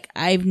be like,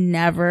 I've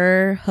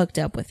never hooked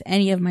up with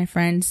any of my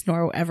friends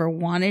nor ever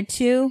wanted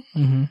to,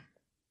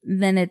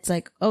 then it's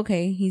like,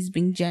 okay, he's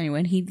being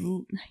genuine.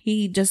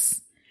 He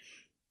just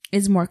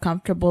is more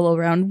comfortable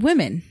around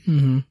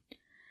women.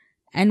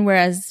 And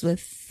whereas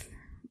with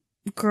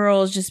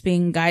girls just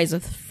being guys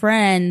with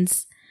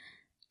friends,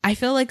 I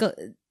feel like,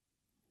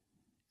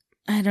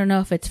 I don't know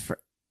if it's for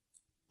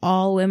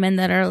all women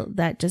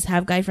that just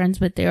have guy friends,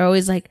 but they're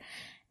always like,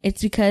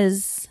 it's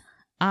because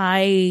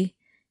I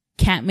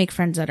can't make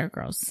friends that are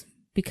girls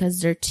because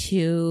they're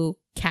too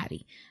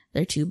catty,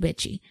 they're too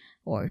bitchy,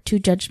 or too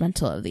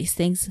judgmental of these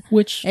things.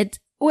 Which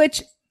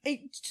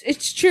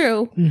it's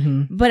true,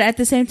 but at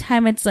the same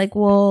time, it's like,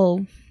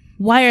 well,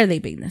 why are they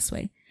being this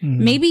way?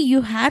 Maybe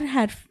you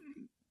had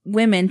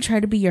women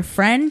try to be your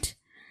friend,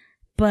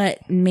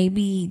 but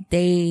maybe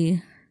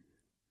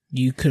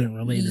you couldn't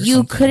relate.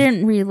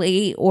 Couldn't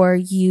relate, or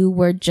you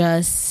were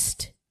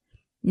just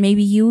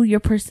maybe your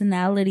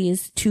personality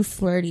is too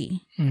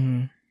flirty.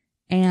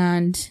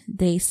 And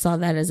they saw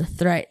that as a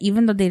threat,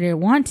 even though they didn't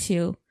want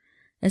to,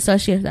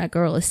 especially if that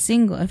girl is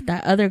single, if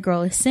that other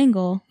girl is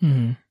single,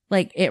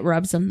 like it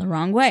rubs them the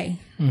wrong way.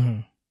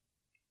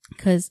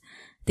 Because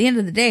at the end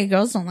of the day,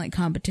 girls don't like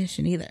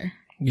competition either.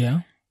 Yeah.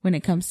 When it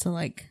comes to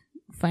like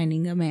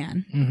finding a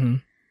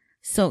man.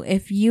 So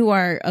if you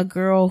are a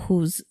girl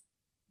who's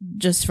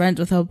just friends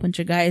with a whole bunch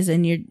of guys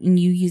and you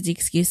use the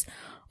excuse,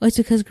 oh, it's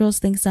because girls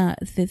think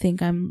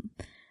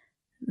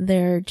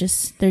they're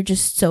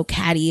just so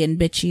catty and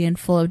bitchy and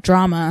full of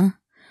drama.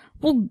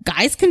 Well,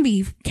 guys can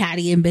be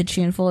catty and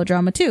bitchy and full of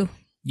drama too.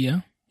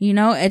 Yeah.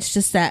 It's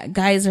just that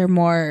guys are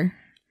more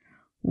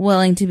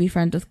willing to be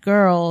friends with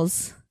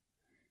girls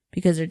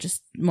because they're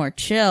just more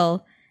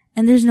chill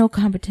and there's no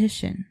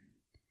competition.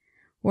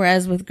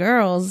 Whereas with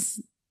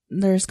girls,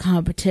 there's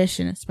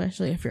competition,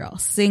 especially if you're all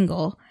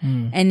single.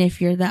 And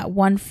if you're that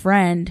one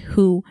friend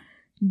who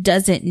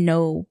doesn't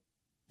know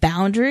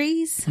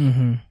boundaries,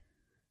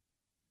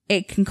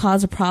 it can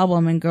cause a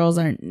problem and girls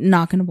are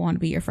not going to want to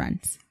be your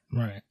friends.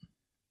 Right.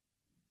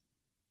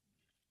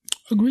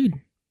 Agreed.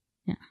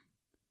 Yeah.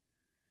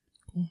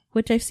 Cool.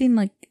 Which I've seen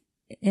like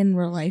in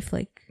real life,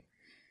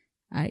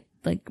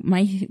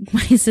 my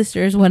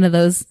sister is one of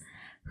those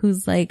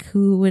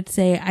who would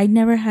say, I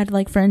never had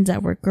like friends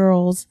that were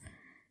girls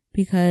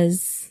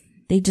because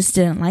they just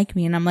didn't like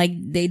me. And I'm like,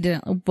 they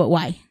didn't, but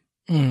why?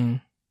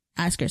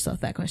 Ask yourself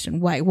that question.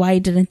 Why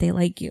didn't they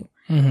like you?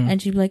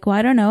 And she'd be like, well,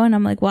 I don't know. And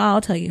I'm like, well,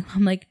 I'll tell you.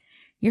 I'm like,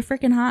 you're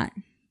freaking hot.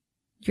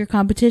 You're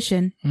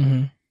competition.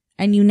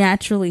 And you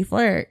naturally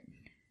flirt.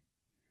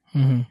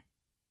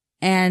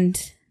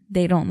 And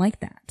they don't like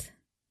that.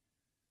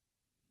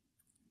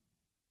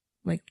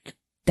 Like,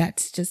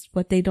 that's just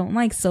what they don't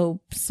like. So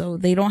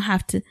they don't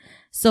have to,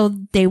 so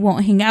they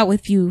won't hang out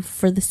with you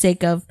for the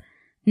sake of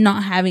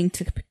not having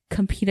to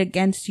compete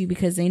against you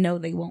because they know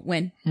they won't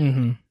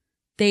win.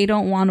 They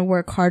don't want to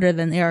work harder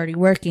than they're already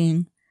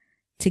working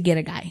to get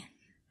a guy.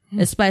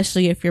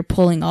 Especially if you're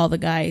pulling all the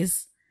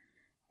guys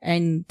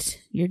and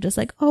you're just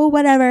like, oh,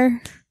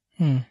 whatever.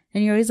 And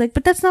you're always like,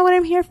 but that's not what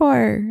I'm here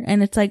for.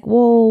 And it's like,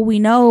 well, we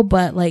know,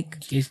 but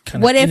like,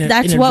 what if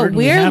that's what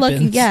we're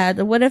looking? Yeah.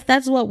 What if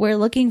that's what we're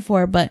looking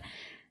for, but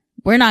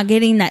we're not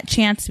getting that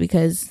chance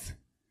because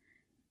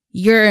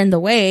you're in the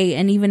way.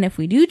 And even if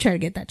we do try to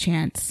get that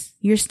chance,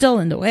 you're still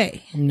in the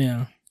way.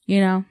 Yeah.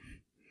 You know?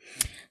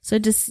 So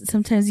just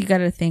sometimes you got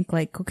to think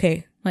like,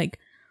 okay, like,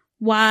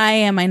 why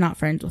am I not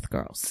friends with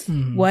girls?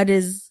 What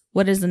is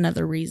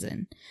another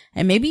reason?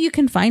 And maybe you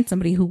can find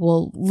somebody who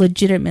will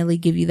legitimately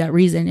give you that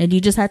reason. And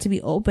you just have to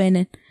be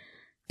open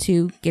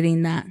to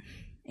getting that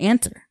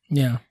answer.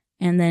 Yeah.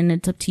 And then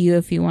it's up to you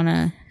if you want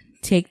to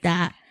take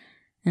that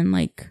and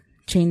like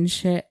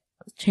change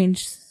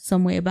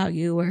some way about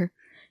you, or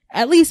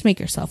at least make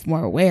yourself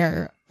more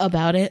aware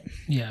about it.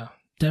 Yeah,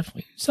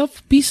 definitely.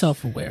 Be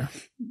self-aware.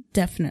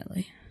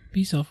 Definitely.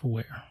 Be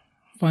self-aware.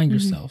 Find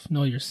yourself.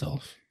 Know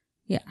yourself.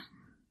 Yeah.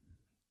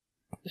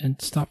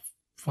 And stop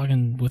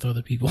fucking with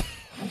other people.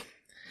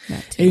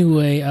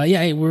 Anyway,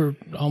 yeah, we're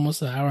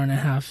almost an hour and a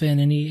half in.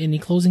 Any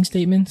closing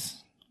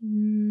statements?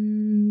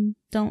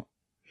 Don't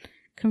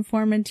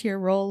conform into your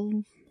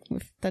role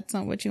if that's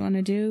not what you want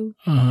to do.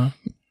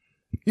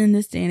 In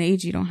this day and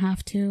age, you don't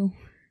have to.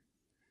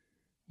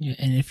 Yeah,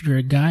 and if you're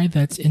a guy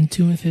that's in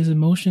tune with his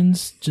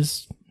emotions,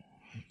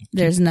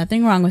 there's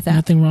nothing wrong with that.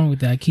 Nothing wrong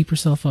with that. Keep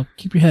yourself up.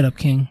 Keep your head up,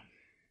 King.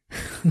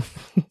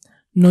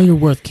 Know your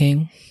worth,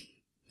 King.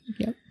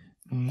 Yep.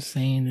 I'm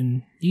saying,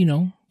 and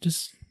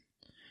just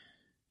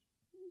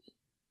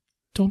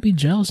don't be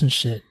jealous and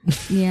shit.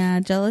 Yeah,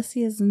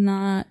 jealousy is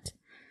not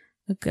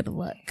a good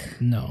look.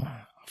 No,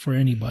 for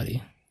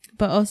anybody.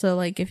 But also,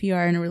 like, if you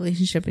are in a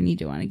relationship and you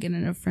do want to get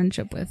in a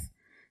friendship with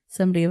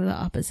somebody of the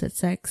opposite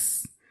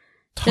sex,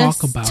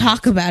 talk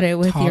about it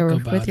with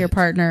your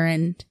partner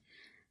and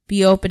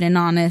be open and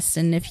honest.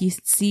 And if you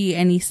see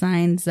any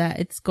signs that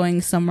it's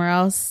going somewhere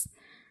else,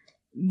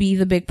 be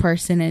the big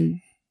person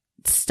and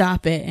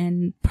stop it,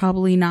 and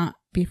probably not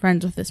be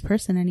friends with this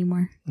person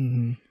anymore.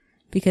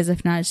 Because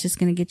if not, it's just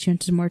going to get you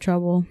into more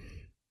trouble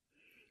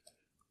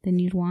than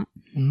you'd want.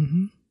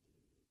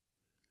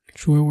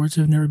 Truer words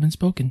have never been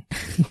spoken.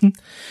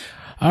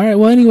 All right.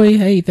 Well, anyway,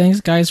 hey,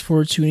 thanks guys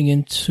for tuning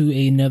in to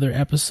another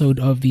episode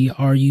of the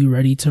Are You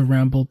Ready to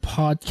Ramble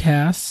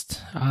podcast.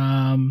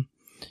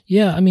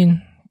 Yeah, I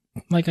mean,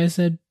 like I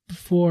said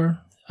before,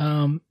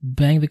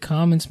 bang the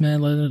comments,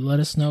 man. Let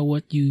us know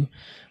what you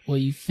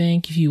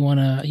think. If you want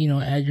to,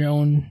 add your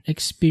own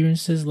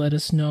experiences, let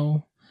us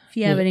know. If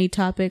you have any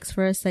topics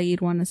for us that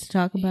you'd want us to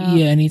talk about.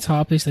 Yeah, any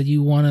topics that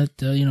you wanted,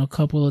 a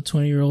couple of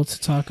 20-year-olds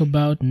to talk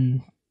about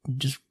and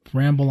just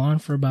ramble on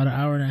for about an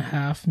hour and a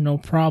half. No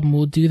problem.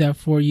 We'll do that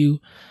for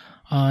you.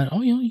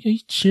 You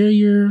share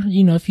your,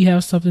 if you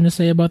have something to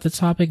say about the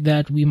topic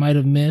that we might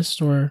have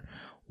missed or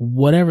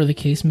whatever the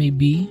case may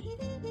be,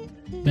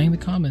 bang the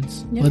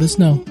comments. Yep. Let us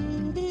know.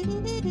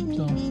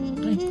 So,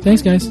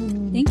 thanks guys.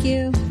 Thank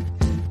you.